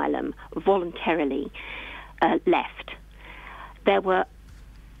refused asylum voluntarily left. There were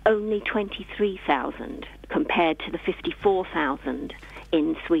only 23,000 compared to the 54,000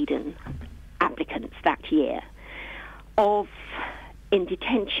 in Sweden applicants that year. In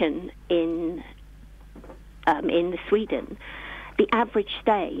detention in Sweden, the average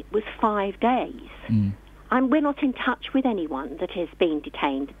stay was 5 days. And we're not in touch with anyone that has been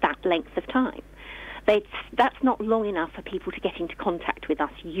detained that length of time. That's not long enough for people to get into contact with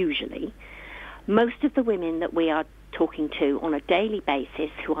us usually. Most of the women that we are talking to on a daily basis,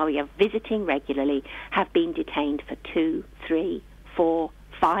 who we are visiting regularly, have been detained for 2, 3, 4,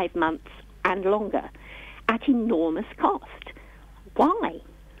 5 months and longer at enormous cost. Why?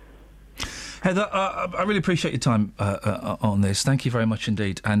 Heather, I really appreciate your time on this. Thank you very much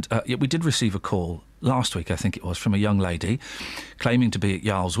indeed. And we did receive a call last week, I think it was, from a young lady claiming to be at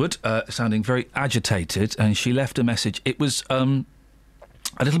Yarlswood, sounding very agitated, and she left a message. It was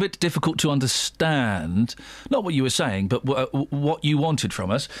a little bit difficult to understand, not what you were saying, but what you wanted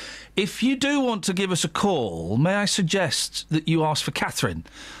from us. If you do want to give us a call, may I suggest that you ask for Catherine?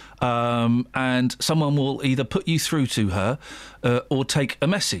 And someone will either put you through to her or take a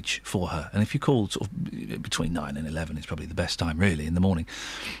message for her. And if you call sort of between 9 and 11, it's probably the best time, really, in the morning.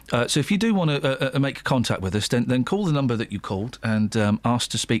 So if you do want to make contact with us, then call the number that you called and ask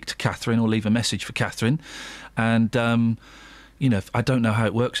to speak to Catherine or leave a message for Catherine. And, I don't know how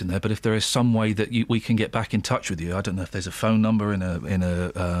it works in there, but if there is some way that we can get back in touch with you, I don't know if there's a phone number in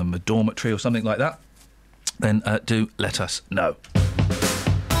a dormitory or something like that, then do let us know.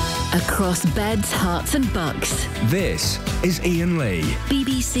 Across beds, hearts and bucks. This is Iain Lee.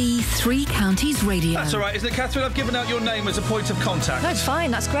 BBC Three Counties Radio. That's all right, isn't it, Catherine? I've given out your name as a point of contact. No, it's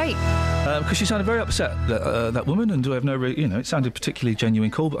fine. That's great. Because she sounded very upset, that woman, and do have no... it sounded a particularly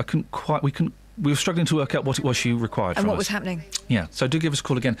genuine call, but I couldn't quite... We were struggling to work out what it was she required from us. And what was happening. Yeah, so do give us a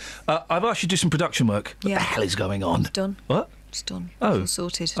call again. I've asked you to do some production work. What the hell is going on? It's done. What? It's done. Oh. It's all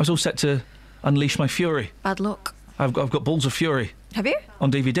sorted. I was all set to unleash my fury. Bad luck. I've got Balls of Fury. Have you?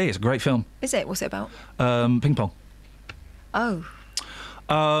 On DVD. It's a great film. Is it? What's it about? Ping pong. Oh.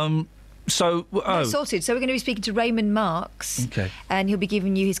 That's sorted. So we're going to be speaking to Raymond Marks. Okay. And he'll be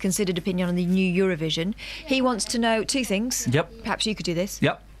giving you his considered opinion on the new Eurovision. He wants to know two things. Yep. Perhaps you could do this.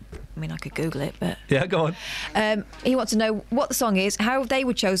 Yep. I mean, I could Google it, but... Yeah, go on. He wants to know what the song is, how they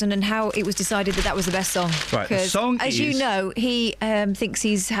were chosen, and how it was decided that was the best song. Right, the song as you know, he thinks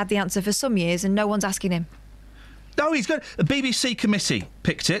he's had the answer for some years, and no one's asking him. No, he's good. The BBC committee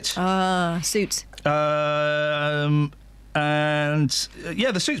picked it. Suits. The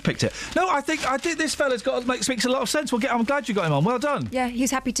Suits picked it. No, I think this fella's makes a lot of sense. I'm glad you got him on. Well done. Yeah,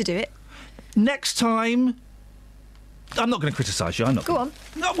 he's happy to do it. Next time, I'm not going to criticise you. I'm not. Go on.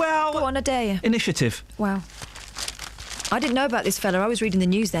 No, well. Go on, I dare you. Initiative. Wow. I didn't know about this fella. I was reading the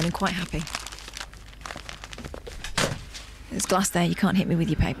news then and quite happy. There's glass there. You can't hit me with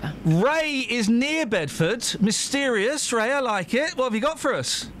your paper. Ray is near Bedford. Mysterious. Ray, I like it. What have you got for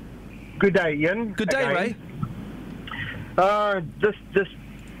us? Good day, Ian. Good day, Ray. This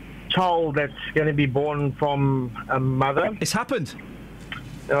child that's going to be born from a mother. It's happened.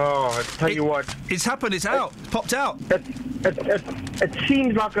 Oh, I tell you what. It's happened. It's out. Popped out. It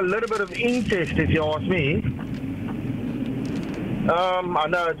seems like a little bit of incest, if you ask me. I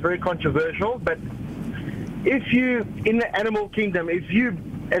know it's very controversial, but if you, in the animal kingdom, if you,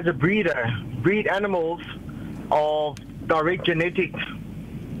 as a breeder, breed animals of direct genetic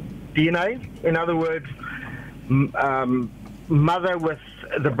DNA, in other words, mother with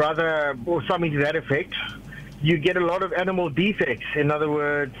the brother or something to that effect, you get a lot of animal defects. In other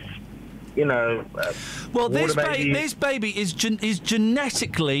words, well, this baby is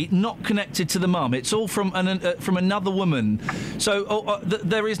genetically not connected to the mum. It's all from another woman. So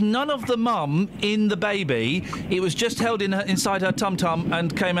there is none of the mum in the baby. It was just held inside her tum-tum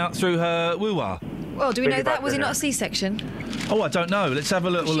and came out through her woo-wah. Well, do we know that? Was it not a C-section? Oh, I don't know. Let's have a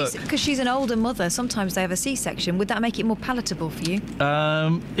little look. Because she's an older mother, sometimes they have a C-section. Would that make it more palatable for you?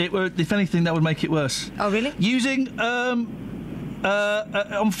 If anything, that would make it worse. Oh, really? Using...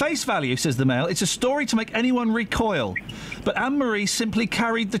 on face value, says the Mail, it's a story to make anyone recoil. But Anne-Marie simply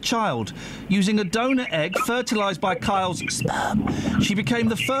carried the child. Using a donor egg fertilised by Kyle's sperm, she became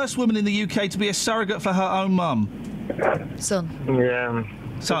the first woman in the UK to be a surrogate for her own mum. Son. Yeah.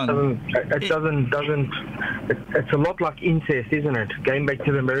 Son. It's a lot like incest, isn't it? Going back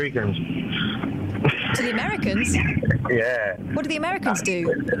to the Americans. To the Americans? Yeah. What do the Americans do?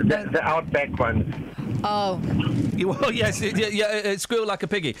 The outback ones. Oh. Well, yes, it squealed like a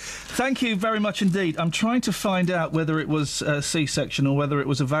piggy. Thank you very much indeed. I'm trying to find out whether it was a C-section or whether it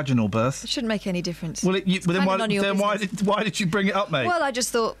was a vaginal birth. It shouldn't make any difference. Well, then why did you bring it up, mate? Well, I just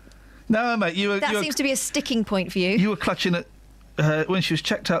thought... No, mate, that seems to be a sticking point for you. You were clutching at... when she was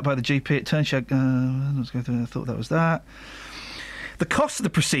checked out by the GP, it turned out... I thought that was that. The cost of the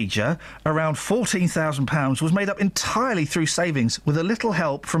procedure, around £14,000, was made up entirely through savings, with a little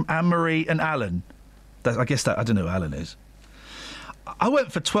help from Anne-Marie and Alan. I don't know who Alan is. I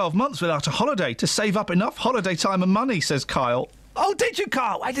went for 12 months without a holiday to save up enough holiday time and money, says Kyle. Oh, did you,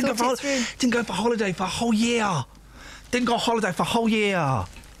 Kyle? I didn't go for holiday for a whole year. Didn't go on holiday for a whole year.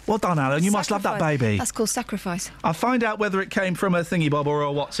 Well done, Alan. You must love that baby. That's called sacrifice. I'll find out whether it came from a thingy bob or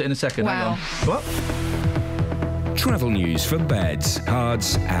a what's it in a second. Wow. Hang on. What? Travel news for beds,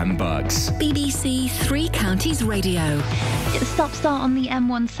 cards and bugs. BBC Three Counties Radio. It's stop-start on the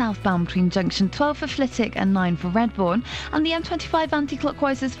M1 southbound between junction 12 for Flitwick and 9 for Redbourne. And the M25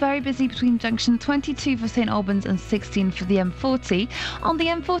 anti-clockwise is very busy between junction 22 for St Albans and 16 for the M40. On the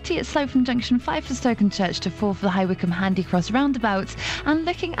M40, it's slow from junction 5 for Stokenchurch to 4 for the High Wycombe Handy Cross roundabout. And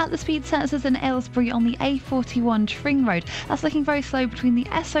looking at the speed sensors in Aylesbury on the A41 Tring Road, that's looking very slow between the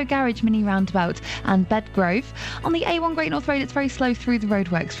Esso Garage mini roundabout and Bedgrove. On the A1 Great North Road, it's very slow through the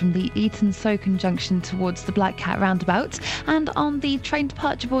roadworks from the Eton-Soken junction towards the Black Cat roundabout. And on the train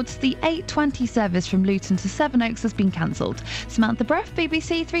departure boards, the 8:20 service from Luton to Sevenoaks has been cancelled. Samantha Bruff,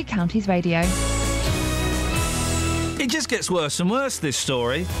 BBC Three Counties Radio. It just gets worse and worse, this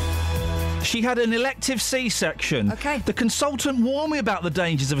story. She had an elective C-section. OK. The consultant warned me about the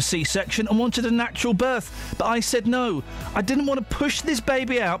dangers of a C-section and wanted a natural birth, but I said no. I didn't want to push this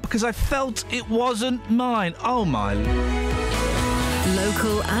baby out because I felt it wasn't mine. Oh, my...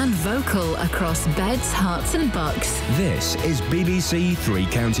 Local and vocal across beds, hearts and bucks. This is BBC Three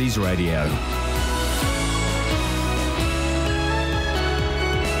Counties Radio.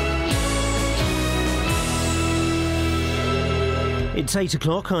 It's 8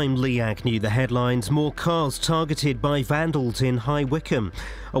 o'clock, I'm Lee Agnew. The headlines: more cars targeted by vandals in High Wycombe.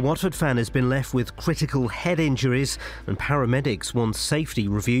 A Watford fan has been left with critical head injuries, and paramedics want safety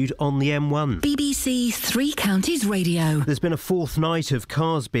reviewed on the M1. BBC Three Counties Radio. There's been a fourth night of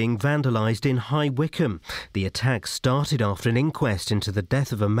cars being vandalised in High Wycombe. The attack started after an inquest into the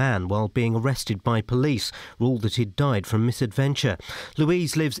death of a man while being arrested by police ruled that he'd died from misadventure.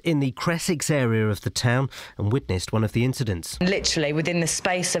 Louise lives in the Cressex area of the town and witnessed one of the incidents. Literally, within the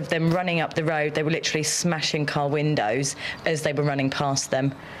space of them running up the road, they were literally smashing car windows as they were running past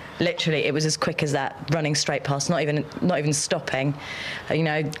them. Literally, it was as quick as that, running straight past, not even stopping. You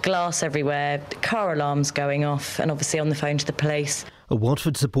know, glass everywhere, car alarms going off, and obviously on the phone to the police. A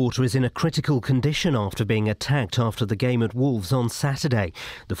Watford supporter is in a critical condition after being attacked after the game at Wolves on Saturday.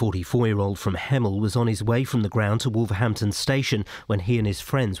 The 44-year-old from Hemel was on his way from the ground to Wolverhampton Station when he and his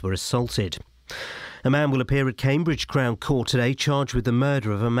friends were assaulted. A man will appear at Cambridge Crown Court today charged with the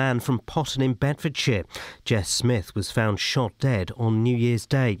murder of a man from Potton in Bedfordshire. Jess Smith was found shot dead on New Year's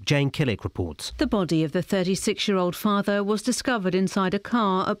Day. Jane Killick reports. The body of the 36-year-old father was discovered inside a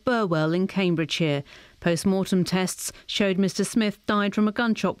car at Burwell in Cambridgeshire. Post-mortem tests showed Mr Smith died from a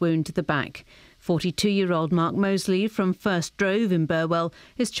gunshot wound to the back. 42-year-old Mark Mosley from First Drove in Burwell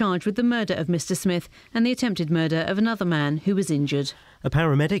is charged with the murder of Mr Smith and the attempted murder of another man who was injured. A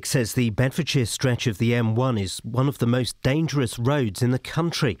paramedic says the Bedfordshire stretch of the M1 is one of the most dangerous roads in the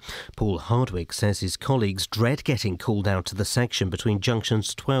country. Paul Hardwick says his colleagues dread getting called out to the section between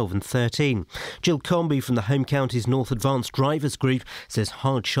junctions 12 and 13. Jill Comby from the Home Counties North Advanced Drivers Group says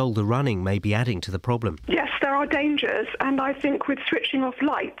hard shoulder running may be adding to the problem. Yes, there are dangers, and I think with switching off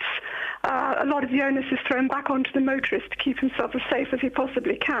lights, a lot of the onus is thrown back onto the motorist to keep himself as safe as he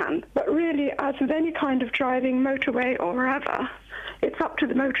possibly can. But really, as with any kind of driving, motorway or wherever, it's up to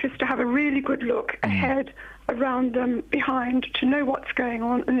the motorist to have a really good look ahead, around them, behind, to know what's going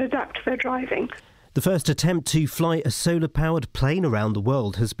on and adapt to their driving. The first attempt to fly a solar-powered plane around the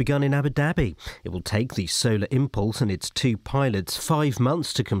world has begun in Abu Dhabi. It will take the Solar Impulse and its two pilots 5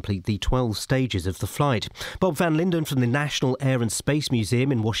 months to complete the 12 stages of the flight. Bob Van Linden from the National Air and Space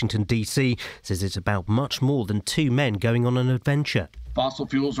Museum in Washington, D.C. says it's about much more than two men going on an adventure. Fossil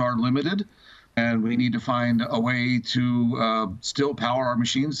fuels are limited, and we need to find a way to still power our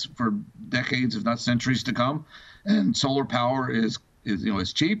machines for decades, if not centuries, to come. And solar power is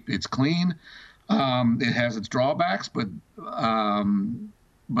cheap, it's clean. It has its drawbacks, but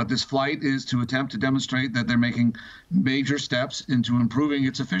this flight is to attempt to demonstrate that they're making major steps into improving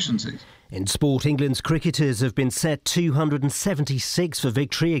its efficiency. In sport, England's cricketers have been set 276 for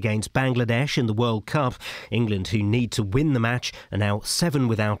victory against Bangladesh in the World Cup. England, who need to win the match, are now 7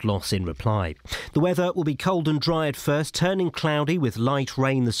 without loss in reply. The weather will be cold and dry at first, turning cloudy with light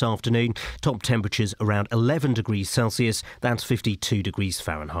rain this afternoon. Top temperatures around 11 degrees Celsius, that's 52 degrees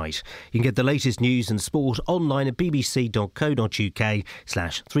Fahrenheit. You can get the latest news and sport online at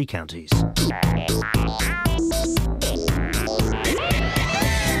bbc.co.uk/Three Counties.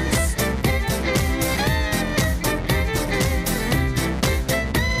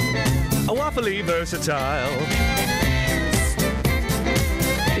 Waffly versatile.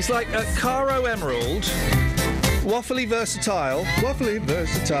 It's like a Caro Emerald. Waffly versatile. Waffly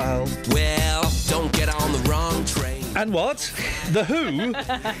versatile. Well, don't get on the wrong train. And what? The Who?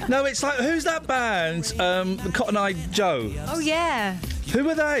 No, it's like, who's that band? Cotton Eye Joe. Oh, yeah. Who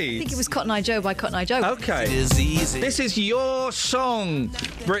were they? I think it was Cotton Eye Joe by Cotton Eye Joe. OK. This is your song,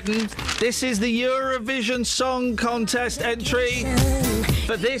 Britain. This is the Eurovision Song Contest entry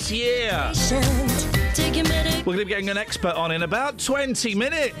for this year. We're going to be getting an expert on in about 20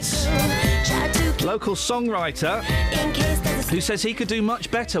 minutes. Local songwriter who says he could do much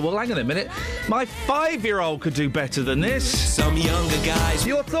better. Well, hang on a minute. My 5-year-old could do better than this. Some younger guys.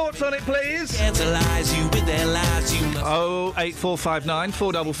 Your thoughts on it, please? Tantalize you with their lies. You must 08459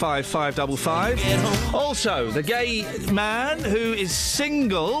 455 555. Also, the gay man who is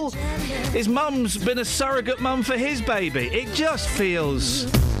single, his mum's been a surrogate mum for his baby. It just feels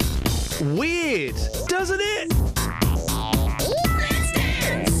weird, doesn't it?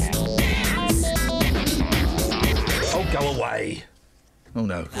 Oh, go away. Oh,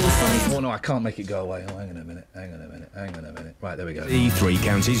 no. Oh, no, I can't make it go away. Oh, hang on a minute. Right, there we go. The Three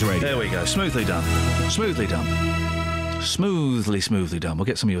Counties Radio. There we go. Smoothly done. Smoothly done. Smoothly done. We'll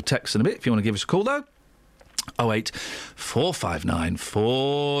get some of your texts in a bit if you want to give us a call, though. 08459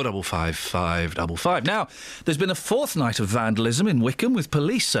 455 555. Now, there's been a fourth night of vandalism in Wickham, with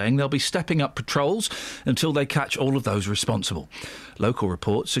police saying they'll be stepping up patrols until they catch all of those responsible. Local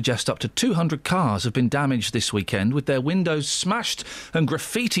reports suggest up to 200 cars have been damaged this weekend, with their windows smashed and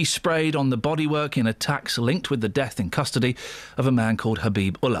graffiti sprayed on the bodywork in attacks linked with the death in custody of a man called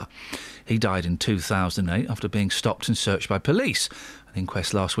Habib Ullah. He died in 2008 after being stopped and searched by police. The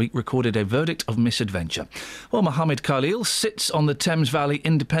inquest last week recorded a verdict of misadventure. Well, Mohammed Khalil sits on the Thames Valley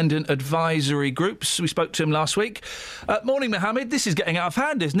Independent Advisory Groups. We spoke to him last week. Morning, Mohammed. This is getting out of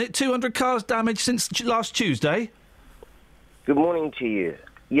hand, isn't it? 200 cars damaged since last Tuesday. Good morning to you.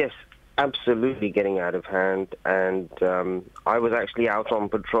 Yes, absolutely getting out of hand. And I was actually out on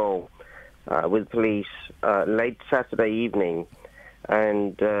patrol with police late Saturday evening.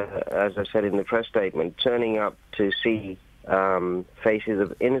 And as I said in the press statement, turning up to see faces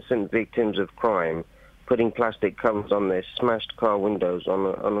of innocent victims of crime, putting plastic covers on their smashed car windows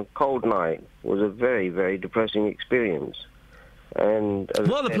on a cold night was a very, very depressing experience. And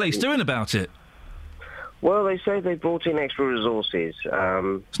what are the police doing about it? Well, they say they brought in extra resources.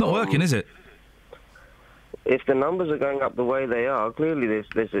 It's not working, is it? If the numbers are going up the way they are, clearly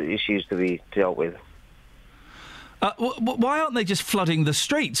there's issues to be dealt with. Why aren't they just flooding the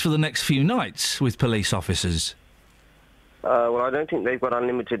streets for the next few nights with police officers? Well, I don't think they've got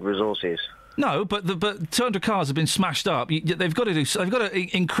unlimited resources. No, but 200 cars have been smashed up. They've got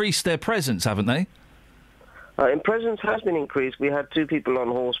to increase their presence, haven't they? Presence has been increased. We had 2 people on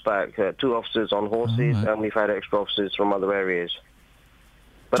horseback, 2 officers on horses, and we've had extra officers from other areas.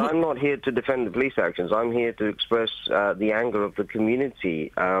 But I'm not here to defend the police actions. I'm here to express the anger of the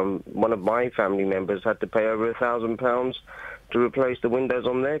community. One of my family members had to pay over £1,000 to replace the windows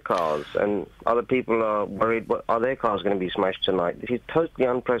on their cars, and other people are worried, are their cars going to be smashed tonight? This is totally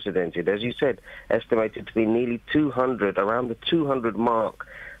unprecedented. As you said, estimated to be nearly 200, around the 200 mark,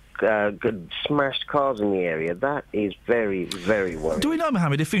 smashed cars in the area. That is very, very worrying. Do we know,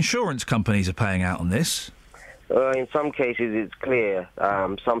 Mohammed, if insurance companies are paying out on this? In some cases, it's clear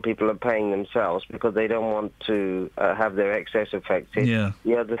some people are paying themselves because they don't want to have their excess affected. Yeah.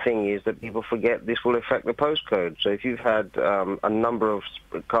 The other thing is that people forget this will affect the postcode. So if you've had a number of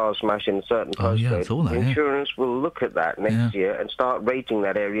cars smashed in a certain postcode, insurance will look at that next year and start rating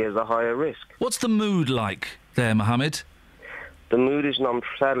that area as a higher risk. What's the mood like there, Mohammed? The mood is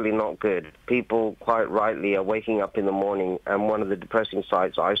sadly not good. People, quite rightly, are waking up in the morning, and one of the depressing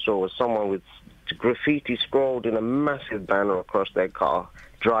sights I saw was someone with graffiti scrawled in a massive banner across their car,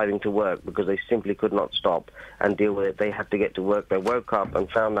 driving to work because they simply could not stop and deal with it. They had to get to work. They woke up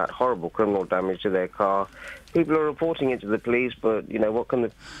and found that horrible criminal damage to their car. People are reporting it to the police, but, what can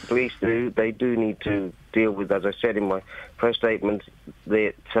the police do? They do need to deal with, as I said in my press statement,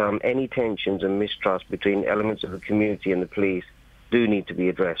 that any tensions and mistrust between elements of the community and the police do need to be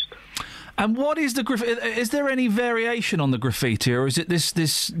addressed. And what is the graffiti? Is there any variation on the graffiti, or is it this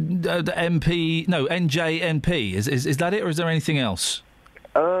NJNP? Is that it, or is there anything else?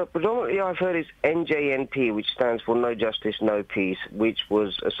 Predominantly, I've heard it's NJNP, which stands for No Justice, No Peace, which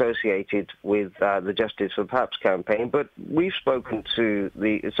was associated with the Justice for Paps campaign. But we've spoken to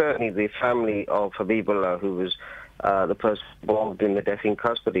certainly the family of Habibullah, who was the person involved in the death in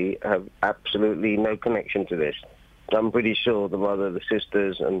custody, have absolutely no connection to this. I'm pretty sure the mother, the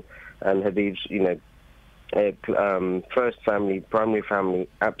sisters, and Habib's, first family, primary family,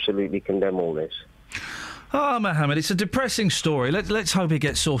 absolutely condemn all this. Ah, Mohammed, it's a depressing story. Let's hope it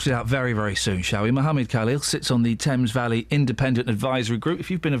gets sorted out very, very soon, shall we? Mohammed Khalil sits on the Thames Valley Independent Advisory Group.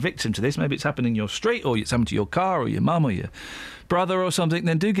 If you've been a victim to this, maybe it's happened in your street, or it's happened to your car, or your mum, or your brother, or something,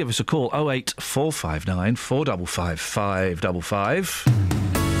 then do give us a call. 08459 455 555.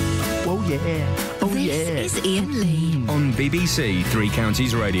 Oh, yeah. Oh, This yeah. is Iain Lee. On BBC Three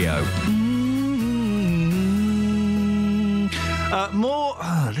Counties Radio.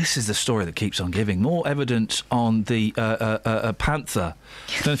 This is the story that keeps on giving. More evidence on the panther.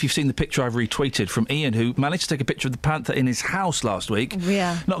 I don't know if you've seen the picture I've retweeted from Iain, who managed to take a picture of the panther in his house last week.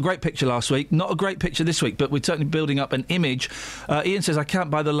 Yeah. Not a great picture last week, not a great picture this week, but we're certainly building up an image. Iain says, I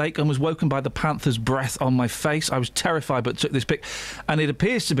camped by the lake and was woken by the panther's breath on my face. I was terrified, but took this pic. And it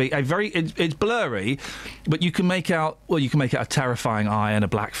appears to be a very... It's blurry, but you can make out... Well, you can make out a terrifying eye and a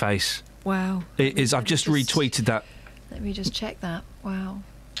black face. Wow. It is. I've just retweeted that. Let me just check that. Wow.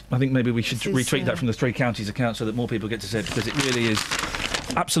 I think maybe we should This is, retweet that from the Three Counties account so that more people get to see it, because it really is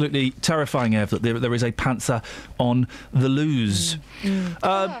absolutely terrifying, Ev, that there is a panther on the loose.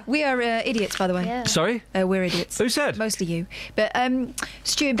 We are idiots, by the way. Sorry? We're idiots. Who said? Mostly you. But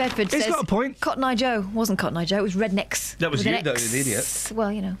Stu in Bedford says... He's got a point. Cotton Eye Joe. Wasn't Cotton Eye Joe, it was Rednecks. That was With an you that X. were the idiot.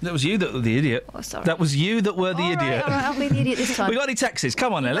 Well, you know. That was you that were the idiot. Oh, sorry. That was you that were the idiot. All right, I'll be the idiot this time. We got any texts?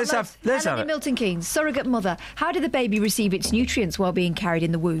 Come on then, let's have Anna it. Milton Keynes, surrogate mother. How did the baby receive its nutrients while being carried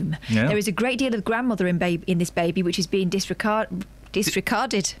in the womb? Yeah. There is a great deal of grandmother in this baby, which is being disregarded.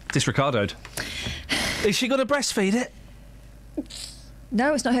 Disregardoed. Is she going to breastfeed it?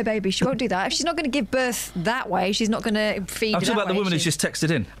 No, it's not her baby. She won't do that. If she's not going to give birth that way, she's not going to feed I'm it talking that about the way, woman is who's she? just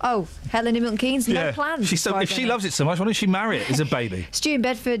texted in. Oh, Helen Milton Keynes, no plans. If she loves it so much, why don't she marry it as a baby? Stu in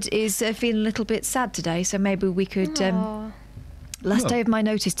Bedford is feeling a little bit sad today, so maybe we could... last Oh. day of my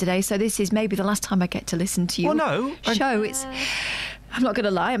notice today, so this is maybe the last time I get to listen to you. Well, no. Show. It's... I'm not going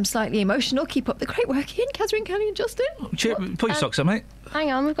to lie, I'm slightly emotional. Keep up the great work, Ian, Catherine, Kelly and Justin. Put your socks on, mate.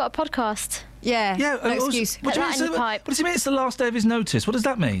 Hang on, we've got a podcast. Yeah, Yeah, no excuse. What does it mean it's the last day of his notice? What does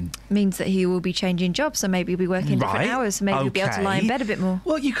that mean? Means that he will be changing jobs, so maybe he'll be working different hours. Maybe he'll be able to lie in bed a bit more.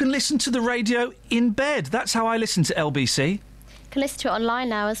 Well, you can listen to the radio in bed. That's how I listen to LBC. You can listen to it online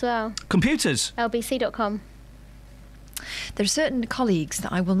now as well. Computers. lbc.com. There are certain colleagues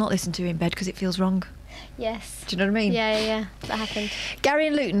that I will not listen to in bed because it feels wrong. Yes. Do you know what I mean? Yeah. That happened. Gary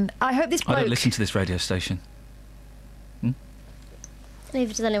and Luton, I hope this bloke... I don't listen to this radio station.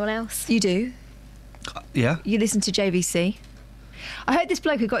 Neither does anyone else. You do? Yeah. You listen to JVC. I hope this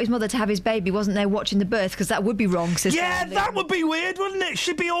bloke who got his mother to have his baby wasn't there watching the birth, because that would be wrong, says Yeah, that would be weird, wouldn't it?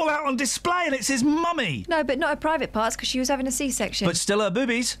 She'd be all out on display and it's his mummy. No, but not her private parts, because she was having a C-section. But still her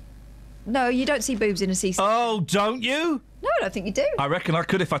boobies. No, you don't see boobs in a C-section. Oh, don't you? No, I don't think you do. I reckon I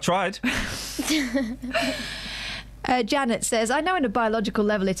could if I tried. Janet says, I know on a biological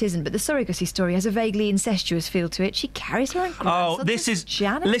level it isn't, but the surrogacy story has a vaguely incestuous feel to it. She carries her own grandson. Oh, this is...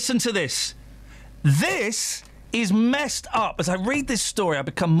 Janet? Listen to this. This is messed up. As I read this story, I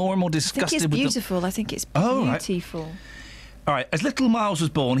become more and more disgusted I think it's with beautiful. I think it's Oh, right. beautiful. All right, as little Miles was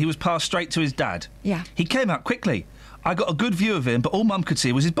born, he was passed straight to his dad. Yeah. He came out quickly. I got a good view of him, but all Mum could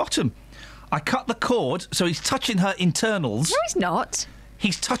see was his bottom. I cut the cord, so he's touching her internals. No, he's not.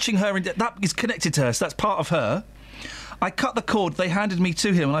 He's touching her... that is connected to her, so that's part of her. I cut the cord, they handed me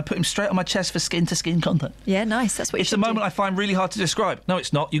to him, and I put him straight on my chest for skin-to-skin contact. Yeah, nice. That's what you It's should a moment do. I find really hard to describe. No,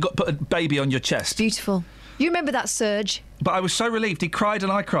 it's not. You've got to put a baby on your chest. Beautiful. You remember that surge? But I was so relieved. He cried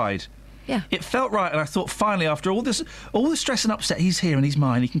and I cried. Yeah. It felt right, and I thought, finally, after all the stress and upset, he's here and he's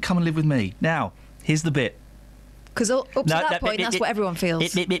mine. He can come and live with me. Now, here's the bit. Because up to that point, that's what everyone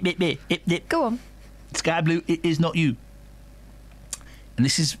feels. Go on. Sky Blue, it is not you. And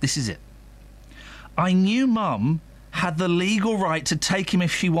this is it. I knew Mum had the legal right to take him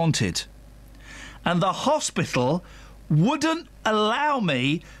if she wanted. And the hospital wouldn't allow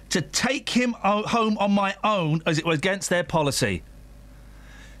me to take him home on my own, as it was against their policy.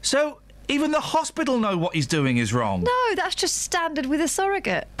 So even the hospital know what he's doing is wrong. No, that's just standard with a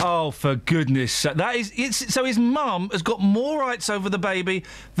surrogate. Oh, for goodness sake. So his mum has got more rights over the baby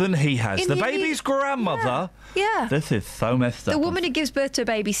than he has. The baby's grandmother... Yeah. This is so messed up. The woman who gives birth to a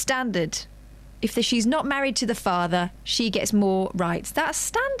baby, standard. If she's not married to the father, she gets more rights. That's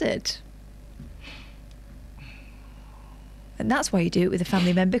standard. And that's why you do it with a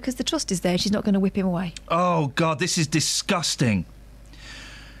family member, because the trust is there. She's not going to whip him away. Oh, God, this is disgusting.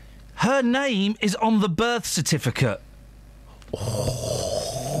 Her name is on the birth certificate.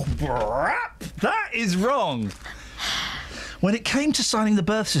 Oh, that is wrong. When it came to signing the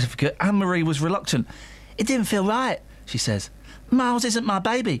birth certificate, Anne-Marie was reluctant. It didn't feel right, she says. Miles isn't my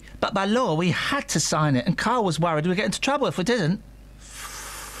baby, but by law we had to sign it, and Carl was worried we'd get into trouble if we didn't.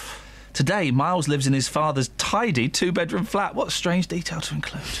 Today, Miles lives in his father's tidy two-bedroom flat. What a strange detail to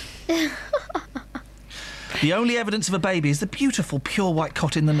include. The only evidence of a baby is the beautiful, pure white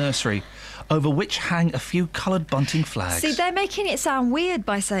cot in the nursery, over which hang a few coloured bunting flags. See, they're making it sound weird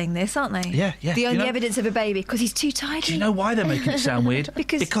by saying this, aren't they? Yeah. The only evidence of a baby, because he's too tidy. Do you know why they're making it sound weird?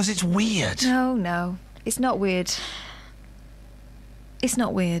 Because it's weird. No, it's not weird. It's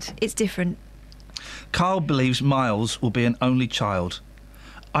not weird. It's different. Carl believes Miles will be an only child.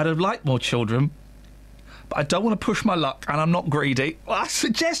 I'd have liked more children, but I don't want to push my luck, and I'm not greedy. Well, I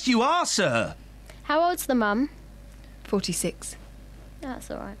suggest you are, sir. How old's the mum? 46. That's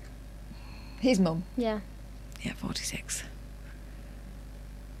all right. His mum? Yeah. Yeah, 46.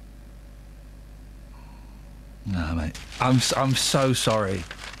 No, mate. I'm so sorry.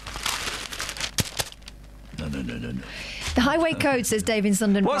 No. The highway code, says Dave in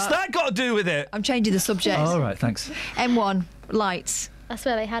Sunderland. What's that got to do with it? I'm changing the subject. All right, thanks. M1, lights. That's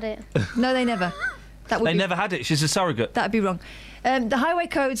where they had it. No, they never. They never had it. She's a surrogate. That'd be wrong. The highway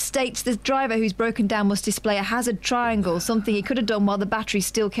code states the driver who's broken down must display a hazard triangle, something he could have done while the battery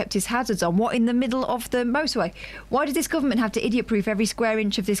still kept his hazards on. What, in the middle of the motorway? Why does this government have to idiot-proof every square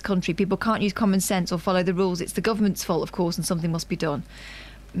inch of this country? People can't use common sense or follow the rules. It's the government's fault, of course, and something must be done.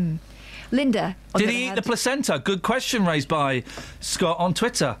 Linda. Did he eat the placenta? Good question raised by Scott on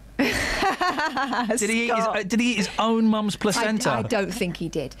Twitter. Did he eat his own mum's placenta? I don't think he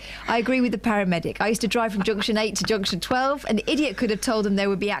did. I agree with the paramedic. I used to drive from junction 8 to junction 12. An idiot could have told them there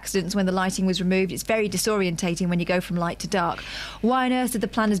would be accidents when the lighting was removed. It's very disorientating when you go from light to dark. Why on earth did the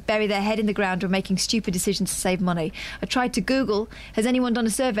planners bury their head in the ground or making stupid decisions to save money? I tried to Google, has anyone done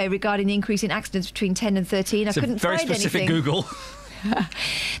a survey regarding the increase in accidents between 10 and 13? I couldn't find anything. Very specific Google.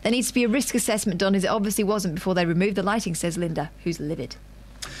 There needs to be a risk assessment done, as it obviously wasn't before they removed the lighting, says Linda, who's livid.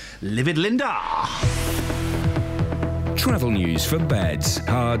 Livid Linda. Travel news for beds,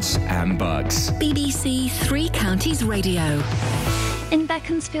 cards and bugs. BBC Three Counties Radio. In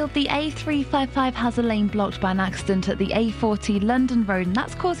Beaconsfield, the A355 has a lane blocked by an accident at the A40 London Road, and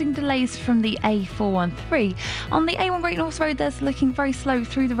that's causing delays from the A413. On the A1 Great North Road, there's looking very slow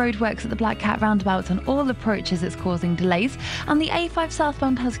through the roadworks at the Black Cat roundabout on all approaches. It's causing delays. And the A5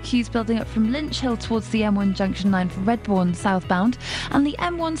 southbound has queues building up from Lynch Hill towards the M1 Junction 9 for Redbourne southbound. And the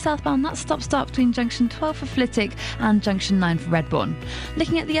M1 southbound, that's stop-start between Junction 12 for Flitwick and Junction 9 for Redbourne.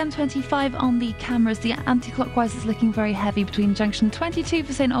 Looking at the M25 on the cameras, the anti-clockwise is looking very heavy between Junction 22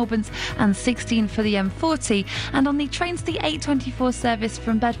 for St Albans and 16 for the M40. And on the trains, the 824 service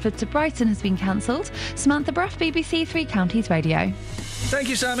from Bedford to Brighton has been cancelled. Samantha Bruff, BBC Three Counties Radio. Thank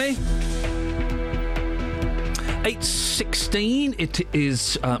you, Sammy. 8:16. It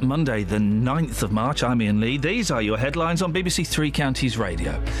is Monday, the 9th of March. I'm Iain Lee. These are your headlines on BBC Three Counties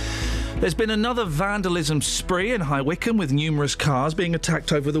Radio. There's been another vandalism spree in High Wycombe, with numerous cars being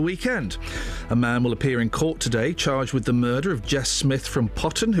attacked over the weekend. A man will appear in court today charged with the murder of Jess Smith from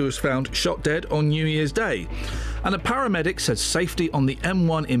Potton, who was found shot dead on New Year's Day. And a paramedic says safety on the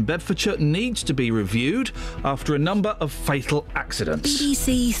M1 in Bedfordshire needs to be reviewed after a number of fatal accidents.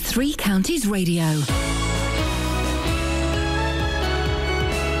 BBC Three Counties Radio.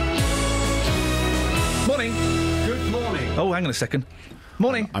 Morning. Good morning. Oh, hang on a second.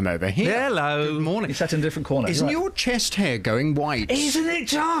 Morning. I'm over here. Hello. Good morning. You sat in a different corner. Isn't right. your chest hair going white? Isn't it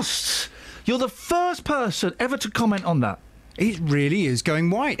just? You're the first person ever to comment on that. It really is going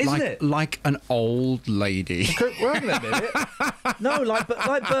white. Isn't like, it? Like an old lady. Well, hang on a minute. No, like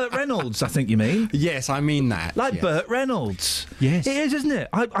Burt Reynolds, I think you mean. Yes, I mean that. Like yes. Burt Reynolds. Yes. It is, isn't it?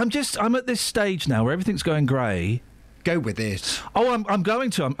 I'm at this stage now where everything's going grey. Go with it. Oh, I'm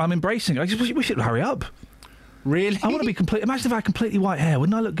going to. I'm embracing it. I just we should hurry up. Really? I want to be complete. Imagine if I had completely white hair.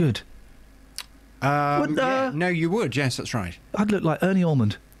 Wouldn't I look good? Yeah. No, you would. Yes, that's right. I'd look like Ernie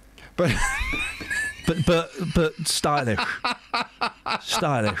Ormond. But but stylish.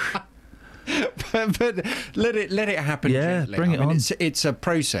 Stylish. But let it happen. Yeah, gently. bring it on. It's a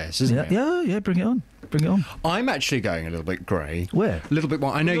process, isn't it? Yeah, bring it on. Bring it on. I'm actually going a little bit grey. Where? A little bit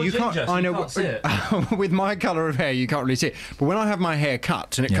more. I know You're you ginger, can't. so I you know. can't see it. With my colour of hair, you can't really see it. But when I have my hair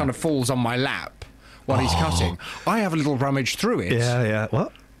cut and it kind of falls on my lap while he's cutting, I have a little rummage through it. Yeah.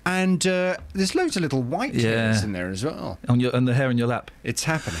 What? And there's loads of little white hairs in there as well. On the hair in your lap. It's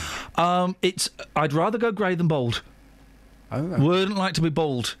happening. I'd rather go grey than bald. Oh. Wouldn't like to be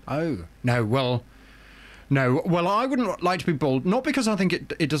bald. Oh. No, well, I wouldn't like to be bald, not because I think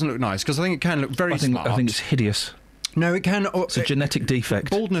it doesn't look nice, because I think it can look very smart. I think it's hideous. No, it can. It's a genetic defect.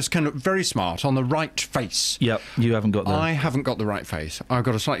 Baldness can look very smart on the right face. Yep, you haven't got that. I haven't got the right face. I've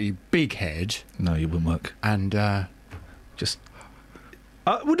got a slightly big head. No, you wouldn't work. And, just...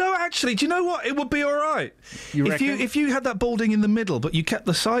 Well, no, actually, do you know what? It would be all right. If you had that balding in the middle, but you kept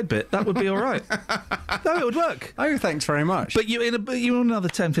the side bit, that would be all right. No, it would work. Oh, thanks very much. But you're on another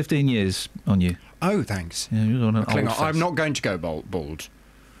 10, 15 years on you. Oh, thanks. Yeah, you're on an old face. I'm not going to go bald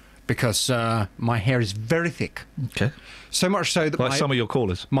because my hair is very thick. Okay. So much so that like some of your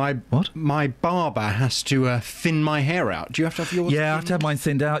callers. My barber has to thin my hair out. Do you have to have yours? Yeah, I have to have mine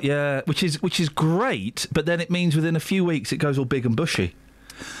thinned out. Yeah, which is great. But then it means within a few weeks it goes all big and bushy.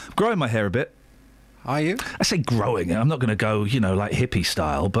 I'm growing my hair a bit. Are you? I say growing it. I'm not going to go, like hippie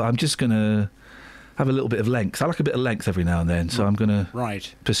style, but I'm just going to have a little bit of length. I like a bit of length every now and then, so I'm going to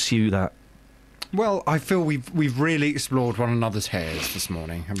pursue that. Well, I feel we've really explored one another's hairs this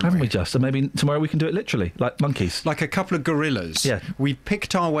morning, haven't we? Just, and maybe tomorrow we can do it literally, like monkeys, like a couple of gorillas. Yeah, we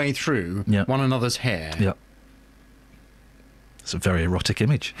picked our way through one another's hair. Yeah, it's a very erotic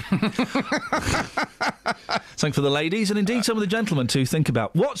image. Something for the ladies and indeed some of the gentlemen to think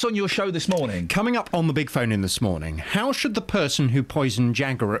about. What's on your show this morning? Coming up on the big phone in this morning, how should the person who poisoned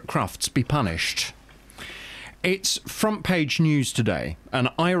Jagger at Crufts be punished? It's front page news today. An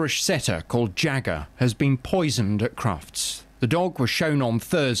Irish setter called Jagger has been poisoned at Crufts. The dog was shown on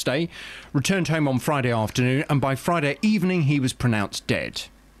Thursday, returned home on Friday afternoon, and by Friday evening he was pronounced dead.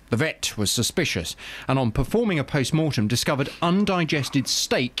 The vet was suspicious, and on performing a post-mortem discovered undigested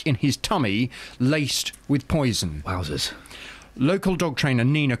steak in his tummy laced with poison. Wowzers. Local dog trainer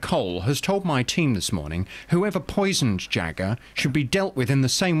Nina Cole has told my team this morning whoever poisoned Jagger should be dealt with in the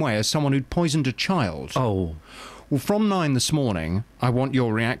same way as someone who'd poisoned a child. Oh. Well, from 9 this morning, I want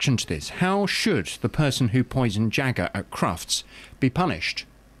your reaction to this. How should the person who poisoned Jagger at Crufts be punished?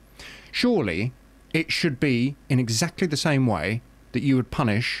 Surely it should be in exactly the same way that you would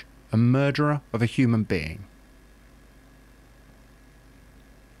punish a murderer of a human being.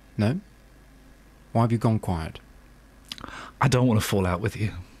 No? Why have you gone quiet? I don't want to fall out with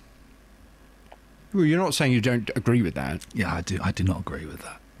you. Well, you're not saying you don't agree with that. Yeah, I do. I do not agree with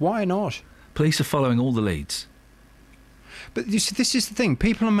that. Why not? Police are following all the leads. But you see, this is the thing.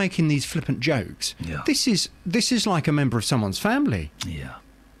 People are making these flippant jokes. Yeah. This is like a member of someone's family. Yeah.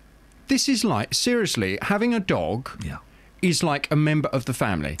 This is like, seriously, having a dog is like a member of the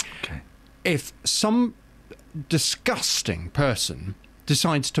family. Okay. If some disgusting person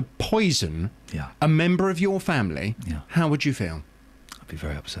decides to poison a member of your family, how would you feel? I'd be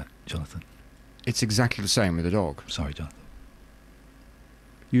very upset, Jonathan. It's exactly the same with a dog. Sorry, Jonathan.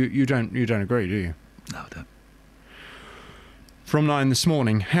 You don't agree, do you? No, I don't. From 9 this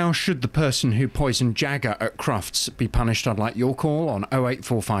morning, how should the person who poisoned Jagger at Crufts be punished? I'd like your call on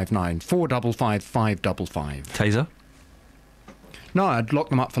 08459 455 555. Taser? No, I'd lock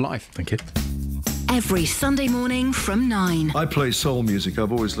them up for life. Thank you. Every Sunday morning from 9. I play soul music.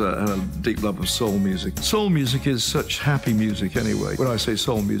 I've always had a deep love of soul music. Soul music is such happy music anyway. When I say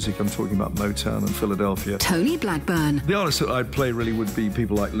soul music, I'm talking about Motown and Philadelphia. Tony Blackburn. The artists that I'd play really would be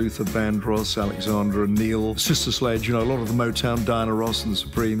people like Luther Vandross, Alexandra and Neil, Sister Sledge, a lot of the Motown, Diana Ross and the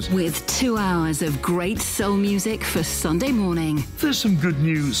Supremes. With 2 hours of great soul music for Sunday morning. There's some good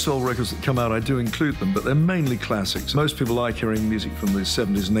new soul records that come out. I do include them, but they're mainly classics. Most people like hearing music from the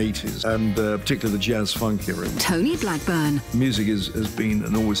 70s and 80s, and particularly the jazz funk era. Tony Blackburn. Music has been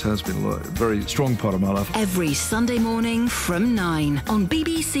and always has been a very strong part of my life. Every Sunday morning from 9 on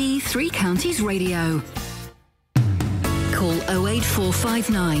BBC Three Counties Radio. Call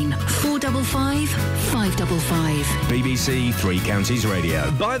 08459 455 555. BBC Three Counties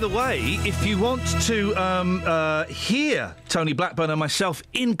Radio. By the way, if you want to hear Tony Blackburn and myself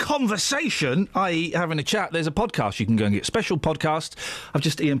in conversation, i.e. having a chat, there's a podcast you can go and get. Special podcast. I've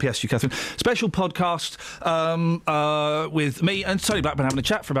just EMPS'd you, Catherine. Special podcast with me and Tony Blackburn having a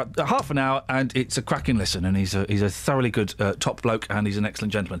chat for about half an hour, and it's a cracking listen, and he's a thoroughly good top bloke, and he's an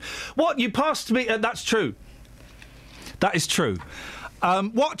excellent gentleman. What? You passed me... that's true. That is true.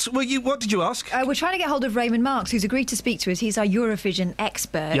 What did you ask? We're trying to get hold of Raymond Marks, who's agreed to speak to us. He's our Eurovision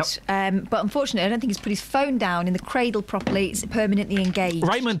expert. Yep. But unfortunately, I don't think he's put his phone down in the cradle properly. It's permanently engaged.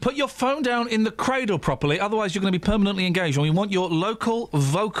 Raymond, put your phone down in the cradle properly, otherwise you're going to be permanently engaged. And we want your local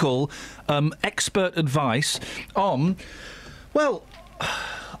vocal expert advice on, well,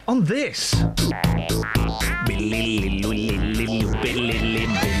 on this.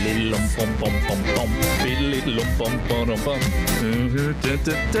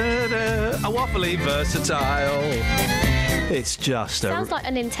 A waffly versatile. It's just Sounds like a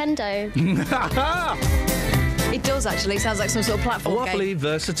Nintendo. It does actually. Sounds like some sort of platform a waffly game.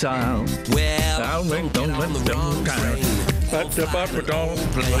 versatile. Well, on the wrong train. What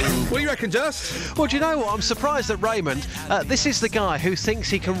do you reckon, Just? Well, do you know what? I'm surprised that Raymond, this is the guy who thinks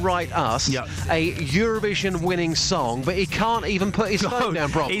he can write us a Eurovision-winning song, but he can't even put his phone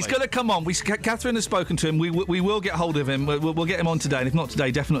down properly. He's going to come on. Catherine has spoken to him. We will get hold of him. We'll get him on today, and if not today,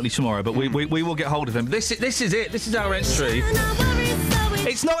 definitely tomorrow. But we will get hold of him. This is it. This is our entry.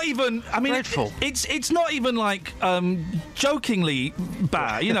 It's not even. I mean, it's not even like jokingly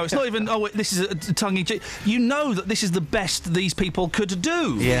bad. You know, it's not even. Oh, this is a tongue-in-cheek. You know that this is the best these people could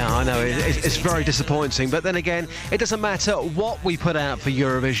do. Yeah, I know. It's very disappointing. But then again, it doesn't matter what we put out for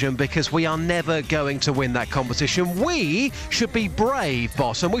Eurovision because we are never going to win that competition. We should be brave,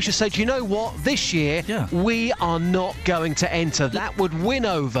 boss, and we should say, do you know what? This year, we are not going to enter. That would win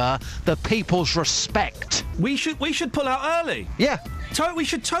over the people's respect. We should pull out early. Yeah. We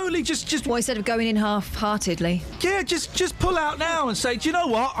should totally just. Well, instead of going in half-heartedly. Yeah, just pull out now and say, do you know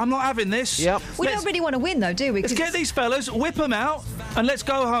what? I'm not having this. Yep. We don't really want to win, though, do we? Let's get these fellas, whip them out, and let's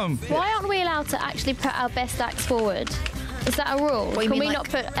go home. Why aren't we allowed to actually put our best acts forward? Is that a rule? Can we not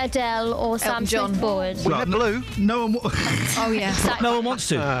put Adele or Sam Smith forward? We had Blue. No one. Oh yeah. No one wants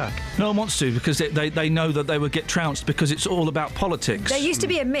to. No one wants to because they know that they would get trounced because it's all about politics. There used to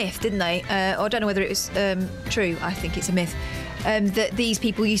be a myth, didn't they? Or I don't know whether it was true. I think it's a myth. That these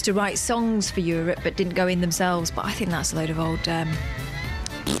people used to write songs for Europe but didn't go in themselves. But I think that's a load of old.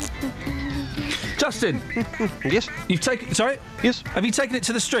 Justin. Yes? You've taken... Sorry? Yes? Have you taken it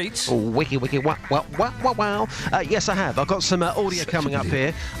to the streets? Oh, wiki, wow. Yes, I have. I've got some audio coming up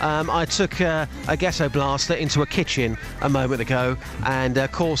here. I took a ghetto blaster into a kitchen a moment ago and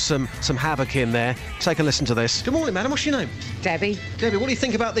caused some havoc in there. Take a listen to this. Good morning, madam. What's your name? Debbie. Debbie, what do you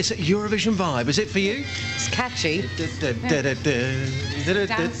think about this Eurovision vibe? Is it for you? It's catchy.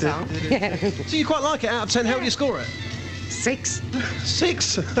 Dance song. Yeah. So you quite like it? Out of 10, how do you score it? 6.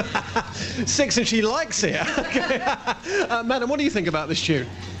 6? 6 and she likes it. Okay. Madam, what do you think about this tune?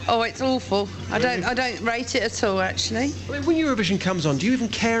 Oh, it's awful. I don't rate it at all, actually. I mean, when Eurovision comes on, do you even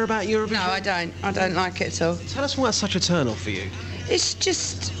care about Eurovision? No, I don't. I don't like it at all. Tell us why it's such a turn-off for you. It's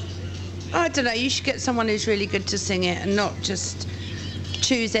just... I don't know, you should get someone who's really good to sing it and not just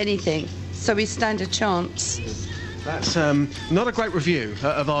choose anything, so we stand a chance. That's not a great review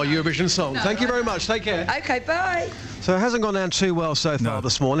of our Eurovision song. No, Thank you very much. Take care. OK, bye. So it hasn't gone down too well so far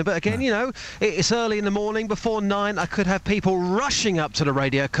this morning, but again, you know, it's early in the morning. Before 9, I could have people rushing up to the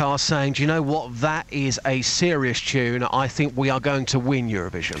radio car saying, do you know what, that is a serious tune. I think we are going to win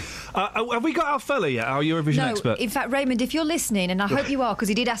Eurovision. Have we got our fella yet, our Eurovision expert? In fact, Raymond, if you're listening, and I hope you are, because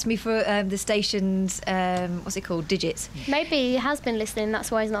he did ask me for the station's, what's it called, digits. Maybe he has been listening, that's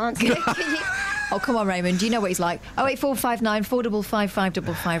why he's not answering. Oh, come on, Raymond, do you know what he's like? 08459 455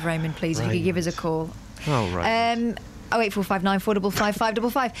 555, Raymond, please, if you could give us a call. Oh, right. 08459 455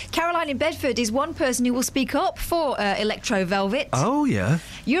 555. Caroline in Bedford is one person who will speak up for Electro Velvet. Oh, yeah.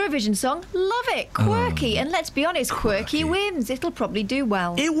 Eurovision song, love it, quirky. And let's be honest, quirky wins. It'll probably do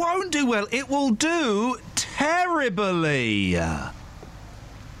well. It won't do well. It will do terribly.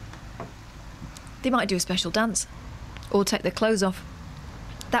 They might do a special dance or take their clothes off.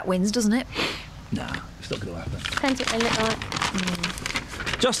 That wins, doesn't it? No, it's not going to happen. Depends what they look like.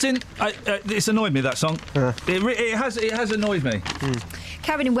 Justin, it's annoyed me, that song. It has annoyed me.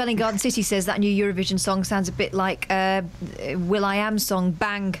 Karen in Welling Garden City says that new Eurovision song sounds a bit like will.i.am song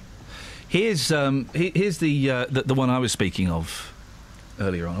Bang. Here's the one I was speaking of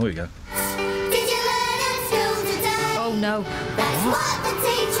earlier on. Here we go. Oh no.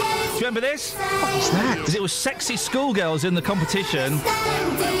 Do you remember this? What was that? Because it was sexy schoolgirls in the competition.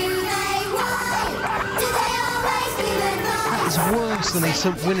 It's worse than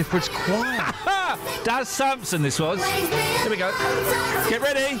St Winifred's choir. Daz Sampson, this was. Here we go. Get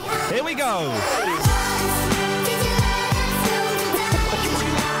ready. Here we go.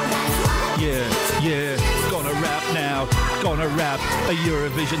 Yeah. Gonna rap now. Gonna rap a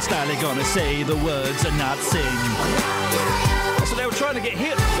Eurovision style. They're gonna say the words and not sing. So they were trying to get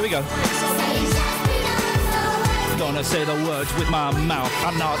hit. Here we go. Gonna say the words with my mouth.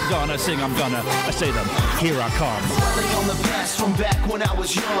 I'm not gonna sing, I'm gonna say them. Here I come. Dwelling on the past from back when I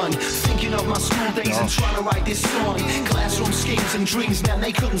was young, thinking of my school days and trying to write this song. Classroom schemes and dreams, man,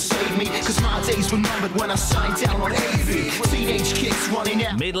 they couldn't save me, cause my days were numbered when I signed down on AV. Teenage kids running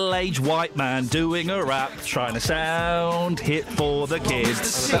out. Middle-aged white man doing a rap, trying to sound hit for the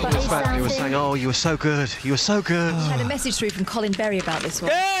kids. That was back. You were saying, oh, you were so good. You were so good. I had a message through from Colin Berry about this one.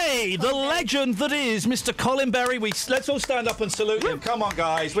 Hey, the legend that is Mr. Colin Berry. Let's all stand up and salute him. Come on,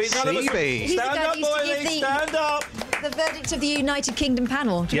 guys. Stand up, boys. Stand up. the verdict of the United Kingdom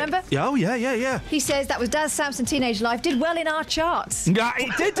panel. Do you remember? Oh, yeah. He says that was Daz Sampson, Teenage Life, did well in our charts. Yeah,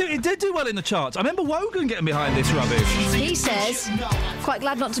 it did do well in the charts. I remember Wogan getting behind this rubbish. He says, quite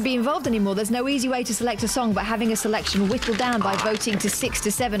glad not to be involved anymore. There's no easy way to select a song, but having a selection whittled down by voting to 6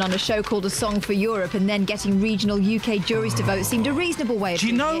 to 7 on a show called A Song for Europe and then getting regional UK juries to vote seemed a reasonable way of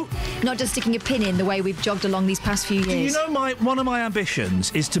doing it. Not just sticking a pin in the way we've jogged along these past few years. Do you know one of my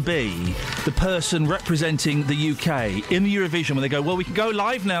ambitions is to be the person representing the UK in the Eurovision when they go, well, we can go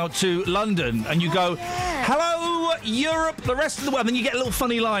live now to London, and you go, hello, Europe, the rest of the world, and then you get a little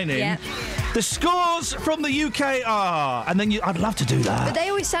funny line in. Yeah. The scores from the UK are... And then I'd love to do that. But they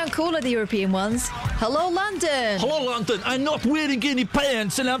always sound cooler, the European ones. Hello, London. Hello, London. I'm not wearing any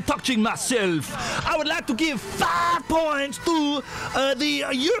pants and I'm touching myself. I would like to give 5 points to the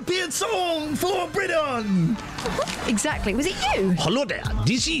European song for Britain. Exactly. Was it you? Hello there.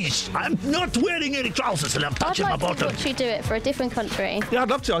 I'm not wearing any trousers and I'm touching my bottom. I'd like to watch you do it for a different country. Yeah, I'd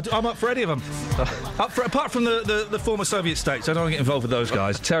love to. I'm up for any of them. Apart from the former Soviet states. I don't want to get involved with those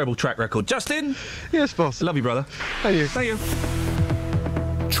guys. Terrible track record. Justin? Yes, boss. Love you, brother. Thank you. Thank you.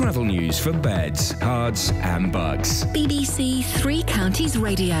 Travel news for beds, cards and bugs. BBC Three Counties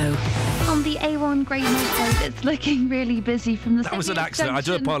Radio. On the A1 Great North Road, it's looking really busy from the... That was an accident. I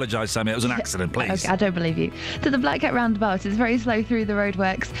do apologise, Sammy. It was an accident, please. Okay, I don't believe you. To the Black Cat roundabout, it's very slow through the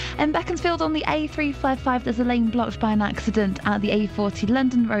roadworks. In Beaconsfield on the A355, there's a lane blocked by an accident at the A40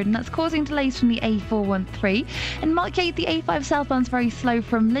 London Road, and that's causing delays from the A413. In Margate, the A5 southbound's very slow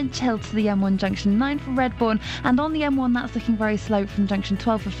from Lynch Hill to the M1 junction 9 for Redbourne, and on the M1, that's looking very slow from junction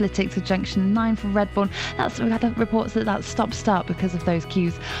 12 for Flitwick to junction 9 for Redbourne. We had reports that that's stop-start because of those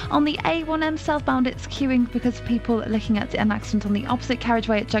queues. On the A1M southbound, it's queuing because of people looking at an accident on the opposite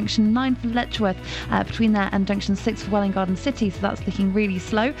carriageway at junction 9 for Letchworth, between there and junction 6 for Welwyn Garden City, so that's looking really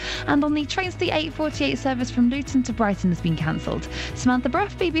slow. And on the trains, the 848 service from Luton to Brighton has been cancelled. Samantha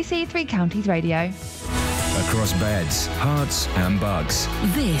Bruff, BBC Three Counties Radio. Across beds, hearts and bugs.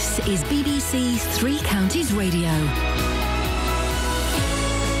 This is BBC Three Counties Radio.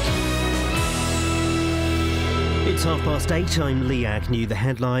 It's 8:30. I'm Lee Agnew. The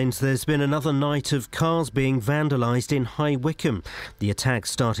headlines. There's been another night of cars being vandalised in High Wycombe. The attack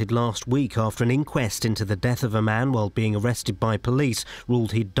started last week after an inquest into the death of a man while being arrested by police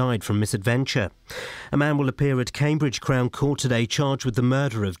ruled he'd died from misadventure. A man will appear at Cambridge Crown Court today charged with the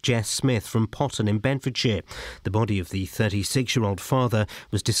murder of Jess Smith from Potton in Bedfordshire. The body of the 36-year-old father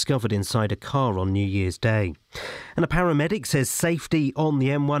was discovered inside a car on New Year's Day. And a paramedic says safety on the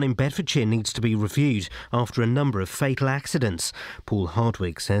M1 in Bedfordshire needs to be reviewed after a number of fatal accidents. Paul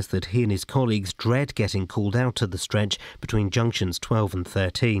Hardwick says that he and his colleagues dread getting called out to the stretch between junctions 12 and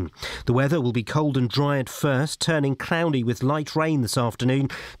 13. The weather will be cold and dry at first, turning cloudy with light rain this afternoon.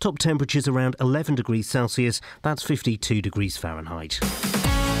 Top temperatures around 11 degrees Celsius, that's 52 degrees Fahrenheit.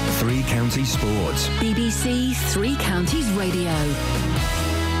 Three Counties Sports. BBC Three Counties Radio.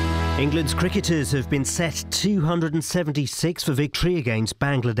 England's cricketers have been set 276 for victory against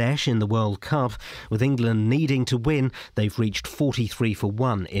Bangladesh in the World Cup. With England needing to win, they've reached 43 for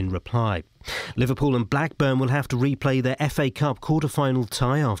 1 in reply. Liverpool and Blackburn will have to replay their FA Cup quarter-final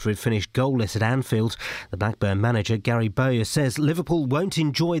tie after it finished goalless at Anfield. The Blackburn manager, Gary Bowyer, says Liverpool won't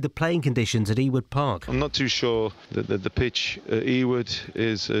enjoy the playing conditions at Ewood Park. I'm not too sure that the pitch at Ewood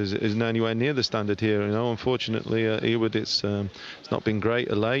is anywhere near the standard here. Unfortunately, at Ewood it's not been great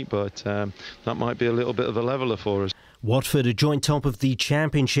of late, but that might be a little bit of a leveller for us. Watford are joint top of the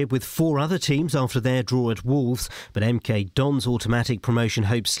Championship with 4 other teams after their draw at Wolves, but MK Dons' automatic promotion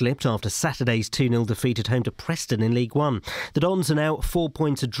hopes slipped after Saturday's 2-0 defeat at home to Preston in League One. The Dons are now 4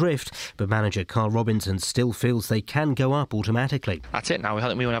 points adrift, but manager Carl Robinson still feels they can go up automatically. That's it now. I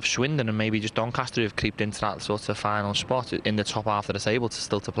think we will have Swindon and maybe just Doncaster who've creeped into that sort of final spot in the top half of the table to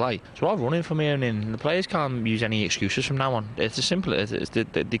still to play. So I'm running from here and in. The players can't use any excuses from now on. It's as simple as it is.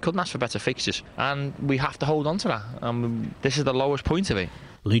 They couldn't ask for better fixtures, and we have to hold on to that. This is the lowest point of it.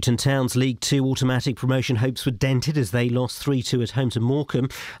 Luton Town's League 2 automatic promotion hopes were dented as they lost 3-2 at home to Morecambe.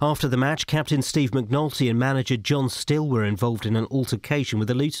 After the match, captain Steve McNulty and manager John Still were involved in an altercation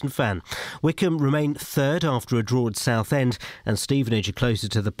with a Luton fan. Wycombe remain third after a draw at Southend, and Stevenage are closer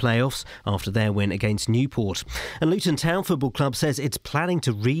to the playoffs after their win against Newport. And Luton Town Football Club says it's planning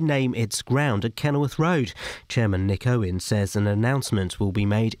to rename its ground at Kenilworth Road. Chairman Nick Owen says an announcement will be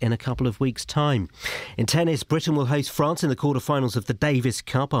made in a couple of weeks' time. In tennis, Britain will host France in the quarter-finals of the Davis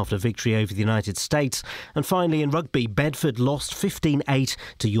Cup after victory over the United States. And finally in rugby, Bedford lost 15-8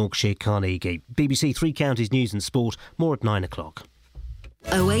 to Yorkshire Carnegie. BBC Three Counties News and Sport, more at 9 o'clock.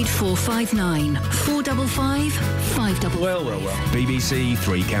 08459 455 555. Well. BBC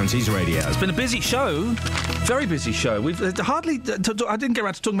Three Counties Radio. It's been a busy show. Very busy show. We've hardly... I didn't get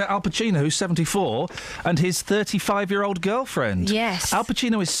around to talking about Al Pacino, who's 74, and his 35-year-old girlfriend. Yes. Al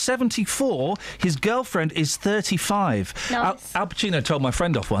Pacino is 74. His girlfriend is 35. Nice. Al Pacino told my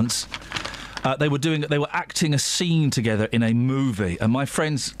friend off once. They were acting a scene together in a movie, and my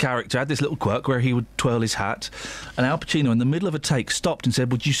friend's character had this little quirk where he would twirl his hat, and Al Pacino, in the middle of a take, stopped and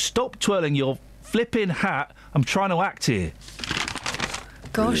said, "Would you stop twirling your flipping hat? I'm trying to act here."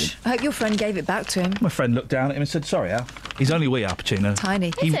 Gosh, I hope your friend gave it back to him. My friend looked down at him and said, "Sorry, Al." He's only wee, Al Pacino.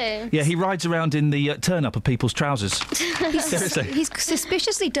 Tiny. Is he? Yeah, he rides around in the turn-up of people's trousers. Seriously. He's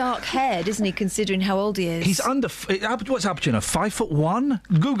suspiciously dark-haired, isn't he, considering how old he is? He's under... What's Al Pacino,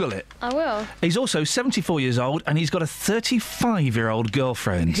 5'1"? Google it. I will. He's also 74 years old, and he's got a 35-year-old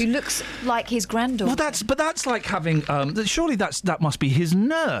girlfriend. Who looks like his granddaughter. Well, that's like having... surely that must be his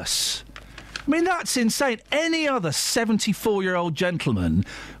nurse. I mean, that's insane. Any other 74-year-old gentleman...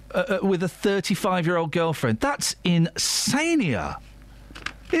 with a 35-year-old girlfriend. That's insania.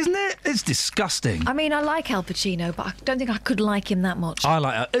 Isn't it? It's disgusting. I mean, I like Al Pacino, but I don't think I could like him that much. I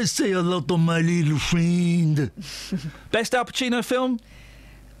like her. Say hello to my little friend. Best Al Pacino film?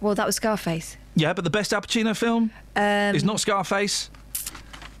 Well, that was Scarface. Yeah, but the best Al Pacino film is not Scarface.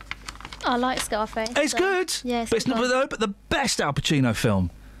 I like Scarface. It's good. Yes, but it's not. But the best Al Pacino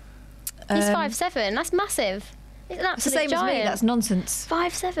film. He's 5'7". That's massive. He's an It's the absolute same as me. giant. That's nonsense.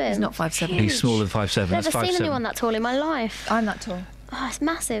 5'7". He's not 5'7". He's smaller than 5'7". Never That's 5'7". seen anyone that tall in my life. I'm that tall. Oh, it's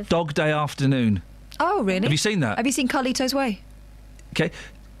massive. Dog Day Afternoon. Oh, really? Have you seen that? Have you seen Carlito's Way? Okay,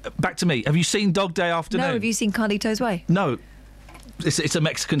 back to me. Have you seen Dog Day Afternoon? No, have you seen Carlito's Way? No. It's a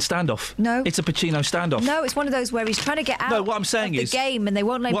Mexican standoff. No. It's a Pacino standoff. No, it's one of those where he's trying to get out No, what I'm saying of is... the game and they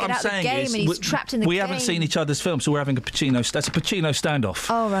won't let him get out of the game and he's trapped in the game. We haven't seen each other's films, so we're having a Pacino... That's a Pacino standoff.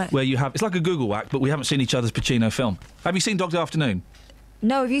 Oh, right. Where you have... It's like a Google whack, but we haven't seen each other's Pacino film. Have you seen Dog Day Afternoon?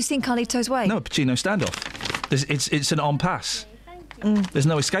 No, have you seen Carlito's Way? No, a Pacino standoff. It's an on-pass. There's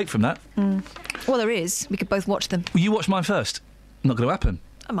no escape from that. Well, there is. We could both watch them. Will you watch mine first? Not going to happen.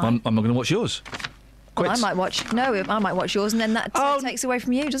 I might. I'm not going to watch yours. Well, I might watch... No, I might watch yours and then that takes away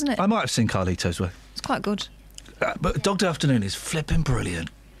from you, doesn't it? I might have seen Carlito's Way. It's quite good. But Dog Day Afternoon is flipping brilliant.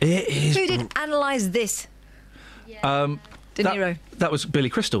 It is... Who did analyse this? De Niro. That was Billy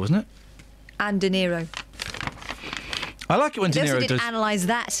Crystal, wasn't it? And De Niro. I like it when De They also Niro did does... analyse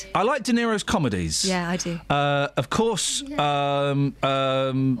that. I like De Niro's comedies. Yeah, I do. Of course, what's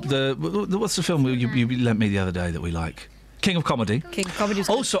the film you lent me the other day that we like? King of Comedy. King of Comedy was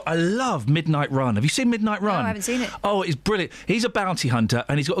good. Also, I love Midnight Run. Have you seen Midnight Run? No, I haven't seen it. Oh, it's brilliant. He's a bounty hunter,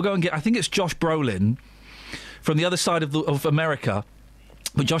 and he's got to go and get... I think it's Josh Brolin from the other side of America.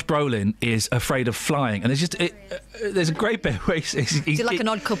 But Josh Brolin is afraid of flying, and there's a great bit where he's Is it like an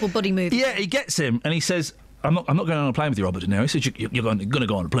odd couple buddy movie? Yeah, he gets him, and he says, I'm not going on a plane with you, Robert De Niro. He says, you're going to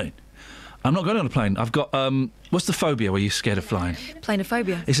go on a plane. I'm not going on a plane. I've got, what's the phobia where you're scared of flying?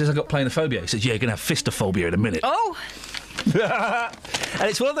 Planophobia. He says, I've got planophobia. He says, yeah, you're going to have fistophobia in a minute. Oh! And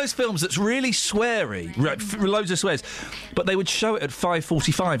it's one of those films that's really sweary, loads of swears, but they would show it at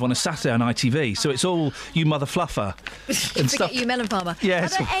 5:45 on a Saturday on ITV, so it's all you mother fluffer and stuff. Forget you, Melon Farmer.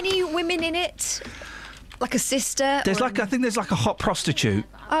 Yes. Are there any women in it? Like a sister? There's I think there's like a hot prostitute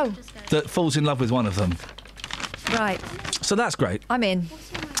Oh, that falls in love with one of them. Right. So that's great. I'm in.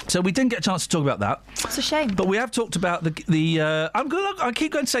 So we didn't get a chance to talk about that. It's a shame. But we have talked about I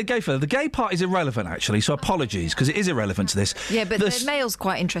keep going to say gay further. The gay part is irrelevant, actually, so apologies, because it is irrelevant to this. Yeah, but the male's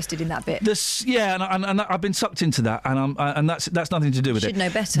quite interested in that bit. And I've been sucked into that, and that's nothing to do with it. Should know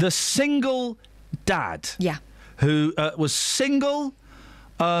better. The single dad. Yeah. Who was single,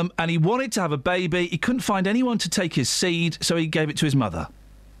 and he wanted to have a baby. He couldn't find anyone to take his seed, so he gave it to his mother.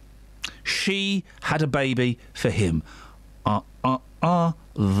 She had a baby for him.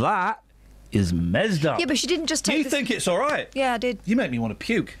 That is messed up. Yeah, but she didn't just take... You think it's all right? Yeah, I did. You make me want to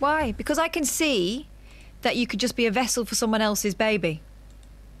puke. Why? Because I can see that you could just be a vessel for someone else's baby.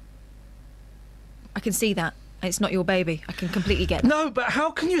 I can see that. And it's not your baby. I can completely get that. No, but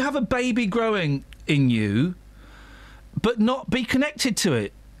how can you have a baby growing in you but not be connected to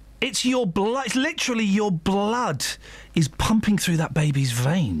it? It's your blood. It's literally your blood is pumping through that baby's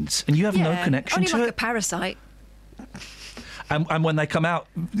veins, and you have no connection only to like it. a parasite. And when they come out,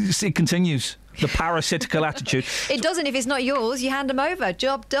 it continues. The parasitical attitude. It doesn't. If it's not yours, you hand them over.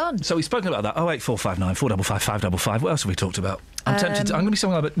 Job done. So we've spoken about that. 08459 455 555. What else have we talked about? I'm tempted to... I'm going to be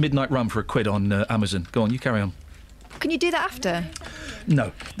something about Midnight Run for £1 on Amazon. Go on, you carry on. Can you do that after?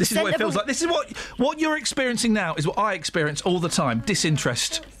 No. This is what it feels like. This is what you're experiencing now is what I experience all the time.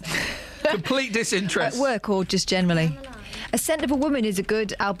 Disinterest. Complete disinterest. At work or just generally? A Scent of a Woman is a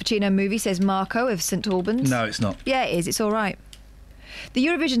good Al Pacino movie, says Marco of St Albans. No, it's not. Yeah, it is. It's all right. The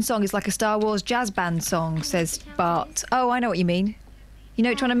Eurovision song is like a Star Wars jazz band song, says Bart. Oh, I know what you mean. You know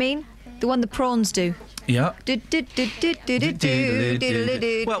which one I mean? The one the prawns do. Yeah.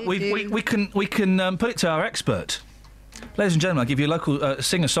 Well, we can put it to our expert. Ladies and gentlemen, I'll give you a local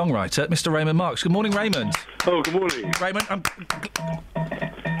singer-songwriter, Mr. Raymond Marks. Good morning, Raymond. Oh, good morning. Raymond,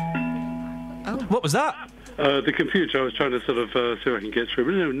 What was that? The computer. I was trying to sort of see if I can get through.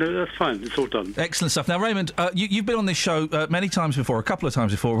 But no, that's fine. It's all done. Excellent stuff. Now, Raymond, you've been on this show many times before, a couple of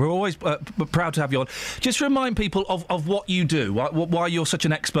times before. We're always proud to have you on. Just remind people of what you do, why you're such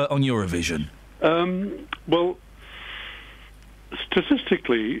an expert on Eurovision. Well,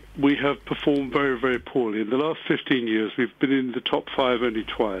 statistically, we have performed very, very poorly. In the last 15 years, we've been in the top 5 only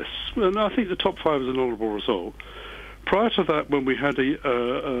twice. And I think the top 5 is an honourable result. Prior to that, when we had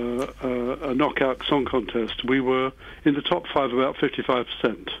a knockout song contest, we were in the top 5 about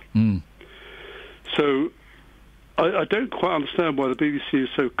 55%. So I don't quite understand why the BBC is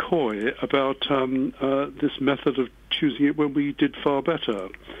so coy about this method of choosing it when we did far better.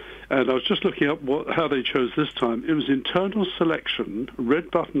 And I was just looking up how they chose this time. It was internal selection, red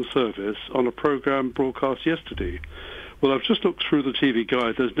button service on a programme broadcast yesterday. Well, I've just looked through the TV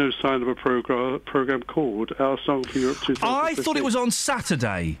guide. There's no sign of a programme called Our Song for Europe 2015. I thought it was on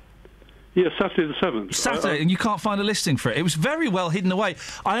Saturday. Yeah, Saturday the 7th. Saturday, and you can't find a listing for it. It was very well hidden away.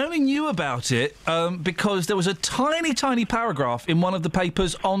 I only knew about it because there was a tiny, tiny paragraph in one of the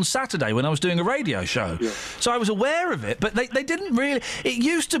papers on Saturday when I was doing a radio show. Yeah. So I was aware of it, but they didn't really... It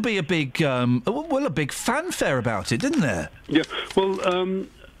used to be a big, a big fanfare about it, didn't there? Yeah, well...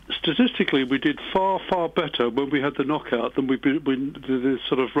 statistically, we did far, far better when we had the knockout than we did this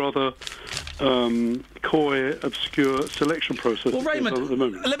sort of rather coy, obscure selection process. Well, Raymond, at the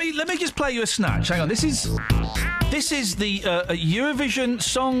moment. let me just play you a snatch. Hang on, this is the Eurovision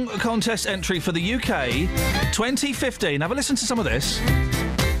Song Contest entry for the UK 2015. Have a listen to some of this.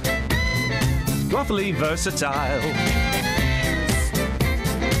 Awfully versatile.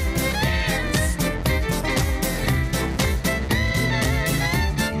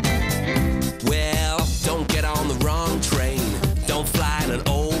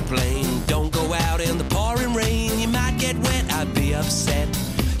 Upset,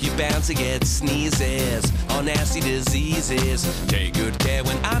 you're bound to get sneezes or nasty diseases. Take good care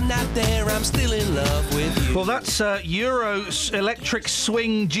when I'm not there, I'm still in love with you. Well, that's Euro's electric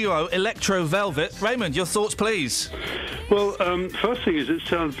swing duo, Electro Velvet. Raymond, your thoughts, please. Well, first thing is it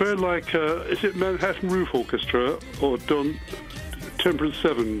sounds very like, is it Manhattan Roof Orchestra or Temperance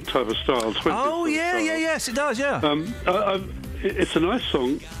 7 type of style? Oh, yeah, yes, it does, yeah. It's a nice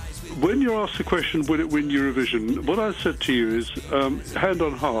song. When you're asked the question, will it win Eurovision, what I said to you is, hand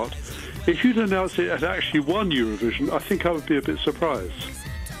on heart, if you'd announced it had actually won Eurovision, I think I would be a bit surprised.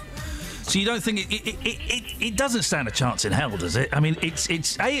 So you don't think it doesn't stand a chance in hell, does it? I mean, it's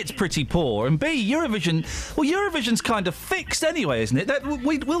A, it's pretty poor, and B, Eurovision's kind of fixed anyway, isn't it?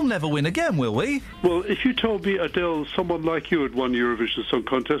 We'll never win again, will we? Well, if you told me, Adele, someone like you had won Eurovision Song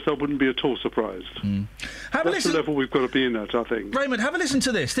Contest, I wouldn't be at all surprised. That's the level we've got to be in at, I think. Raymond, have a listen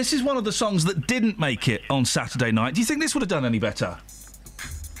to this. This is one of the songs that didn't make it on Saturday night. Do you think this would have done any better?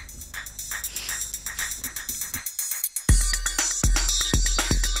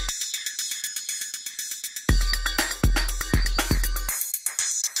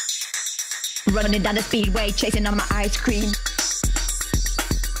 Running down the speedway, chasing on my ice cream.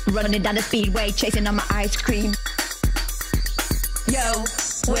 Running down the speedway, chasing on my ice cream. Yo,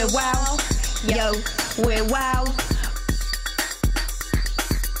 we're wow. Yo, we're wow.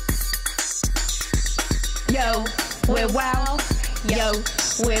 Yo, we're wow. Yo,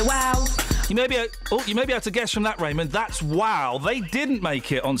 we're wow. You may be able to guess from that, Raymond. That's wow. They didn't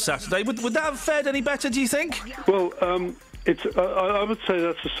make it on Saturday. Would that have fared any better, do you think? Well, I would say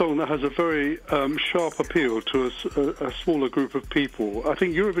that's a song that has a very sharp appeal to a smaller group of people. I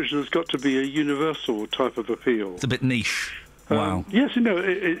think Eurovision has got to be a universal type of appeal. It's a bit niche. Wow. Yes,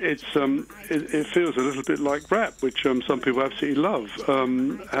 it feels a little bit like rap, which some people absolutely love.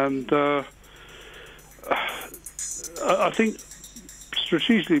 I think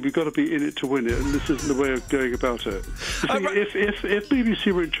strategically we've got to be in it to win it, and this isn't the way of going about it. If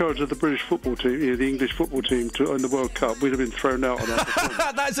BBC were in charge of the British football team, the English football team in the World Cup, we'd have been thrown out on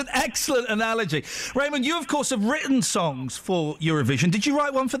that. That's an excellent analogy. Raymond, you of course have written songs for Eurovision. Did you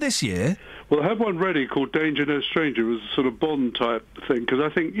write one for this year? Well, I have one ready called Danger No Stranger. It was a sort of Bond type thing, because I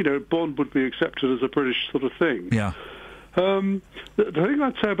think, Bond would be accepted as a British sort of thing. Yeah. The thing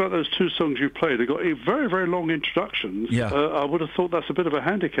I'd say about those two songs you played, they've got very, very long introductions. Yeah. I would have thought that's a bit of a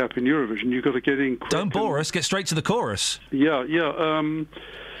handicap in Eurovision. You've got to get in quick. Don't bore us, get straight to the chorus. Yeah.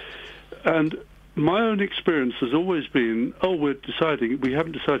 And my own experience has always been, we're deciding, we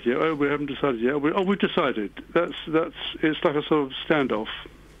haven't decided yet, we haven't decided yet, we've decided. It's like a sort of standoff.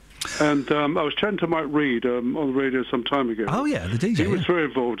 And I was chatting to Mike Reed on the radio some time ago. Oh, yeah, the DJ. He was very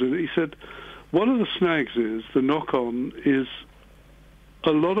involved in it. He said, one of the snags is, the knock-on is,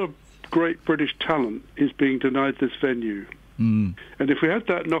 a lot of great British talent is being denied this venue. And if we had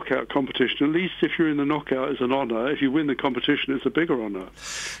that knockout competition, at least if you're in the knockout, it's an honour. If you win the competition, it's a bigger honour.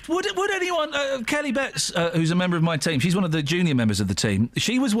 Would anyone... Kelly Betts, who's a member of my team, she's one of the junior members of the team,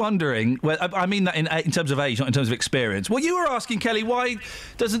 she was wondering... Well, I mean that in terms of age, not in terms of experience. Well, you were asking, Kelly, why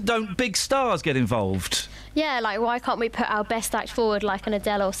don't big stars get involved? Yeah, like, why can't we put our best act forward like an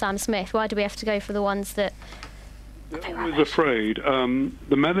Adele or Sam Smith? Why do we have to go for the ones that... I was afraid.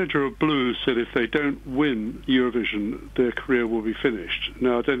 The manager of Blues said if they don't win Eurovision, their career will be finished.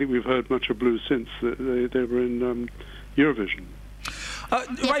 Now, I don't think we've heard much of Blues since they were in Eurovision.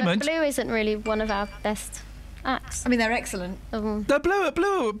 Raymond? But Blue isn't really one of our best acts. I mean, they're excellent.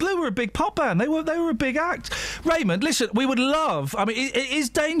 Blue were a big pop band. They were a big act. Raymond, listen, we would love... I mean, is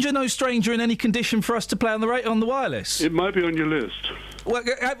Danger no stranger in any condition for us to play on the wireless? It might be on your list. Well,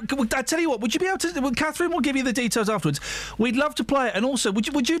 I tell you what, would you be able to... Well, Catherine will give you the details afterwards. We'd love to play it. And also,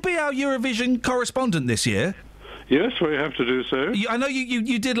 would you be our Eurovision correspondent this year? Yes, we have to do so. I know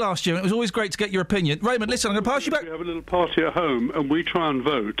you did last year, and it was always great to get your opinion. Raymond, listen, I'm going to pass you back... We have a little party at home, and we try and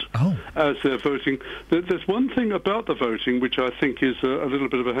vote as they're voting. There's one thing about the voting which I think is a little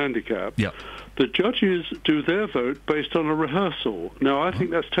bit of a handicap. Yeah. The judges do their vote based on a rehearsal. Now, I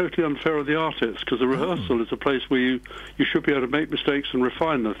think that's totally unfair of the artists, because a rehearsal is a place where you should be able to make mistakes and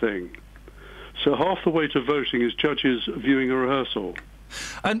refine the thing. So half the way to voting is judges viewing a rehearsal.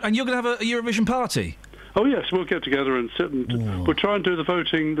 And you're going to have a Eurovision party? Oh, yes, we'll get together and sit and we'll try and do the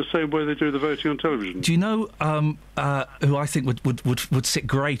voting the same way they do the voting on television. Do you know who I think would sit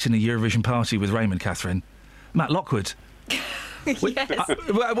great in a Eurovision party with Raymond, Catherine? Matt Lockwood. Yes.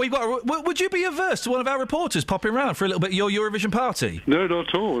 Would you be averse to one of our reporters popping round for a little bit of your Eurovision party? No, not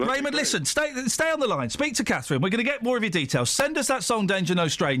at all. Raymond, listen, stay on the line. Speak to Catherine. We're going to get more of your details. Send us that song, Danger No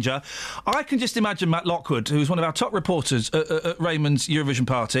Stranger. I can just imagine Matt Lockwood, who's one of our top reporters at Raymond's Eurovision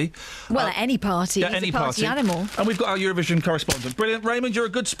party. Well, at any party. Yeah, He's any a party animal. And we've got our Eurovision correspondent. Brilliant. Raymond, you're a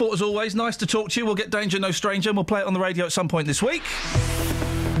good sport as always. Nice to talk to you. We'll get Danger No Stranger and we'll play it on the radio at some point this week.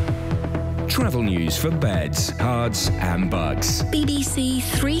 Travel news for beds, cards and bugs. BBC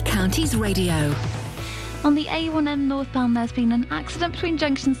Three Counties Radio. On the A1M northbound, there's been an accident between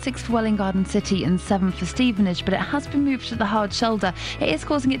junction 6 for Welwyn Garden City and 7 for Stevenage, but it has been moved to the hard shoulder. It is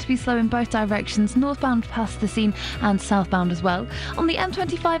causing it to be slow in both directions, northbound past the scene and southbound as well. On the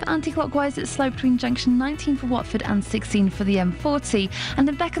M25 anti-clockwise, it's slow between junction 19 for Watford and 16 for the M40. And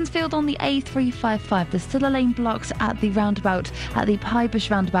in Beaconsfield on the A355, there's still a lane blocked at the roundabout, at the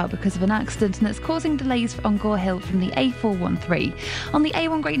Piebush roundabout, because of an accident, and it's causing delays on Gore Hill from the A413. On the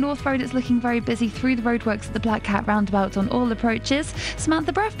A1 Great North Road, it's looking very busy through the roadworks at the Black Cat roundabout on all approaches.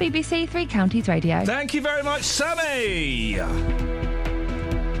 Samantha Bruff, BBC Three Counties Radio. Thank you very much, Sammy.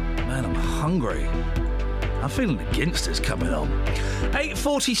 Man, I'm hungry. I'm feeling the Ginsters coming on.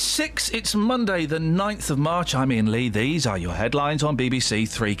 8:46, it's Monday the 9th of March. I'm Iain Lee. These are your headlines on BBC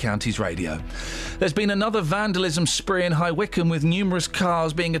Three Counties Radio. There's been another vandalism spree in High Wycombe with numerous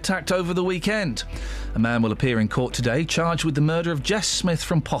cars being attacked over the weekend. A man will appear in court today charged with the murder of Jess Smith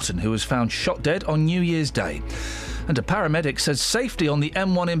from Potton, who was found shot dead on New Year's Day. And a paramedic says safety on the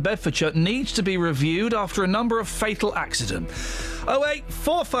M1 in Bedfordshire needs to be reviewed after a number of fatal accidents.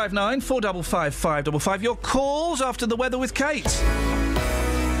 08459 455 555. Your calls after the weather with Kate.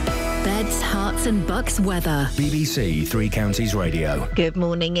 Beds, Herts and Bucks weather. BBC Three Counties Radio. Good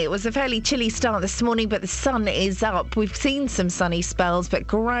morning. It was a fairly chilly start this morning, but the sun is up. We've seen some sunny spells, but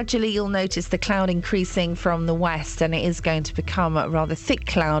gradually you'll notice the cloud increasing from the west, and it is going to become a rather thick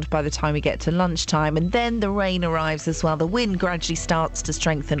cloud by the time we get to lunchtime. And then the rain arrives as well. The wind gradually starts to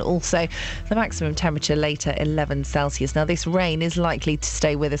strengthen also. The maximum temperature later 11 Celsius. Now, this rain is likely to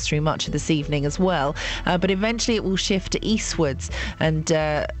stay with us through much of this evening as well, but eventually it will shift eastwards, and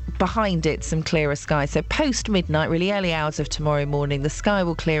behind it some clearer skies. So post midnight, really early hours of tomorrow morning, the sky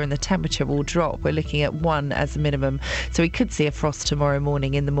will clear and the temperature will drop. We're looking at 1 as a minimum, so we could see a frost tomorrow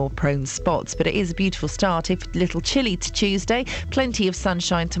morning in the more prone spots, but it is a beautiful start. If a little chilly to Tuesday, plenty of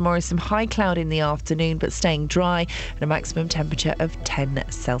sunshine tomorrow, some high cloud in the afternoon but staying dry, and a maximum temperature of 10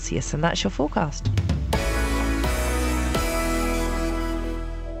 Celsius. And that's your forecast.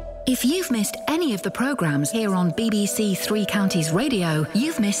 If you've missed any of the programmes here on BBC Three Counties Radio,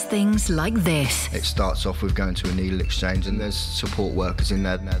 you've missed things like this. It starts off with going to a needle exchange and there's support workers in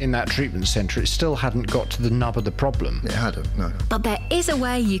there. In that treatment centre, it still hadn't got to the nub of the problem. It hadn't, no. But there is a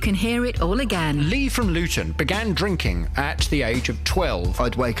way you can hear it all again. Lee from Luton began drinking at the age of 12.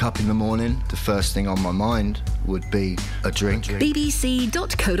 I'd wake up in the morning, the first thing on my mind would be a drink.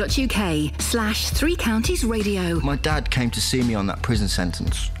 bbc.co.uk/Three Counties Radio. My dad came to see me on that prison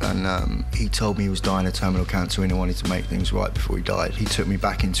sentence and he told me he was dying of terminal cancer and he wanted to make things right before he died. He took me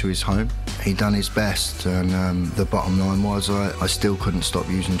back into his home. He done his best and the bottom line was I still couldn't stop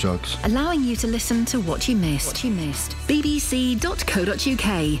using drugs. Allowing you to listen to what you missed.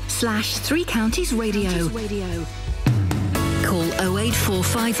 bbc.co.uk/Three Counties Radio. Call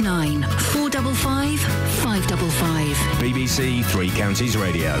 08459 455 555. BBC Three Counties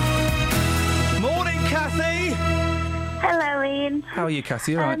Radio. Morning, Kathy. Hello, Ian. How are you,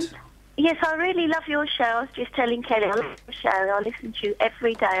 Kathy? All right. Yes, I really love your show. I was just telling Kelly, I love your show. I listen to you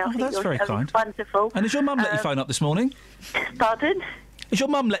every day. I think that's your very show kind. is wonderful. And has your mum let you phone up this morning? Pardon? Has your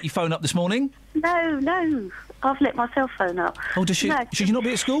mum let you phone up this morning? No. I've let myself phone up. Oh, does she? No. Should you not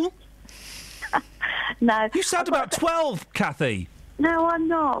be at school? No. You sound about 12, Kathy. No, I'm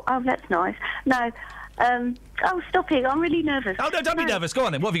not. Oh, that's nice. No. Oh, stop it. I'm really nervous. Oh, no, don't be nervous. Go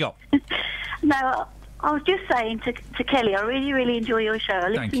on then. What have you got? No, I was just saying to Kelly, I really, really enjoy your show. I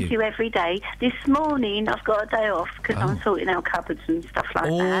listen to you every day. This morning, I've got a day off because I'm sorting out cupboards and stuff like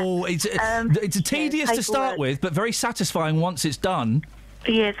that. Oh, it's tedious to start with, but very satisfying once it's done.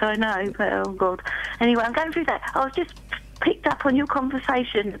 Yes, I know, but oh, God. Anyway, I'm going through that. I was just picked up on your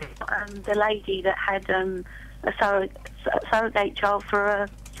conversation about the lady that had a surrogate child for a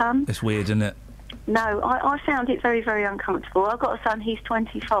son. It's weird, isn't it? No, I found it very, very uncomfortable. I've got a son, he's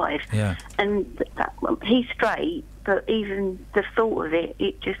 25. Yeah. And he's straight, but even the thought of it,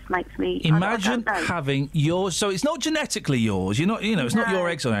 it just makes me... Imagine having yours... So it's not genetically yours. You're not, it's not your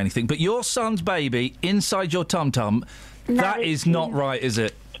eggs or anything, but your son's baby inside your tum-tum, that is not right, is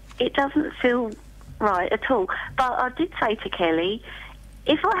it? It doesn't feel right at all. But I did say to Kelly,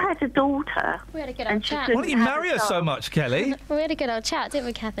 if I had a daughter... We had a good old chat. Why don't you marry her so much, Kelly? We had a good old chat, didn't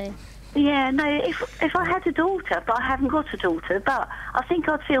we, Kathy? Yeah, no, if I had a daughter, but I haven't got a daughter, but I think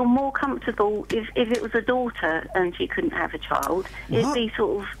I'd feel more comfortable if it was a daughter and she couldn't have a child. It'd be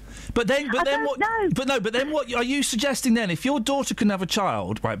sort of... But then what are you suggesting then? If your daughter can have a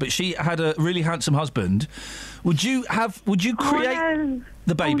child, right, but she had a really handsome husband, would you create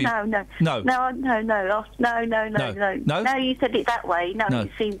the baby? No. No. No, you said it that way. No,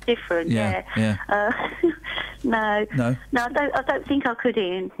 it seems different. Yeah. No, I don't think I could,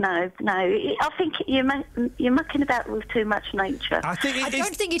 Ian. No. I think you're mucking about with too much nature. I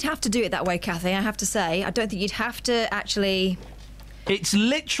don't think you'd have to do it that way, Kathy. I have to say, I don't think you'd have to actually. It's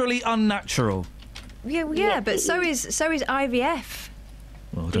literally unnatural. Yeah, but so is IVF.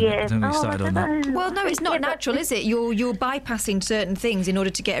 Well, don't get me started on that. Well, no, it's not natural, is it? You're bypassing certain things in order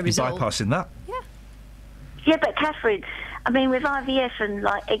to get a result. You're bypassing that. Yeah, but Catherine, I mean, with IVF and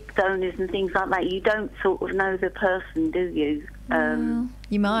like egg donors and things like that, you don't sort of know the person, do you?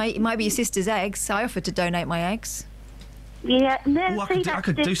 You might. It might be your sister's eggs. I offered to donate my eggs. Yeah, I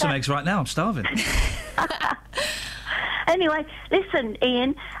could do some eggs right now. I'm starving. Anyway, listen,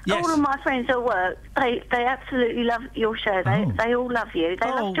 Ian. Yes. All of my friends at work, they absolutely love your show. They all love you. They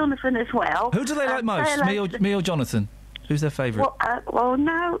love Jonathan as well. Who do they like most? Me or Jonathan? Who's their favourite? Well,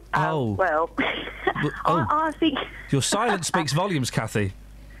 no. Well, I think... Your silence speaks volumes, Kathy.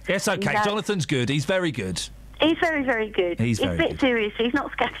 Yes, OK, No. Jonathan's good. He's very good. He's very, very good. He's very a bit good. serious. He's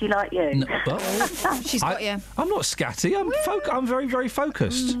not scatty like you. No, but She's got you. I'm not scatty. I'm very, very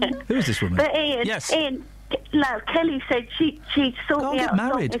focused. Who is this woman? But Ian, Yes. Ian, no, Kelly said she'd sort me get out.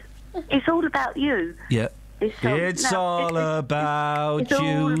 married. It's all about you. Yeah. It's all about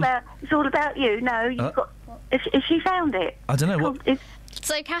you. It's all about you. No, you've got... If she found it. I don't know what...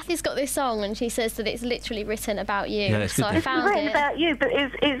 So Kathy's got this song and she says that it's literally written about you. Yeah, it's so good. I found It's written it. about you, but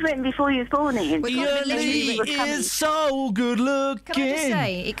it's written before you was born, Ian. He is so good looking. Can I just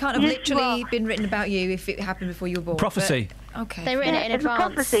say, it can't have literally been written about you if it happened before you were born. Prophecy. Okay. They written it in it's advance. a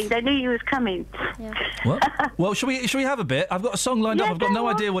prophecy. They knew you was coming. What? Well, shall we have a bit? I've got a song lined up. I've got no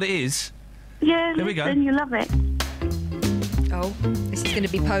idea what it is. Yeah, Here we go. You love it. Oh, this is going to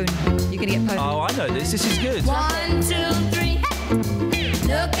be pwned. You're going to get pwned. Oh, I know this. This is good. 1, 2, 3.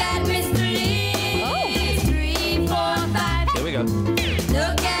 Look at Mr. Lee. 3, 4, 5. Here we go.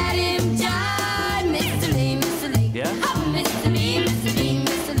 Look at him, John. Mr. Lee, Mr. Lee. Yeah. Oh, Mr. Lee, Mr. Lee,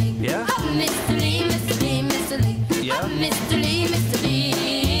 Mr. Lee. Yeah. Oh, Mr. Lee, Mr. Lee, Mr. Lee. Yeah. Oh, Mr. Lee, Mr.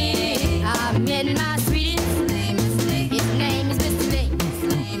 Lee. I met my sweetie, Mr. Lee, Mr. Lee. His name is Mr. Lee, Mr.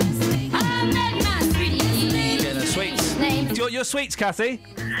 Lee, Mr. your sweets, Kathy?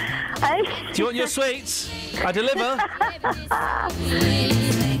 Hey? Do you want your sweets? I deliver.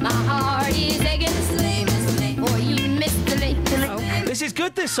 My heart is aching for you, Mr. Lee. This is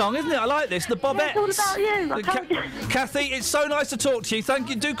good, this song, isn't it? I like this. The Bobettes. Yeah, it's all about you. I told you. Kathy, it's so nice to talk to you.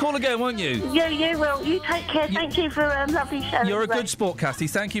 Thank you. Do call again, won't you? Yeah, you will. You take care. Thank you for a lovely show. You're a good sport, Kathy.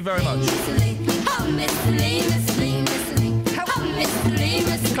 Thank you very much.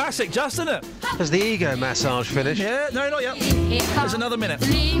 Classic, just, isn't it? Has the ego massage finished? Yeah, no, not yet. There's another minute.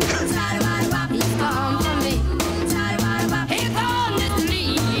 The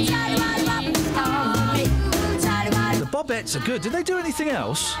Bobettes are good. Did they do anything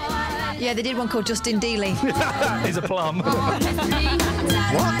else? Yeah, they did one called Justin Dealey. He's a plum. What?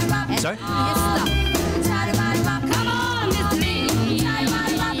 Sorry?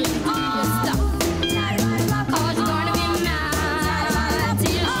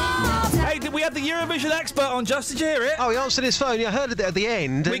 We had the Eurovision expert on, Just. Did you hear it? Oh, he answered his phone. Yeah, I heard it at the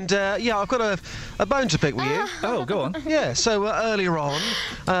end. And, yeah, I've got a bone to pick with you. Oh, go on. Yeah, so earlier on,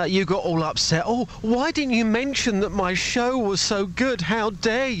 you got all upset. Oh, why didn't you mention that my show was so good? How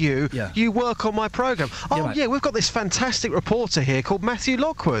dare you? Yeah. You work on my programme. Oh, mate. yeah, we've got this fantastic reporter here called Matthew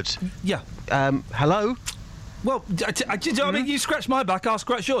Lockwood. Yeah. Hello? Well, I mean, you scratch my back, I'll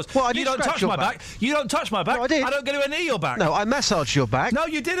scratch yours. Well, you don't touch my back. You don't touch my back. No, I did. I don't get anywhere near your back. No, I massaged your back. No,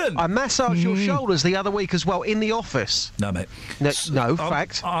 you didn't. I massaged your shoulders the other week as well in the office. No, mate. No,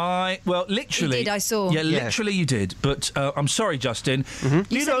 fact. Well, literally. You did, I saw. Yeah, literally you did. But I'm sorry, Justin.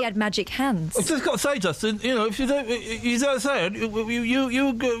 You said he had magic hands. I've just got to say, Justin, you know, if you don't say it,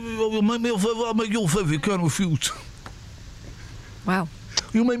 you'll make me a favour, I'll make you a favour, you can't refuse. Wow.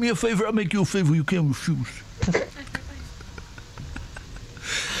 You make me a favour, I'll make you a favour, you can't refuse.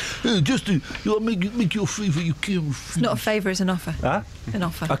 Justin, I'll make you a favour you can't refuse. It's not a favour, it's an offer. Huh? An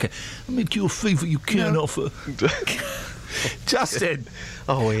offer. Okay. I'll make you a favour you can't offer. Justin.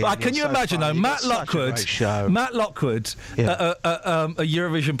 Oh, Ian, can you imagine, though, Matt Lockwood, a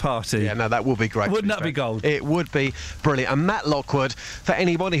Eurovision party. Yeah, no, that would be great. Wouldn't that be gold? It would be brilliant. And Matt Lockwood, for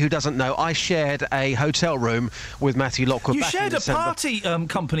anybody who doesn't know, I shared a hotel room with Matthew Lockwood. You back shared in a December. party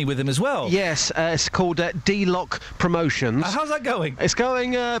company with him as well. Yes, it's called D-Lock Promotions. How's that going? It's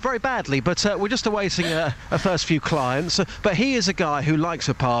going very badly, but we're just awaiting a first few clients. But he is a guy who likes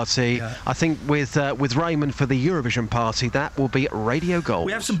a party. Yeah. I think with Raymond for the Eurovision party, that will be radio gold.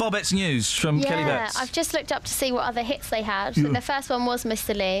 We have some Bobett's news from Kelly Betts. Yeah, I've just looked up to see what other hits they had. Yeah. The first one was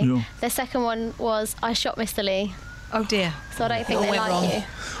Mr. Lee. Yeah. The second one was I Shot Mr. Lee. Oh dear. So I don't think they like you.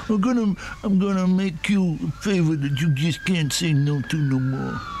 I'm gonna make you a favour that you just can't say no to no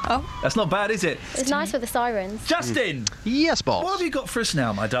more. Oh. That's not bad, is it? It's nice with the sirens. Justin! Yes, boss. What have you got for us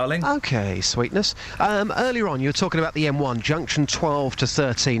now, my darling? Okay, sweetness. Earlier on, you were talking about the M1, junction 12 to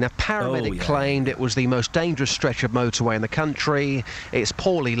 13. A paramedic claimed it was the most dangerous stretch of motorway in the country. It's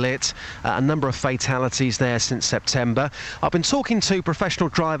poorly lit. A number of fatalities there since September. I've been talking to professional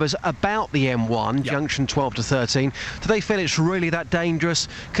drivers about the M1, junction 12 to 13. Do they feel it's really that dangerous?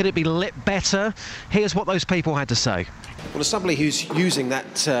 Could it be lit better? Here's what those people had to say. Well, as somebody who's using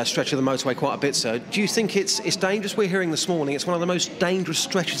that stretch of the motorway quite a bit, sir, do you think it's dangerous? We're hearing this morning it's one of the most dangerous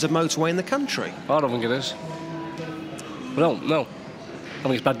stretches of motorway in the country. I don't think it is. Well, no. I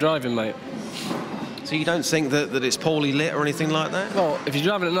think it's bad driving, mate. So you don't think that it's poorly lit or anything like that? Well, if you're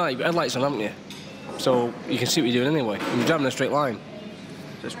driving at night, you've got headlights on, haven't you? So you can see what you're doing anyway. And you're driving in a straight line.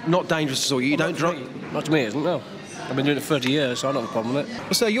 So it's not dangerous at all? You don't drive? Not to me, it isn't, no. I've been doing it for 30 years, so I don't have a problem with it.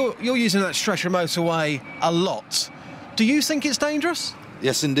 Well, sir, you're using that stretch of motorway a lot. Do you think it's dangerous?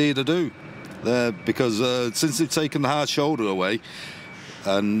 Yes, indeed, I do. Because since they've taken the hard shoulder away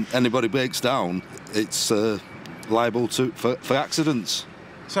and anybody breaks down, it's liable for accidents.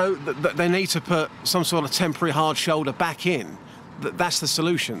 So they need to put some sort of temporary hard shoulder back in? That's the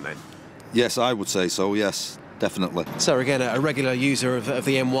solution, then? Yes, I would say so, yes, definitely. So, again, a regular user of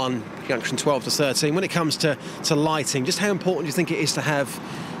the M1, junction 12 to 13. When it comes to lighting, just how important do you think it is to have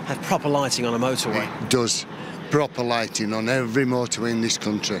proper lighting on a motorway? It does. Proper lighting on every motorway in this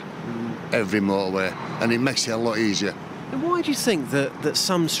country. Every motorway. And it makes it a lot easier. And why do you think that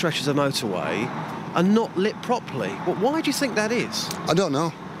some stretches of motorway are not lit properly? Well, why do you think that is? I don't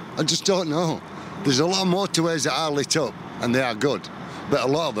know. I just don't know. There's a lot of motorways that are lit up, and they are good. But a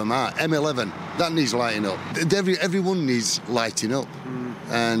lot of them are. M11, that needs lighting up. Everyone needs lighting up.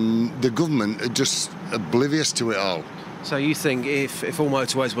 And the government are just oblivious to it all. So you think if all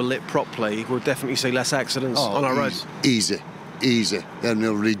motorways were lit properly, we'll definitely see less accidents on our roads? Easy. Then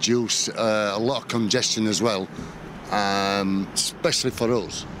it'll reduce a lot of congestion as well, especially for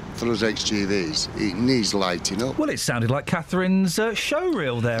us. for us XGVs, it needs lighting up. Well, it sounded like Catherine's show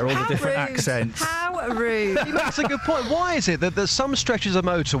reel there, all the different accents. How rude. That's a good point. Why is it that some stretches of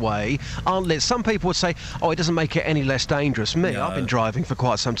motorway aren't lit? Some people would say, oh, it doesn't make it any less dangerous. Me, I've been driving for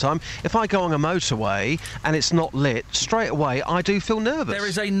quite some time. If I go on a motorway and it's not lit, straight away I do feel nervous. There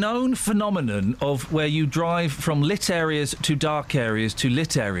is a known phenomenon of where you drive from lit areas to dark areas to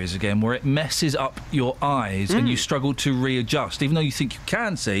lit areas again, where it messes up your eyes and you struggle to readjust, even though you think you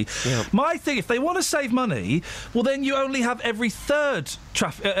can see. Yeah. My thing, if they want to save money, well, then you only have every third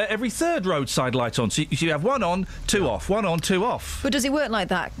roadside light on. So you have one on, two off, one on, two off. But does it work like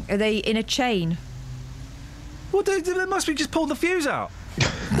that? Are they in a chain? Well, they must be just pulled the fuse out.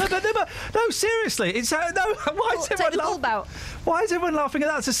 No, seriously. It's why is everyone laughing? Why is everyone laughing at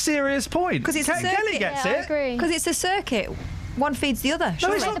that? It's a serious point. Because it's a circuit. Kelly gets it. I agree. Because it's a circuit. One feeds the other.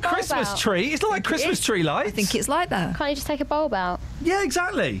 No, it's not a Christmas tree. It's not like Christmas tree lights. I think it's like that. Can't you just take a bulb out? Yeah,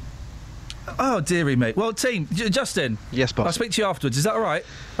 exactly. Oh, dearie me. Well, team, Justin. Yes, boss. I'll speak to you afterwards. Is that all right?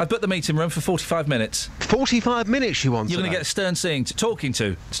 I've booked the meeting room for 45 minutes. 45 minutes you want? You're going to get Stern talking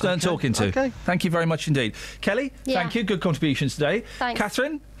to. Okay. Thank you very much indeed. Kelly, thank you. Good contributions today. Thanks.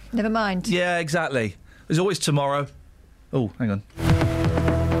 Catherine? Never mind. Yeah, exactly. There's always tomorrow. Oh, hang on.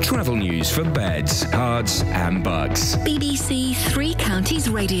 Travel news for beds, cards and bugs. BBC Three Counties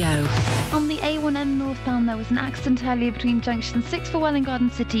Radio. On the A1M northbound, there was an accident earlier between junction 6 for Welwyn Garden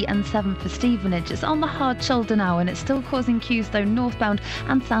City and 7 for Stevenage. It's on the hard shoulder now, and it's still causing queues, though, northbound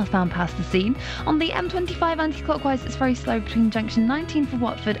and southbound past the scene. On the M25 anti-clockwise, it's very slow between junction 19 for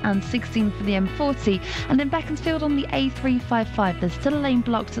Watford and 16 for the M40. And in Beaconsfield on the A355, there's still a lane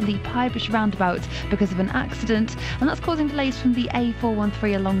blocked at the Piebush roundabout because of an accident, and that's causing delays from the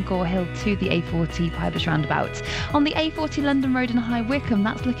A413 along Gore Hill to the A40 Piebush roundabout. On the A40 London Road in High Wycombe,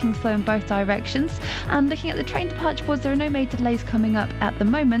 that's looking slow in both directions. And looking at the train departure boards, there are no major delays coming up at the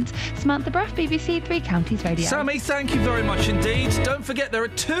moment. Samantha Bruff, BBC Three Counties Radio. Sammy, thank you very much indeed. Don't forget, there are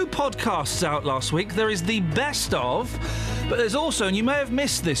 2 podcasts out last week. There is the best of, but there's also, and you may have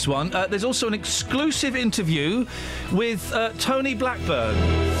missed this one, there's also an exclusive interview with Tony Blackburn.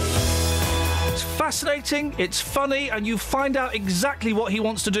 It's fascinating, it's funny, and you find out exactly what he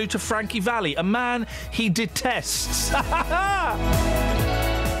wants to do to Frankie Valli, a man he detests. Back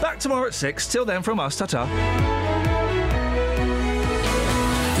tomorrow at 6. Till then, from us, ta-ta.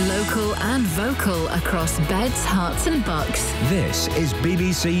 Local and vocal across beds, hearts and bucks. This is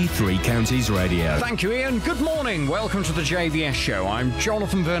BBC Three Counties Radio. Thank you, Iain. Good morning. Welcome to the JVS show. I'm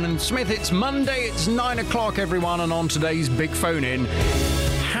Jonathan Vernon Smith. It's Monday, it's 9 o'clock, everyone, and on today's Big Phone In,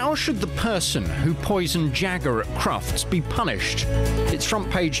 how should the person who poisoned Jagger at Crufts be punished? It's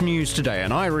front page news today. An Irish